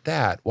wrong with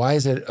that? Why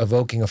is it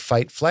evoking a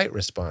fight-flight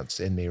response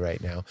in me right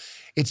now?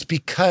 It's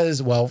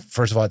because, well,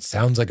 first of all, it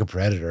sounds like a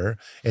predator.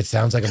 It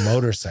sounds like a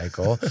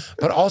motorcycle.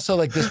 But also,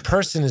 like, this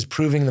person is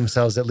proving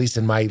themselves, at least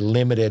in my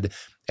limited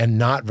and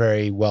not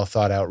very well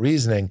thought out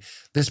reasoning,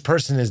 this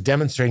person is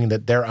demonstrating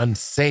that they're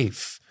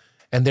unsafe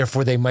and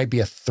therefore they might be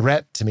a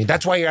threat to me.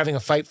 That's why you're having a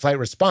fight-flight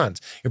response.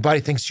 Your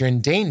body thinks you're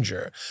in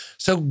danger.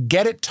 So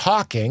get it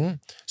talking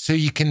so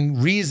you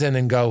can reason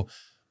and go,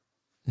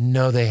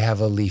 no, they have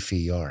a leafy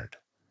yard.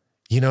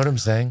 You know what I'm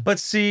saying? But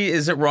see,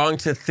 is it wrong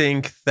to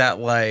think that,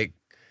 like,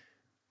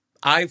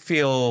 I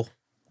feel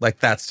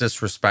like that's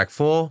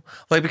disrespectful?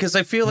 Like, because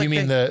I feel like... You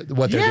mean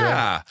what they're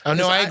doing? Oh,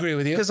 no, I agree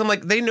with you. Because I'm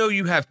like, they know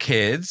you have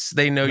kids.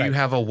 They know you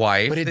have a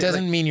wife. But it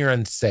doesn't mean you're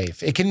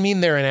unsafe. It can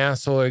mean they're an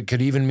asshole. Or it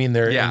could even mean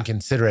they're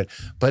inconsiderate.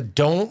 But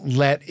don't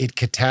let it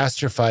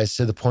catastrophize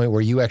to the point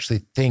where you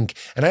actually think,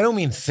 and I don't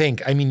mean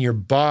think, I mean your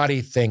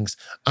body thinks,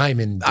 I'm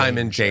in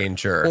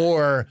danger.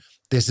 Or...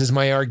 this is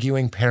my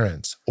arguing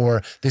parents,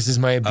 or this is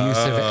my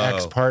abusive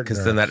ex-partner.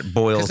 Because then that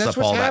boils up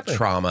all that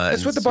trauma.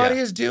 That's what the body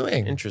is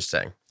doing.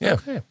 Interesting. Yeah.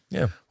 Okay.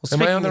 Yeah. Well,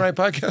 am I on the right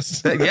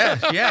podcast?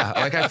 Yeah.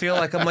 Like, I feel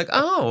like I'm like,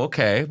 oh,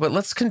 okay. But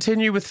let's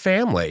continue with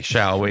family,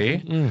 shall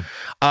we?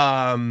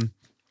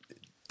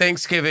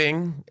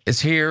 Thanksgiving is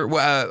here.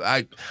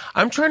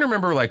 I'm trying to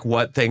remember, like,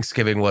 what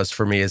Thanksgiving was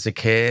for me as a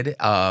kid.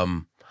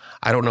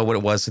 I don't know what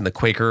it was in the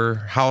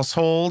Quaker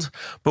household,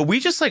 but we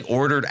just, like,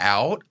 ordered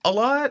out a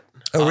lot.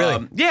 Oh,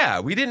 really? Yeah,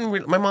 we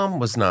didn't. My mom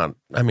was not.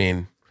 I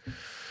mean,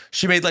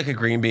 she made like a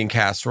green bean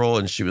casserole,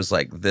 and she was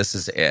like, "This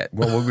is it."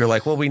 Well, we were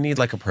like, "Well, we need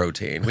like a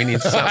protein. We need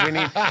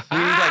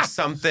like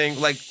something."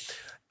 Like,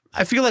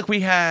 I feel like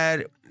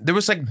there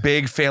was like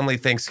big family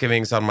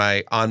Thanksgivings on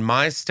my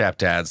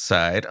stepdad's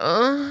side,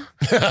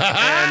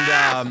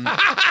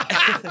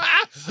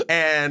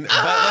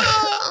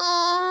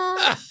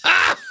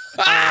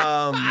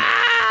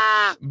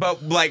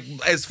 but like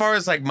as far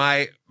as like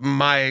my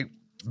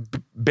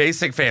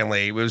basic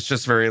family, it was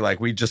just very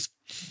like, we just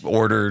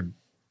ordered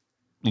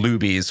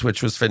Luby's,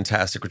 which was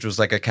fantastic, which was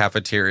like a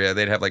cafeteria.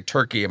 They'd have like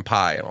turkey and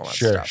pie and all that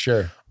stuff.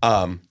 Sure.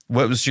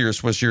 What was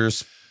yours? Was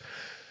yours?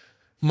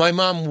 My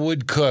mom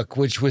would cook,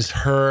 which was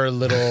her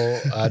little,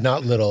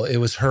 not little, it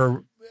was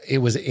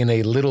in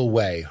a little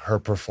way, her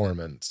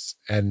performance.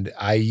 And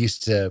I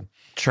used to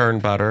churn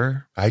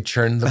butter. I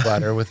churned the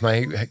butter with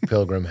my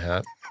pilgrim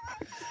hat.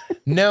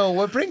 No,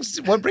 what brings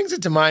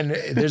it to mind,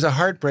 there's a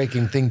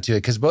heartbreaking thing to it,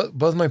 because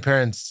both my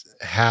parents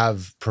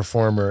have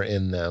performer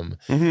in them.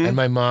 Mm-hmm. And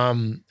my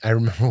mom, I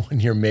remember one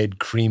year made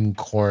cream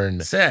corn.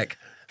 Sick.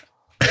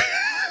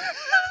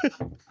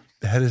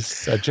 That is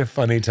such a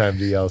funny time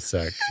to yell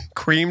sick.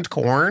 Creamed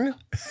corn?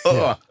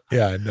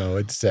 Yeah, no,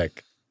 it's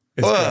sick.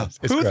 It's gross.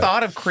 Who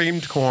thought of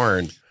creamed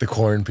corn? The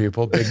corn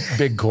people,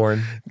 big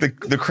corn. The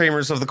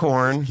creamers of the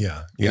corn.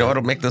 Yeah. You know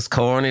what'll make this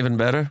corn even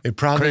better? It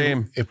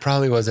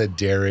probably was a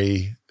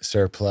dairy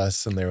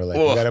surplus, and they were like,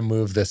 we got to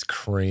move this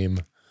cream.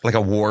 Like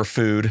a war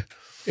food.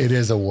 It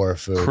is a war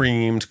food.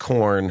 Creamed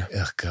corn.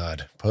 Oh,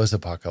 God.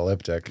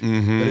 Post-apocalyptic.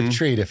 Mm-hmm. But a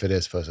treat if it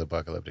is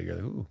post-apocalyptic. You're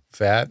like, ooh,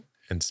 fat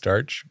and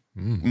starch.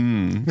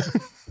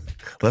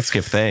 Let's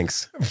give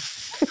thanks.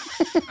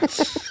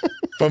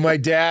 But my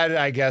dad,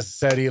 I guess,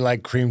 said he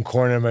liked cream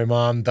corn, and my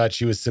mom thought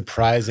she was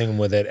surprising him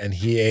with it, and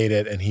he ate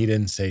it, and he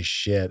didn't say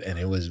shit, and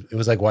it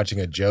was like watching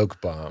a joke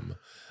bomb.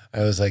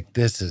 I was like,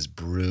 this is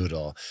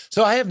brutal.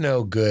 So I have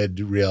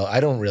I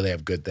don't really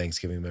have good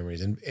Thanksgiving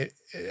memories, and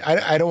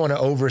I don't want to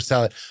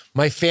oversell it.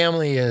 My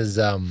family is,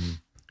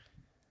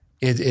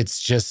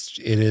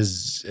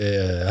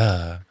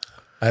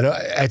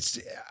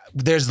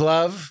 there's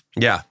love.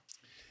 Yeah.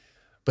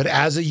 But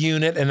as a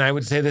unit, and I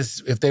would say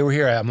this if they were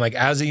here, I'm like,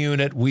 as a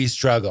unit, we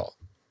struggle.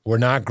 We're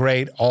not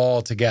great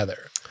all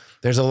together.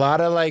 There's a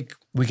lot of like,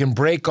 we can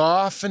break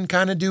off and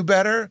kind of do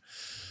better.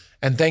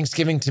 And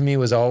Thanksgiving to me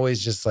was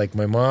always just like,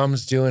 my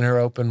mom's doing her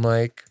open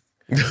mic.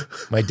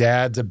 My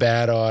dad's a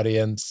bad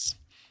audience.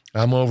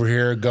 I'm over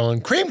here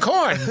going, cream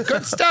corn,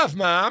 good stuff,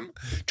 Mom.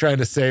 Trying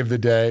to save the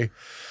day.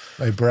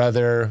 My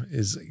brother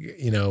is,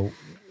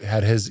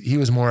 he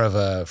was more of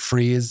a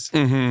freeze.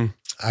 Mm-hmm.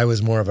 I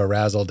was more of a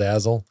razzle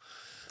dazzle.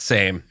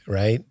 Same.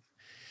 Right?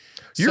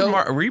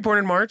 Were you born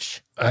in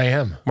March? I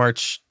am.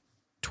 March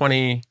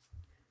 22nd?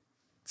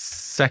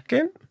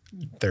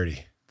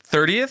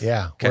 30th?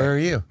 Yeah. Okay. Where are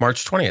you?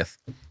 March 20th.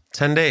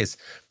 10 days.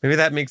 Maybe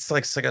that makes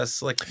like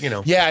us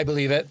Yeah, I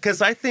believe it.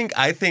 Because I think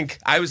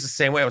I was the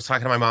same way. I was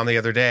talking to my mom the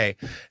other day,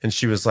 and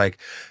she was like,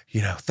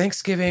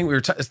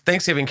 Thanksgiving.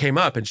 Thanksgiving came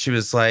up, and she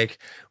was like,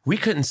 we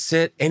couldn't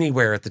sit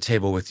anywhere at the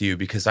table with you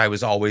because I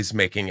was always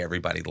making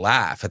everybody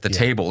laugh at the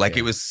table. Like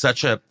it was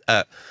such a.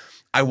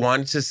 I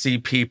wanted to see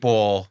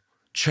people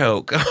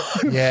choke on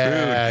food.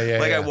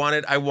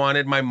 I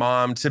wanted my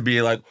mom to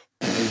be like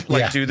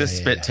do the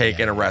spit take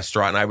in a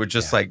restaurant, and I would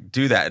just like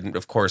do that, and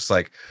of course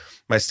like.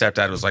 My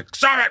stepdad was like,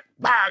 stop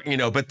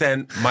it, but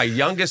then my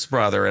youngest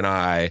brother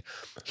and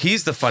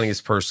he's the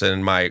funniest person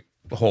in my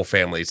whole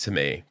family to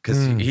me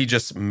because he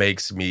just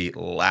makes me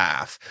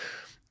laugh.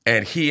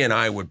 And he and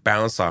I would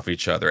bounce off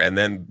each other. And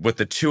then with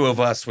the two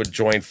of us would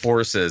join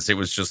forces, it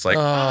was just like,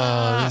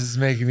 this is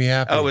making me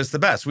happy. Oh, it was the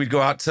best. We'd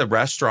go out to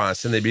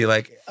restaurants and they'd be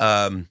like,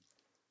 where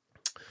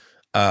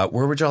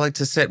would y'all like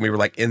to sit? And we were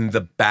like in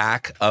the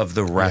back of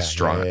the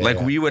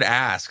restaurant. We would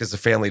ask as a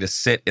family to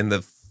sit in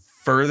the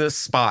furthest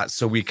spot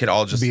so we could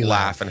all just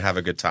laugh and have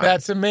a good time.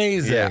 That's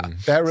amazing. Yeah.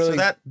 That really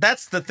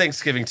that's the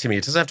Thanksgiving to me.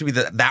 It doesn't have to be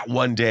that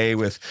one day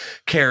with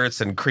carrots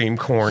and cream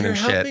corn and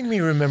shit. You're helping me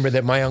remember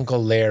that my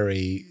Uncle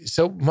Larry,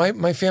 so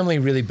my family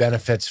really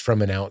benefits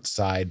from an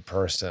outside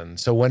person.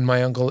 So when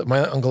my Uncle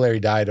Larry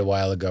died a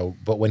while ago,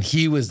 but when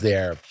he was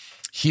there,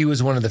 he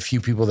was one of the few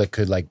people that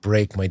could like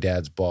break my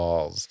dad's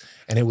balls.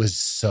 And it was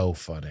so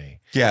funny.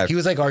 Yeah. He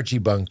was like Archie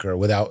Bunker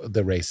without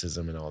the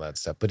racism and all that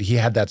stuff. But he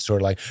had that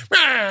sort of like,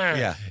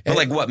 yeah. But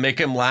like what, make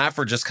him laugh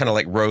or just kind of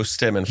like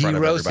roast him in front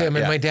of everybody? He roast him.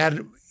 And my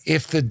dad,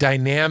 if the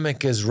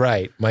dynamic is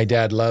right, my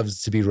dad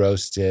loves to be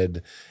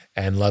roasted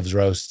and loves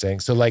roasting.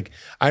 So like,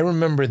 I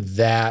remember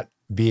that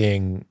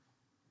being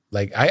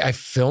like, I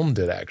filmed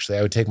it actually.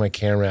 I would take my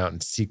camera out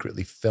and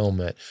secretly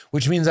film it,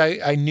 which means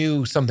I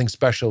knew something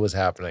special was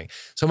happening.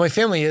 So my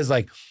family is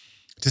like,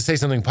 to say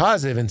something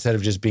positive instead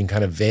of just being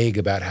kind of vague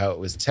about how it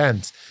was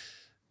tense,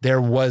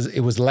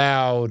 it was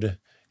loud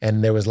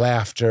and there was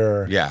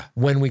laughter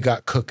when we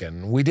got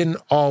cooking. We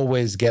didn't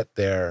always get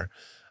there.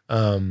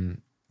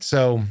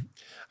 So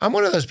I'm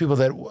one of those people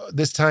that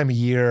this time of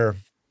year,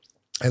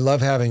 I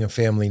love having a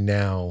family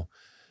now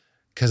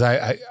because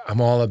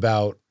I'm all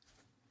about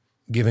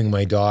giving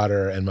my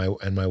daughter and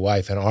my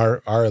wife and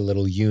our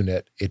little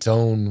unit its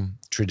own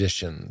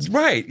traditions.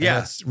 Right, yeah.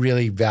 And that's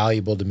really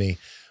valuable to me.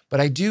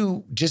 But I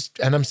do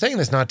and I'm saying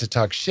this not to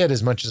talk shit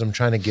as much as I'm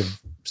trying to give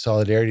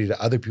solidarity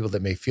to other people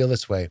that may feel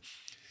this way.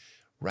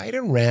 Right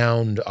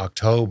around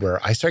October,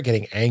 I start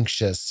getting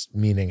anxious,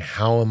 meaning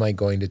how am I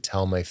going to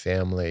tell my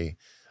family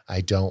I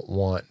don't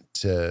want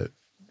to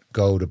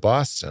go to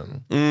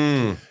Boston?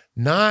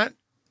 Not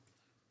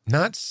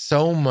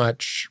so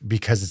much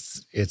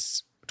because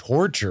it's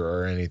torture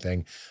or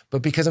anything,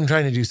 but because I'm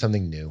trying to do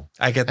something new.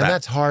 I get that. And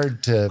that's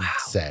hard to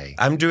say.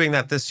 I'm doing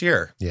that this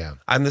year. Yeah.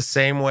 I'm the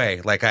same way.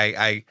 Like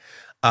I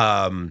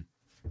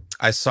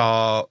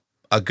saw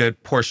a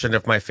good portion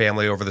of my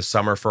family over the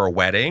summer for a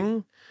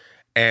wedding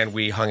and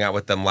we hung out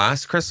with them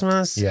last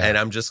Christmas. Yeah. And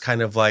I'm just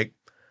kind of like,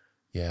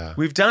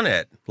 we've done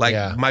it. Like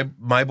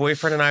my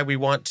boyfriend and I, we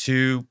want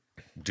to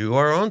do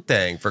our own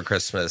thing for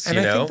Christmas, and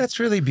I think that's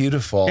really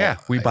beautiful. Yeah.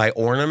 We buy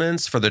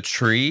ornaments for the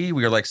tree.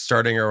 We are like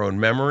starting our own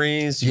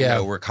memories. You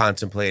know, we're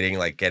contemplating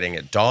like getting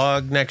a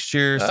dog next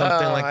year or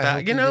something like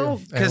that,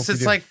 because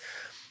it's like,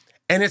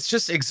 and it's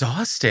just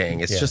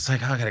exhausting. It's just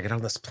like, I got to get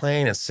on this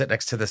plane and sit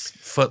next to this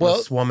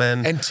footless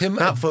woman. And Tim,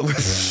 not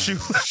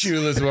footless,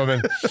 shoeless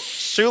woman.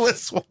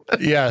 Shoeless woman.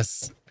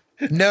 Yes.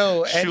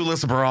 No.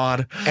 Shoeless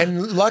broad.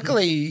 And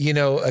luckily,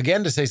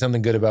 again, to say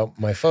something good about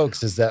my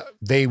folks is that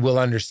they will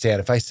understand.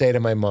 If I say to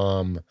my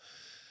mom,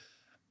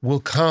 we'll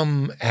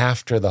come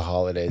after the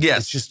holidays.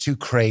 Yes. It's just too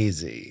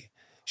crazy.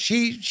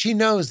 She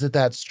knows that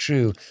that's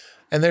true.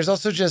 And there's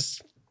also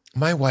just,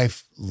 my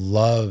wife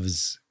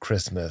loves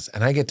Christmas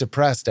and I get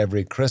depressed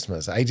every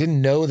Christmas. I didn't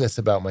know this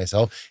about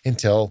myself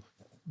until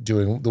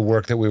doing the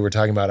work that we were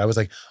talking about. I was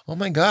like, oh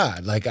my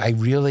God, like I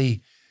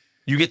really...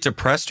 You get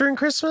depressed during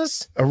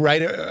Christmas?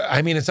 Right.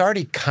 I mean, it's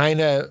already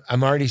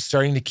I'm already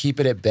starting to keep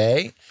it at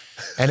bay.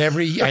 And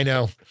I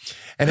know.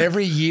 And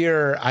every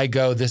year I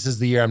go, this is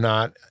the year I'm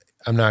not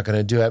going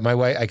to do it.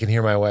 I can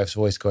hear my wife's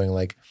voice going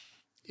like,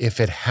 if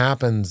it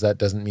happens, that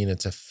doesn't mean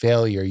it's a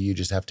failure. You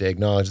just have to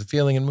acknowledge the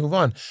feeling and move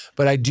on.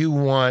 But I do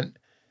want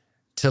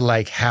to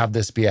like have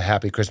this be a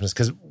happy Christmas.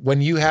 Because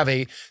when you have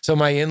so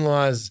my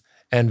in-laws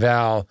and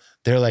Val,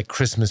 they're like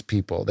Christmas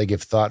people. They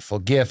give thoughtful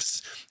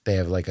gifts. They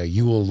have like a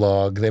Yule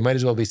log. They might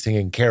as well be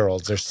singing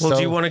carols. Well,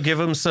 do you want to give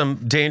them some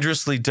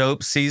dangerously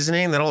dope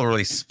seasoning? That'll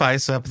really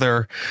spice up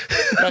their...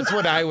 That's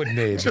what I would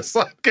need just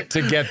like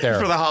to get there.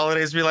 For the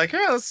holidays, be like,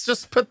 yeah, let's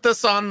just put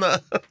this on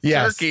the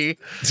turkey.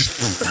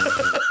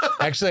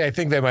 Actually, I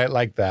think they might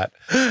like that.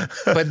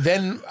 But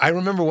then I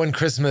remember one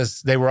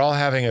Christmas, they were all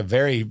having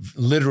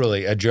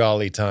literally a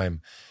jolly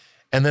time.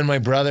 And then my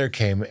brother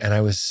came, and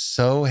I was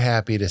so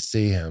happy to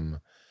see him.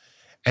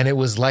 And it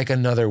was like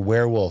another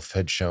werewolf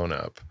had shown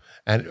up.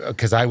 And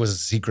because I was a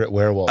secret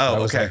werewolf. Oh, I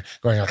was okay. like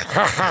going like,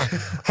 ha,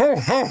 ha, ho,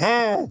 ho,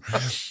 ho.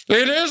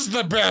 It is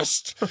the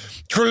best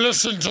to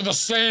listen to the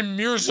same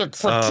music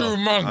for 2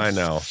 months. I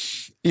know.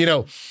 You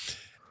know,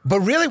 but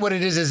really what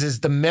it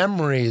is the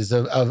memories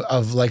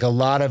of like a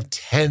lot of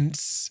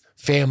tense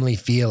family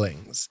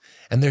feelings.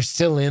 And they're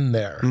still in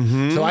there.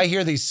 Mm-hmm. So I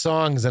hear these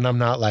songs and I'm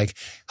not like,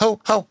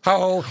 ho, ho,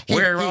 ho.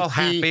 We're all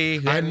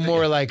happy. I'm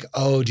more like,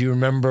 oh, do you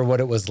remember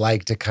what it was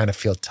like to kind of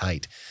feel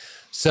tight?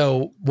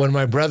 So when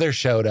my brother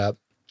showed up,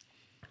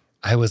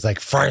 I was like,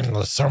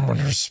 finally, someone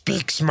who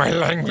speaks my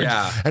language.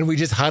 Yeah. And we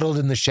just huddled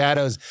in the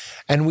shadows.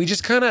 And we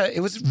just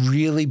it was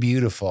really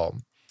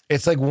beautiful.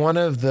 It's like one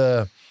of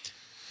the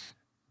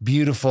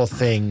beautiful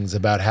things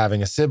about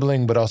having a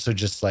sibling, but also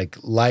just like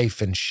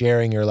life and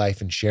sharing your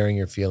life and sharing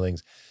your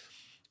feelings.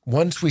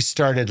 Once we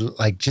started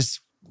like just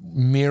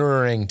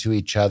mirroring to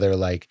each other,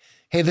 like,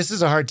 hey, this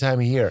is a hard time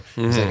of year.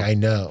 He's like, I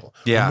know.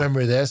 Yeah.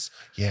 Remember this?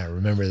 Yeah,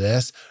 remember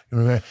this?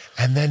 Remember?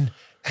 And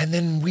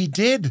then we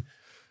did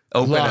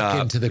Open lock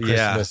up into the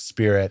Christmas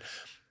spirit.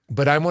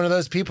 But I'm one of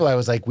those people, I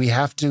was like, we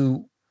have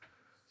to,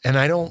 and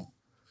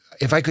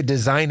if I could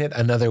design it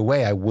another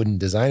way, I wouldn't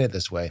design it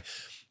this way.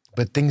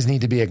 But things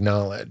need to be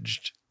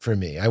acknowledged for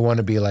me. I want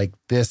to be like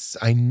this.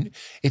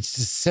 It's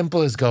as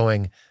simple as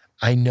going,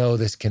 I know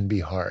this can be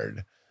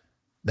hard.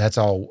 That's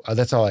all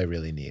I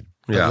really need.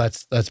 But Yeah.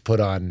 let's put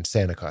on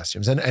Santa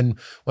costumes. And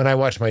when I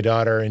watch my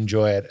daughter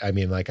enjoy it, I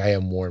mean, like I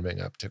am warming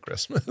up to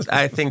Christmas.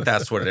 I think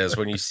that's what it is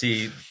when you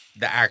see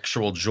the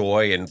actual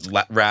joy and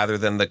rather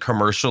than the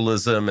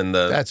commercialism and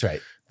the... That's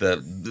right.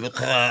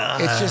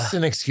 It's just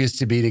an excuse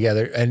to be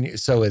together, and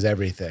so is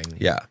everything.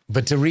 Yeah.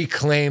 But to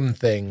reclaim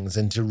things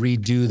and to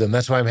redo them,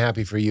 that's why I'm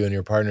happy for you and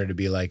your partner to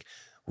be like,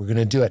 we're going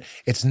to do it.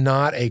 It's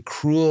not a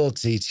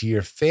cruelty to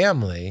your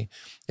family.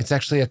 It's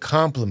actually a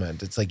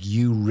compliment. It's like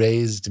you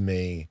raised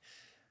me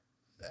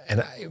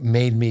and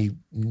made me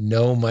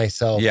know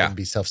myself and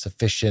be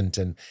self-sufficient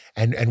and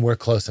we're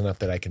close enough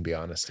that I can be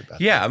honest about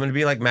it. Yeah, I'm going to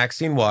be like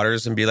Maxine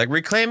Waters and be like,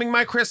 reclaiming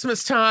my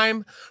Christmas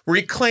time.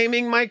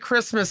 Reclaiming my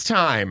Christmas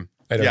time.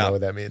 I don't know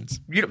what that means.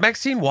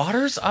 Maxine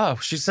Waters? Oh,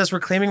 she says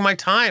reclaiming my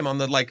time on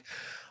the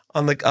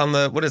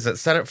what is it,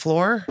 Senate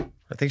floor?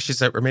 I think she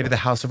said, or maybe the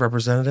House of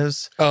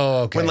Representatives.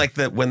 Oh, okay.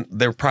 When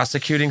they're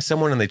prosecuting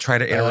someone and they try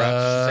to interrupt,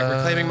 she's like,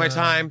 reclaiming my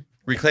time,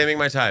 reclaiming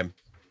my time.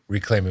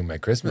 Reclaiming my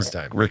Christmas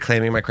time.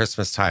 Reclaiming my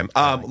Christmas time.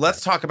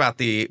 Let's talk about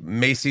the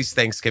Macy's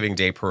Thanksgiving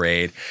Day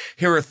Parade.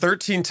 Here are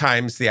 13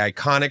 times the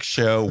iconic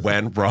show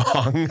went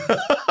wrong.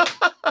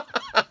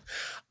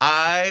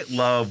 I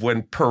love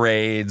when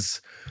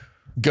parades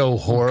go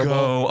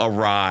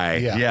awry.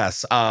 Yeah.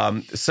 Yes.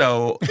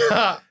 So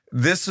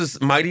this was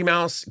Mighty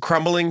Mouse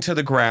crumbling to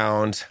the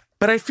ground.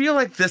 But I feel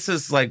like this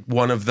is like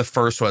one of the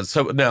first ones.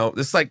 So no,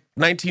 this is like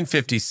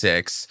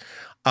 1956.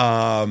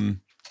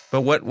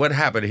 But what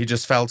happened? He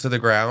just fell to the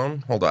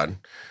ground? Hold on.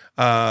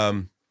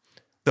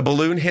 The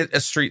balloon hit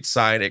a street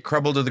sign. It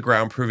crumbled to the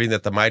ground, proving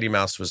that the Mighty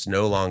Mouse was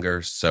no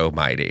longer so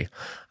mighty.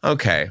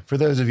 Okay. For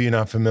those of you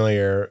not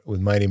familiar with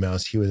Mighty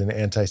Mouse, he was an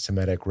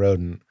anti-Semitic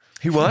rodent.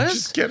 He was? I'm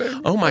just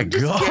kidding. Oh my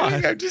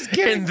God. I'm just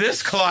kidding. In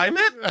this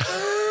climate?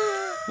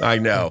 I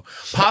know.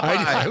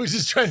 Popeye. I was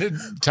just trying to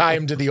tie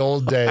him to the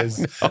old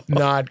days,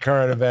 not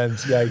current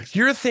events. Yikes.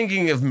 You're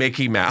thinking of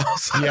Mickey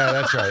Mouse. Yeah,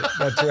 that's right.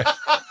 That's right.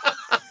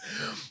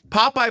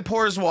 Popeye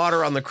pours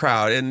water on the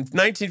crowd. In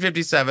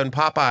 1957,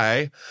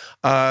 Popeye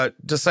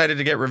decided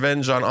to get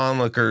revenge on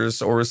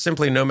onlookers, or was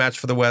simply no match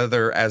for the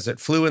weather as it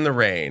flew in the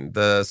rain.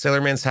 The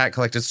sailorman's hat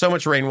collected so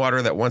much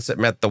rainwater that once it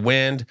met the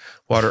wind,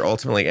 water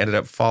ultimately ended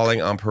up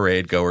falling on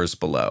parade goers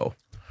below.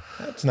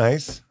 That's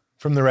nice.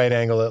 From the right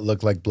angle, it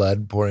looked like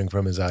blood pouring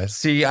from his eyes.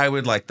 See, I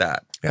would like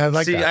that. Yeah, I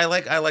like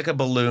that. I like a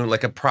balloon,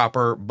 like a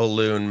proper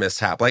balloon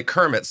mishap, like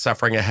Kermit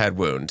suffering a head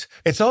wound.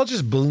 It's all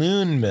just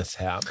balloon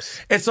mishaps.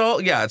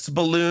 It's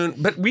balloon,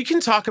 but we can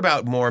talk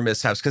about more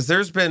mishaps because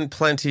there's been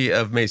plenty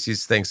of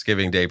Macy's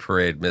Thanksgiving Day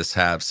Parade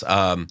mishaps.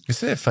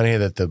 Isn't it funny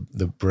that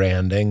the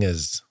branding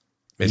is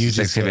Macy's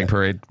Thanksgiving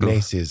Parade?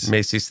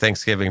 Macy's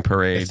Thanksgiving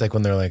Parade. It's like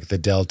when they're like the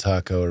Del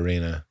Taco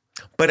Arena.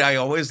 But I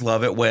always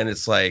love it when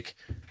it's like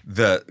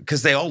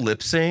because they all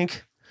lip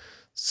sync.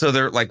 So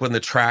they're like when the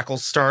track will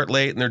start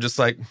late and they're just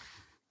like,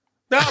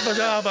 da, ba,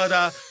 da, ba,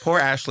 da. Poor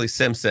Ashley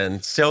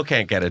Simpson still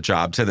can't get a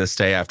job to this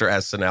day after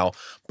SNL.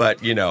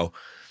 But,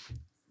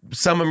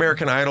 some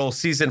American Idol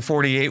season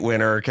 48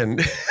 winner can.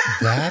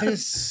 That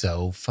is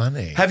so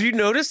funny. Have you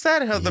noticed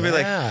that? How they'll be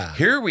Yeah. like,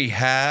 here we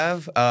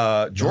have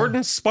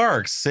Jordan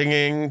Sparks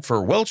singing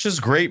for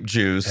Welch's Grape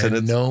Juice. And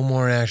it's, no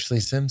more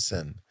Ashley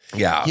Simpson.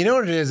 yeah. You know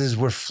what it is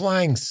we're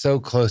flying so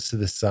close to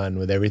the sun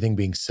with everything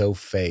being so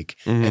fake.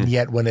 And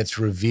yet when it's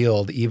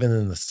revealed, even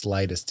in the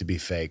slightest to be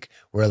fake,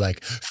 we're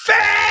like,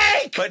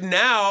 fake! But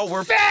now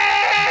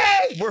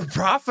we're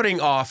profiting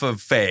off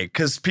of fake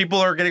because people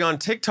are getting on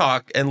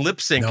TikTok and lip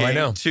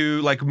syncing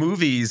to like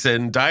movies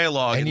and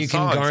dialogue and you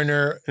songs. can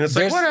garner. And it's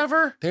like,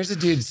 whatever. There's a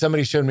dude,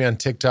 somebody showed me on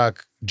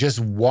TikTok just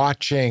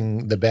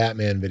watching the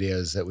Batman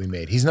videos that we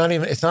made. It's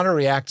not a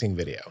reacting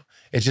video.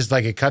 It's just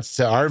like it cuts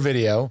to our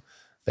video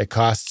that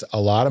costs a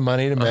lot of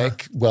money to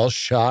make, well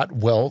shot,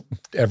 well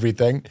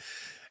everything.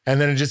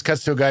 And then it just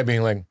cuts to a guy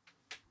being like,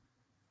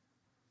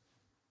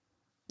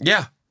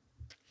 yeah.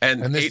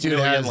 And this 8 dude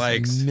million has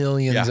likes.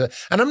 millions. Yeah.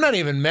 And I'm not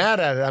even mad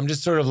at it. I'm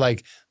just sort of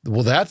like,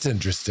 well, that's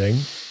interesting.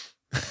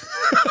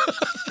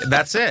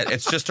 That's it.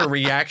 It's just a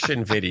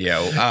reaction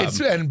video.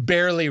 And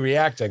barely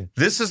reacting.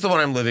 This is the one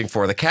I'm living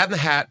for. The Cat in the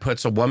Hat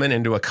puts a woman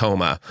into a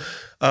coma.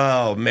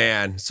 Oh,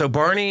 man. So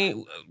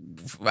Barney,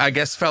 I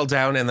guess, fell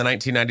down in the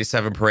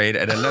 1997 parade,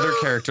 and another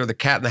character, the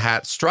Cat in the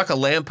Hat, struck a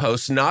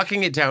lamppost,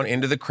 knocking it down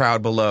into the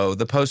crowd below.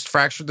 The post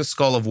fractured the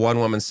skull of one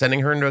woman, sending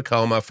her into a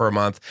coma for a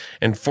month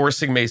and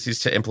forcing Macy's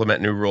to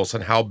implement new rules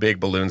on how big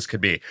balloons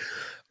could be.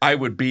 I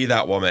would be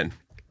that woman.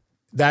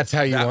 That's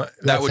how you want.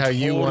 That's how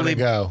you want to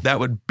go. That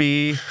would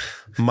be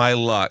my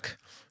luck.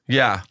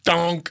 Yeah.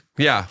 Donk.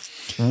 Yeah.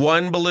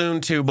 1 balloon,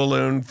 2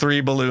 balloon,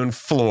 3 balloon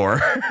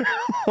floor.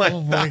 Like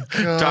Oh my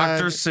God.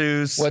 Dr.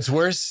 Seuss. What's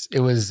worse? It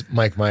was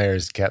Mike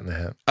Myers' Cat in the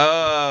Hat.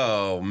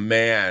 Oh,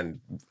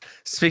 man.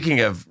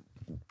 Speaking of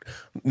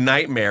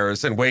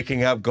nightmares and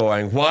waking up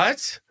going,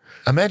 what?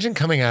 Imagine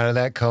coming out of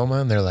that coma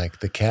and they're like,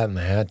 the Cat in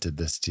the Hat did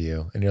this to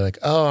you. And you're like,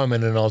 oh, I'm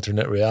in an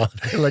alternate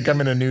reality. Like I'm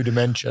in a new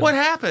dimension. What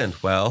happened?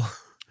 Well,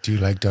 do you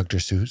like Dr.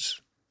 Seuss?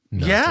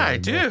 Not yeah, I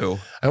anymore. do.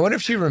 I wonder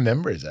if she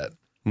remembers it.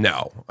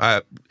 No.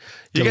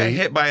 You got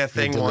hit by a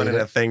thing 1 and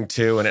a thing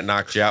 2, and it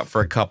knocked you out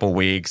for a couple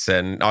weeks,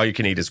 and all you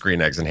can eat is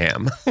green eggs and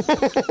ham.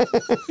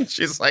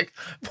 She's like,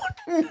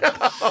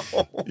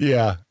 no.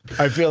 Yeah.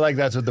 I feel like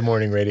that's what the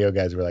morning radio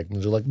guys were like.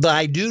 They're like,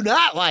 I do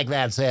not like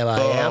that, Sam I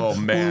am. Oh,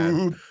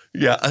 man.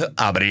 Yeah.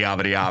 Abity,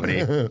 abity,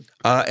 abity.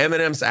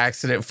 Eminem's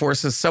accident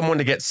forces someone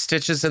to get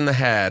stitches in the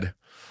head.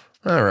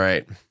 All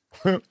right.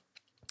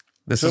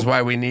 This is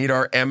why we need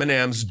our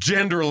M&Ms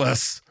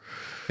genderless.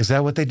 Is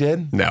that what they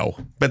did? No.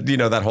 But you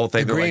know that whole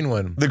thing. The green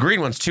one. The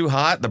green one's too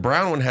hot. The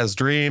brown one has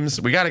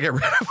dreams. We got to get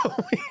rid of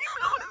them.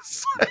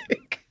 It's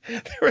like,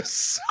 there were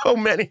so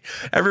many.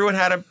 Everyone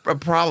had a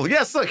problem.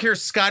 Yes, look,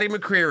 here's Scotty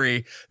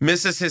McCreery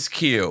misses his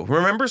cue.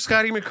 Remember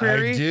Scotty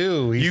McCreery? I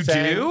do. You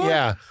do?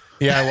 Yeah.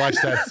 Yeah, I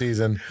watched that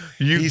season.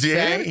 You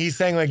did? He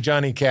sang like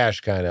Johnny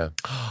Cash, kind of.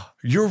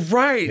 You're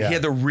right. Yeah. He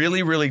had the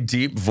really, really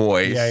deep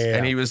voice. Yeah.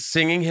 And he was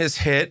singing his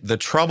hit, The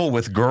Trouble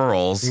with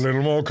Girls. A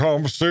little more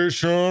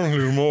conversation, a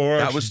little more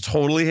action. That was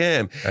totally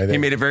him. He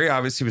made it very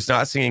obvious he was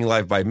not singing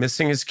live by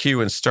missing his cue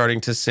and starting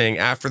to sing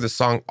after the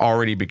song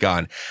already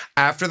begun.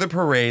 After the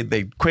parade,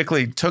 they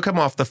quickly took him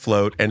off the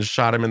float and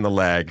shot him in the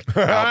leg.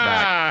 Out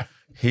back.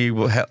 He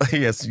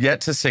has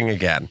yet to sing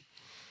again.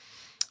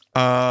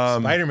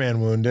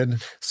 Spider-Man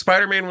wounded.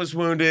 Spider-Man was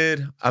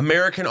wounded.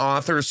 American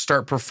authors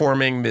start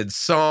performing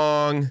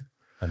mid-song.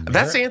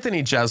 That's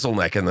Anthony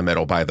Jeselnik in the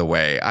middle, by the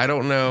way. I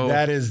don't know.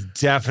 That is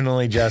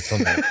definitely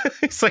Jeselnik.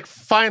 He's like,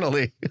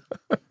 finally,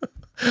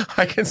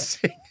 I can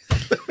sing.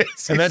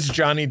 And that's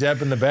Johnny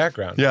Depp in the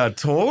background. Yeah,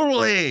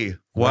 totally.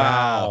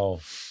 Wow.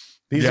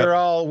 These are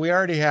all, we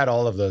already had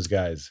all of those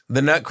guys.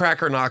 The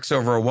Nutcracker knocks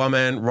over a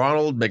woman.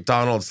 Ronald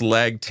McDonald's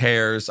leg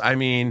tears. I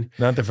mean,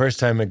 not the first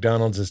time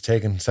McDonald's has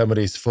taken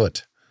somebody's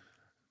foot.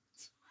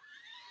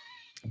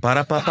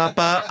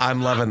 Ba-da-ba-ba-ba.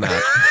 I'm loving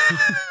that.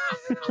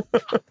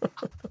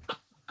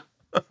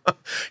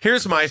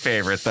 Here's my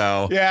favorite,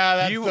 though. Yeah,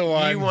 that's the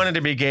one. You wanted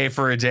to be gay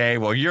for a day.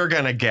 Well, you're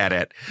going to get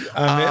it.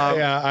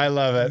 Yeah, I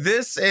love it.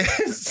 This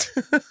is...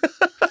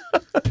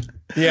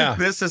 Yeah.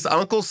 This is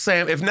Uncle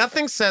Sam. If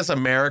nothing says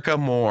America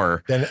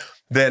more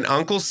than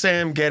Uncle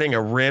Sam getting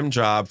a rim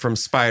job from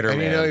Spider-Man.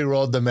 And you know he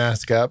rolled the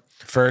mask up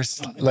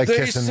first, like they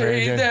kissing say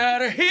Mary Jane.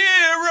 that a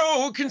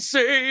hero can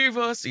save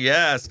us.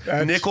 Yes.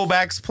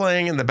 Nickelback's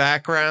playing in the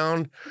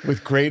background.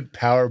 With great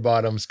power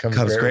bottoms comes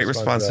great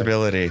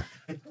responsibility.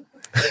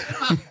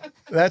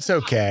 That's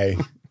okay.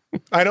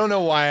 I don't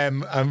know why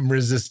I'm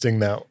resisting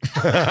that.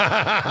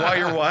 Why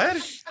you're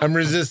what? I'm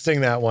resisting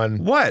that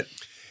one. What?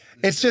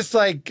 It's just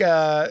like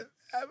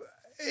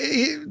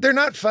they're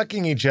not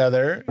fucking each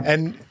other,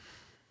 and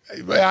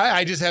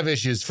I just have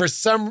issues. For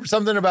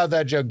something about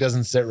that joke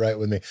doesn't sit right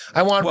with me.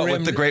 I want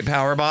with the great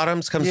power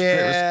bottoms comes.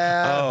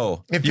 Yeah.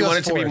 Oh, it you want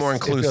it forced. to be more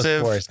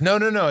inclusive?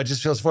 No. It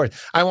just feels forced.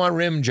 I want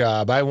rim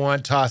job. I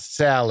want tossed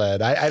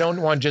salad. I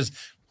don't want just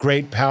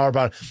great power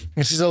bottom.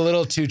 It's just a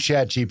little too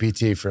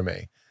ChatGPT for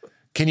me.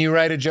 Can you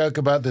write a joke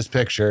about this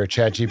picture?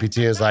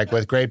 ChatGPT is like,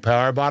 with great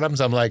power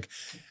bottoms. I'm like,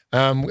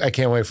 I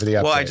can't wait for the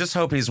update. Well, I just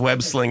hope he's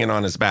web slinging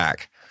on his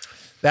back.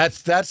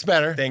 That's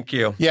better. Thank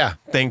you. Yeah.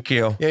 Thank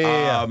you.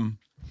 Yeah.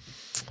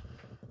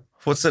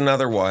 What's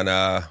another one?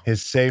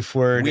 His safe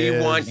word We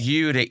is... want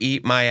you to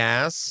eat my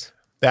ass.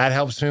 That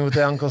helps me with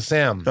the Uncle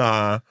Sam.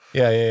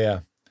 Yeah.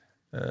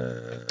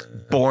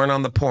 Born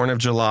on the Porn of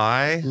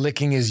July.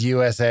 Licking his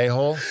USA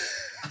hole.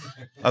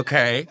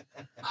 Okay.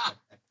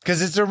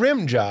 Because it's a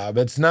rim job.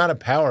 It's not a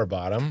power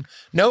bottom.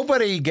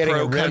 Nobody getting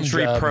a rim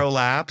Country job.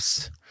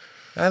 prolapse.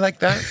 I like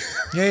that.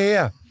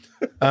 Yeah.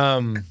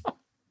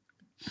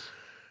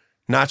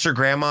 Not your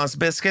grandma's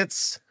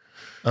biscuits.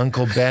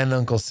 Uncle Ben,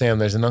 Uncle Sam.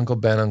 There's an Uncle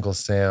Ben, Uncle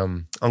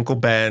Sam. Uncle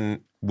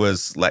Ben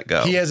was let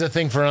go. He has a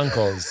thing for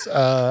uncles.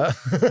 Yeah,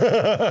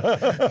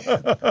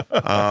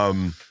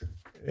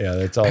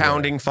 that's all.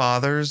 Pounding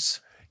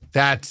fathers.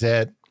 That's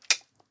it.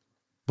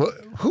 But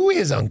who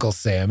is Uncle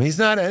Sam? He's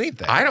not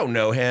anything. I don't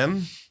know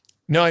him.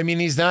 No, I mean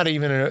he's not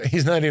even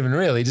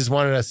real. He just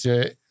wanted us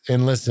to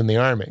enlist in the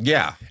army.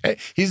 Yeah. They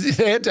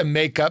had to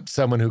make up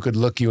someone who could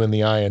look you in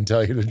the eye and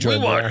tell you to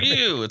join the army. We want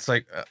you. It's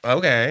like,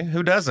 okay,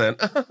 who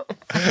doesn't?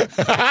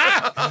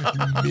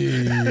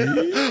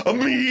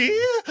 Me?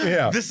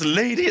 Yeah. This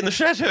lady in the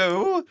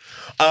chateau.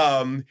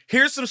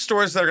 Here's some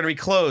stores that are going to be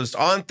closed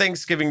on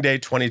Thanksgiving Day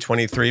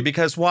 2023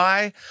 because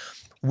why?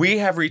 We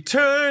have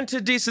returned to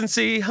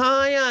decency.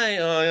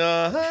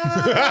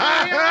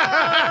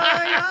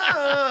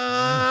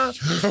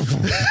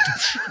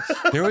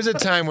 There was a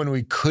time when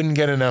we couldn't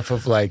get enough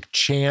of like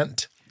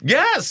chant.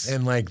 Yes.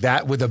 And like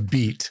that with a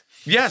beat.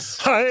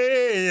 Yes. Or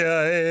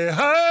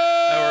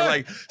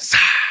like,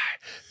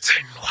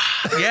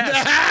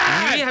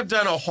 yes. We have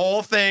done a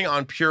whole thing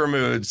on Pure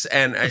Moods,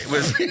 and it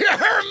was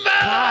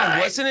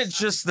God, wasn't it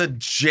just the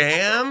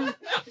jam?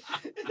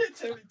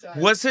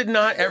 Was it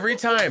not every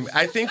time?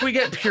 I think we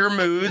get Pure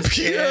Moods.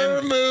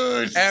 Pure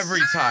Moods.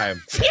 Every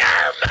time.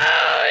 Pure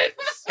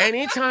Moods.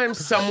 Anytime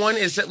someone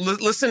is,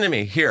 listen to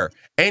me here.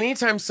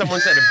 Anytime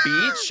someone's at a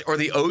beach or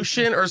the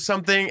ocean or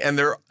something, and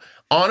they're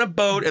on a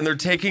boat and they're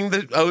taking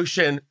the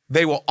ocean,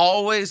 they will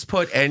always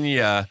put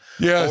Enya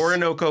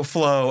Orinoco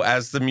Flow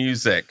as the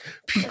music.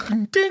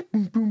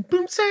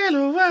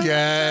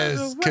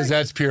 Yes, because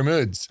that's Pure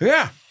Moods.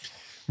 Yeah.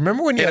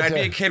 Remember when you and had I'd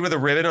be a kid with a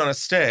ribbon on a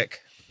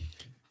stick,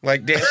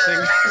 like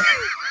dancing.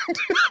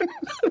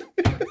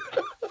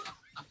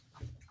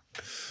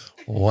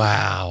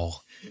 Wow.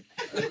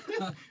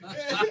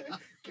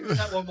 Give me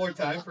that one more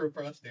time for a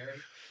posterity.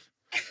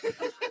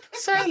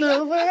 Sail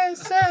away,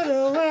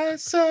 sail away,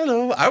 sail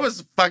away. I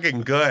was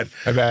fucking good.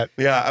 I bet.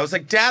 Yeah, I was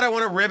like, Dad, I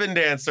want a ribbon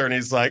dancer. And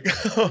he's like,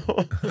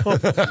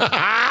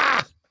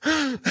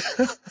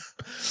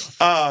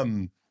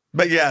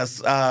 but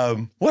yes,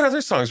 what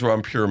other songs were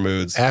on Pure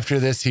Moods? After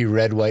this, he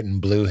red, white,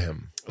 and blew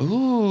him.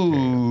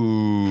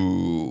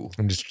 Ooh.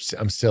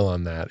 I'm still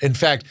on that. In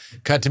fact,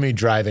 cut to me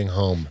driving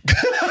home.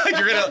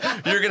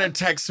 You're gonna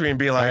text me and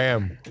be like, I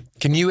am.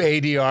 Can you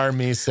ADR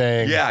me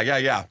saying?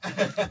 Yeah.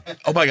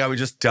 Oh my God, we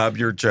just dubbed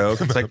your joke.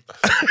 It's like,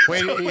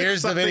 wait,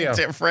 here's the video.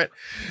 Different.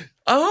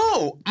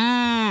 Oh,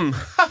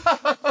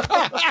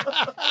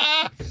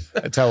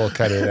 That's how we'll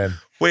cut it in.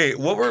 Wait,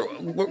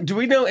 do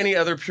we know any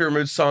other Pure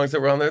Mood songs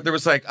that were on there? There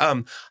was like,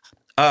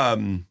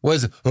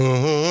 was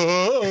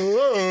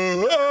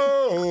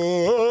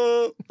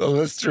the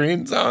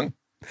Listerine song?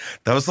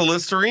 That was the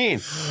Listerine.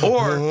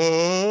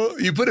 Or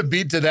you put a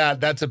beat to that,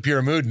 that's a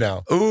Pure Mood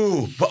now.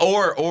 Ooh,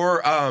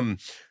 or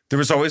there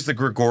was always the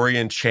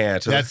Gregorian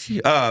chant. That's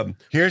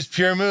here's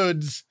Pure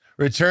Moods,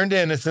 Return to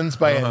Innocence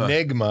by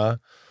Enigma.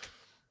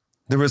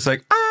 There was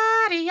like that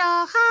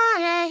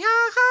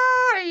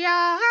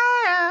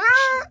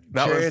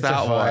was Chariots that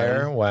of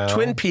Fire. one. Wow.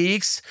 Twin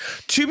Peaks,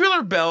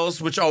 Tubular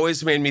Bells, which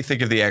always made me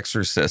think of The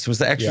Exorcist. It was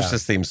the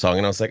Exorcist theme song,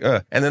 and I was like,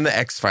 ugh. And then the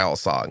X-Files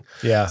song.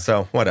 Yeah.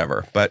 So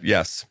whatever, but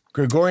yes.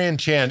 Gregorian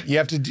chant. You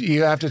have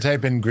to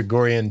type in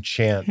Gregorian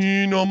chant.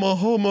 Yeah. And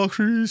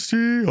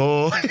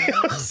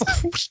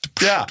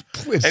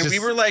we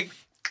were like,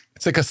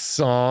 it's like a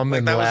psalm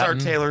in that Latin.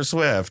 was our Taylor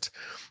Swift.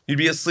 You'd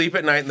be asleep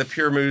at night and the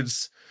Pure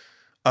Moods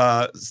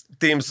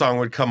theme song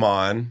would come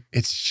on.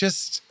 It's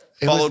just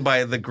followed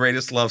by the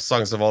greatest love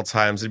songs of all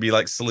times. It'd be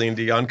like Celine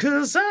Dion,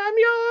 'Cause I'm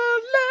your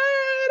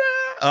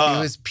lady. It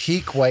was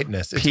peak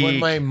whiteness. It's Peak. when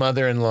my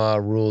mother-in-law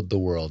ruled the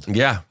world.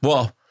 Yeah.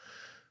 Well,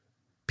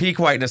 peak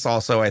whiteness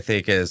also, I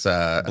think, is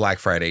Black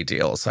Friday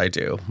deals. I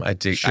do.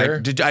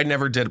 Sure. I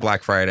never did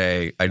Black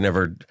Friday. I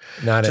never.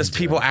 Not just into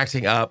people it.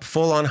 acting up,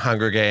 full on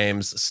Hunger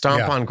Games,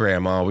 stomp on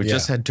grandma. We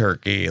just had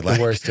turkey. The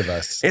worst of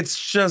us.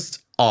 It's just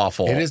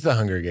awful. It is the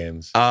Hunger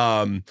Games.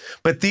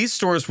 But these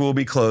stores will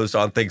be closed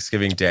on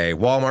Thanksgiving Day.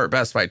 Walmart,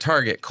 Best Buy,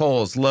 Target,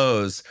 Kohl's,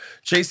 Lowe's,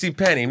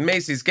 JCPenney,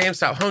 Macy's,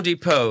 GameStop, Home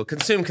Depot.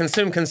 Consume.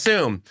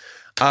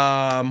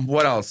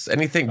 What else?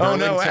 Anything?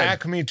 Burlington. Oh no,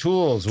 Acme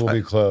Tools will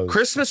be closed.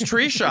 Christmas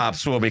tree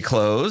shops will be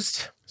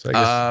closed. So I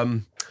guess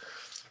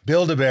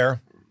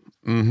Build-A-Bear.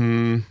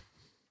 Mm-hmm.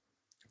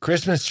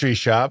 Christmas tree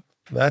shop.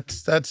 That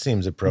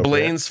seems appropriate.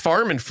 Blaine's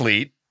Farm and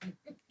Fleet.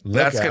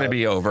 That's going to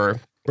be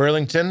over.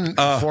 Burlington,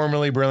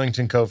 formerly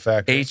Burlington Coat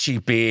Factory.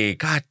 HEB.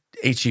 God,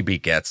 H-E-B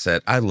gets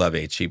it. I love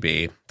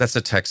H-E-B. That's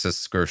a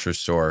Texas grocery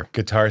store.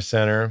 Guitar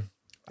Center.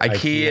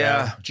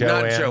 IKEA.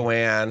 Joanne. Not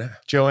Joanne.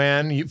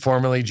 Joanne,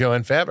 formerly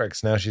Joanne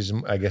Fabrics. Now she's,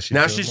 I guess she's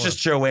Now doing she's more. just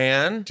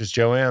Joanne. Just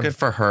Joanne. Good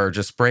for her.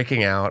 Just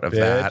breaking out of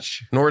that.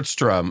 Bitch.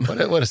 Nordstrom.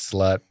 What a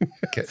slut.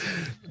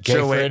 Gay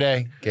for a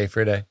day. Gay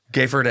for a day.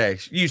 Gay for a day.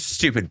 You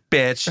stupid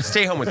bitch.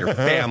 Stay home with your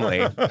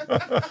family.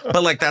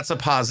 But like, that's a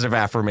positive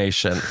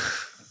affirmation.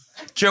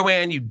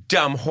 Joanne, you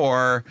dumb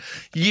whore.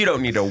 You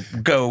don't need to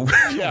go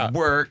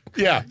work.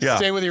 Yeah.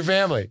 Stay with your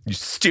family. You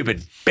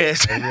stupid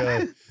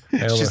bitch.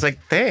 She's like,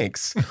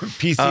 thanks.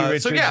 PC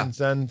Richards and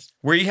Sons.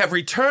 We have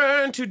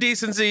returned to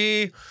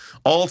Decency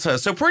Ulta.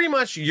 So pretty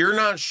much you're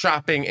not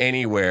shopping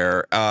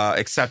anywhere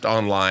except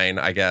online,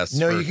 I guess.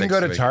 No, you can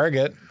go to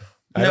Target.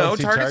 No,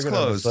 Target's closed.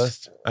 On this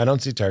list. I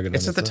don't see Target on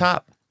It's this at the list.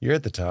 top. You're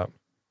at the top.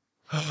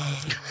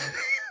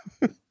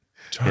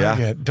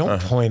 Target.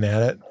 Don't point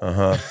at it.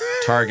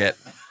 Target.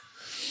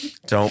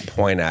 Don't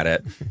point at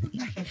it.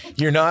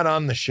 You're not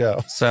on the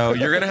show. So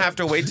you're going to have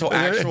to wait till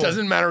actual... It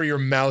doesn't matter your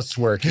mouse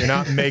work. You're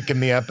not making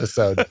the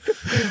episode.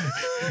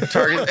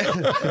 Target.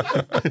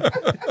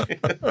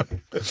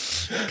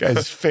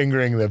 Guy's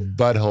fingering the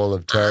butthole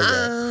of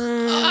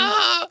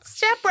Target.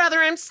 Stepbrother,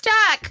 I'm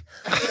stuck.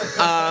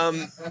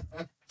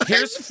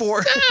 Here's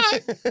four.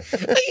 I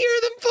hear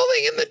them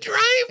pulling in the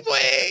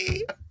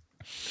driveway.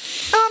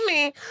 Help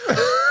me.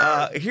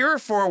 Here are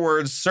 4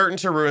 words certain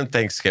to ruin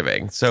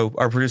Thanksgiving. So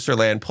our producer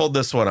Lan pulled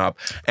this one up,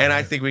 and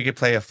I think we could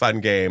play a fun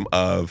game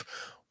of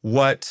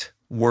what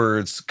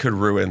words could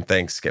ruin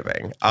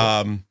Thanksgiving.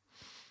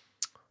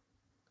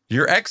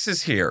 Your ex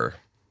is here.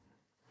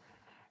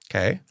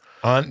 Okay.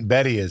 Aunt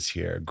Betty is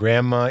here.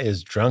 Grandma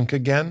is drunk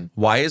again.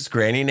 Why is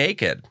Granny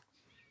naked?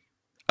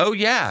 Oh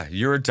yeah,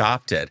 you're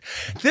adopted.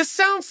 This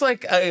sounds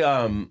like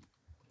a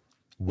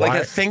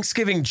like a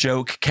Thanksgiving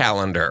joke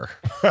calendar,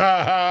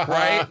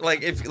 right?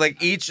 Like if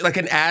like each like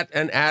an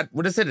ad.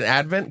 What is it? An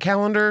Advent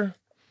calendar?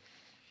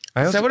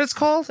 Is that what it's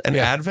called? An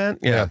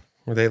Advent? Yeah.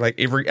 Where they like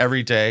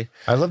every day.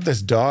 I love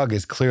this dog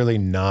is clearly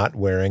not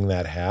wearing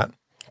that hat.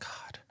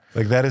 God,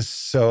 like that is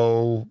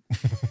so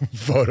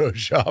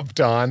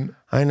photoshopped on.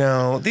 I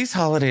know these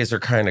holidays are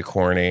kind of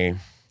corny.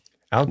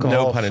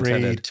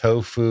 Alcohol-free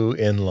tofu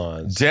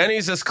in-laws.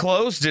 Denny's is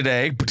closed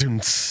today.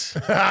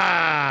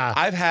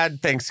 I've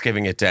had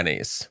Thanksgiving at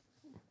Denny's.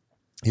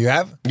 You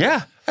have?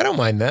 Yeah. I don't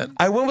mind that.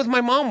 I went with my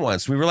mom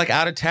once. We were like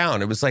out of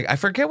town. It was like, I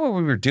forget what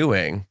we were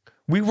doing.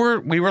 We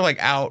were like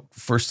out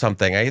for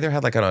something. I either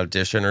had like an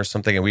audition or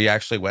something, and we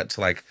actually went to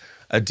like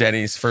a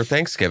Denny's for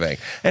Thanksgiving.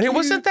 And it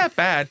wasn't that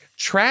bad.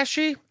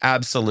 Trashy?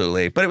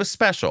 Absolutely. But it was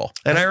special.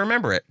 And I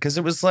remember it because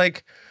it was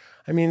like,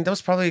 I mean, that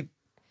was probably...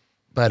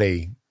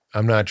 Buddy...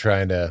 I'm not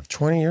trying to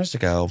 20 years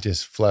ago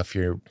just fluff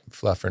your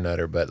fluffer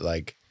nutter, but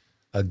like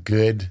a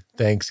good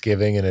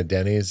Thanksgiving in a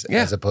Denny's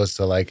as opposed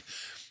to like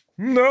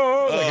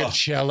like a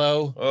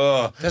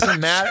cello.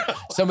 Doesn't matter.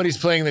 Somebody's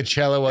playing the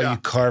cello while you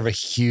carve a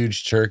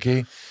huge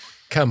turkey.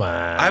 Come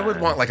on. I would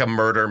want like a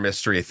murder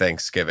mystery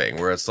Thanksgiving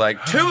where it's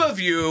like 2 of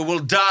you will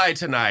die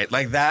tonight.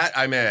 Like that,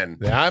 I'm in.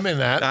 Yeah, I'm in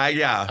that.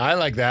 Yeah. I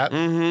like that.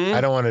 Mm-hmm. I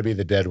don't want to be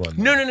the dead one.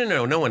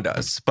 No. No one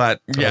does.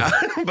 But yeah,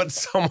 but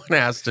someone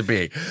has to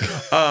be.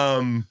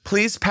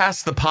 Please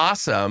pass the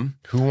possum.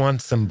 Who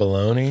wants some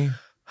bologna?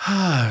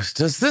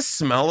 Does this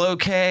smell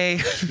okay?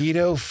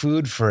 Keto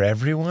food for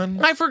everyone?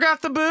 I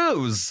forgot the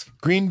booze.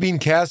 Green bean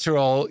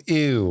casserole,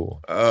 ew.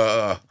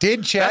 When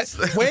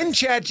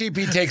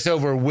ChatGPT takes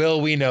over,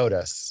 will we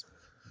notice?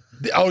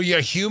 Oh,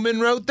 your human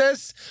wrote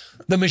this?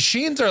 The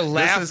machines are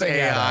laughing This is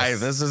AI. at us.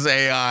 This is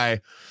AI.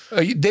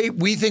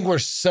 We think we're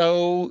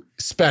so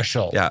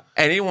special. Yeah.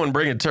 Anyone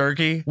bring a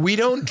turkey? We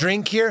don't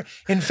drink here.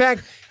 In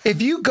fact,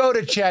 if you go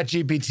to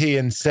ChatGPT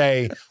and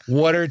say,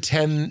 what are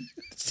 10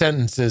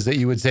 sentences that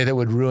you would say that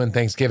would ruin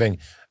Thanksgiving,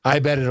 I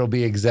bet it'll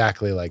be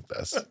exactly like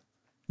this.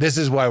 This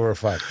is why we're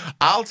fucked.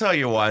 I'll tell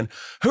you one.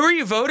 Who are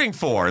you voting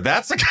for?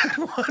 That's a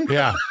good one.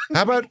 Yeah.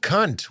 How about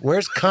cunt?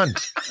 Where's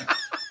cunt?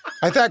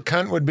 I thought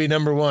cunt would be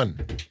number 1.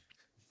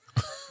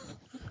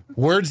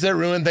 Words that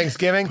ruin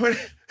Thanksgiving?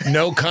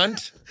 No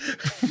cunt?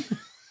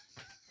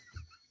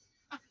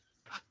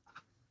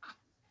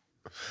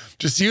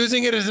 Just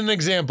using it as an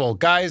example.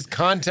 Guys,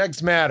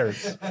 context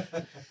matters.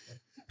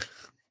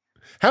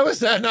 How is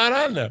that not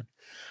on there?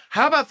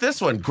 How about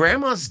this one?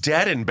 Grandma's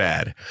dead in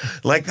bed.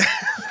 Like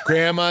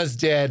Grandma's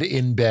dead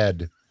in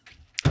bed.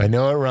 I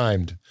know it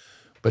rhymed,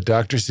 but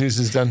Dr. Seuss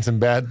has done some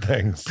bad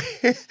things.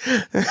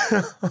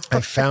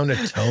 I found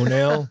a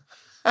toenail.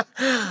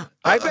 I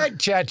bet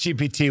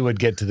ChatGPT would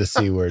get to the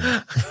C word.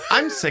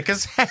 I'm sick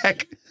as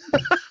heck.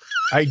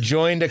 I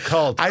joined a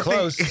cult.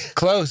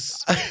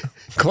 Close. I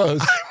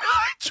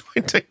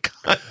joined a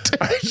cunt.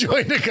 I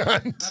joined a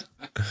cunt.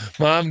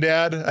 Mom,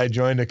 Dad, I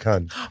joined a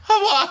cunt.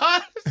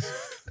 What?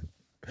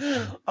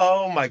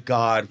 Oh my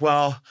God.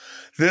 Well,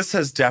 this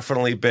has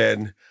definitely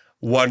been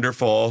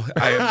wonderful.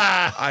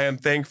 I am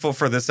thankful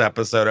for this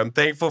episode. I'm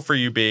thankful for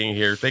you being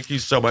here. Thank you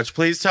so much.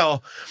 Please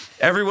tell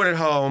everyone at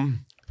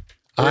home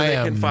where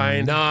they can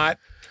find not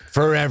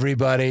for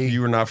everybody.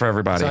 You were not for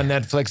everybody. It's on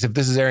Netflix. If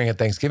this is airing at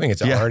Thanksgiving,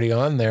 it's already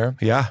on there.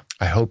 Yeah.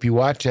 I hope you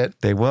watch it.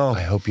 They will.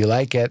 I hope you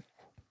like it.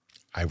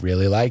 I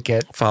really like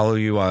it. Follow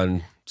you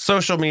on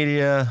social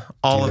media,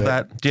 all of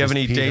that. Do you have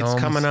any dates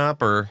Holmes. coming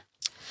up or?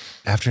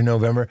 After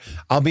November,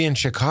 I'll be in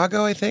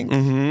Chicago, I think.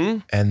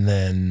 Mm-hmm. And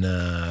then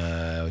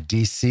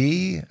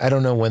DC. I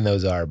don't know when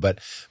those are, but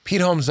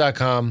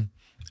PeteHolmes.com.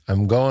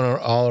 I'm going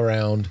all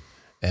around,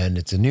 and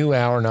it's a new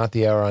hour, not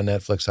the hour on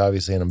Netflix,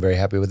 obviously, and I'm very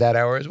happy with that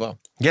hour as well.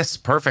 Yes,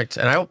 perfect.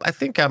 And I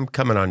think I'm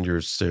coming on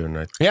yours soon.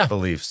 I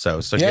believe so.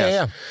 So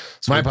yes.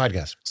 It's my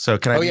podcast. So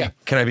can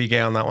I be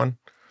gay on that one?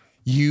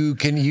 You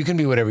can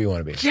be whatever you want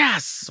to be.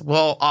 Yes.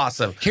 Well,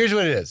 awesome. Here's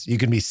what it is. You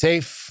can be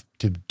safe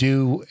to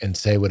do and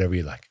say whatever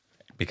you like.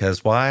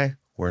 Because why?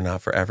 We're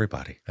not for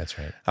everybody. That's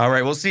right. All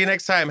right. We'll see you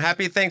next time.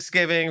 Happy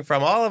Thanksgiving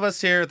from all of us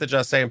here at the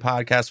Just Saying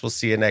Podcast. We'll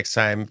see you next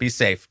time. Be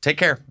safe. Take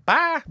care.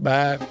 Bye.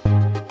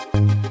 Bye.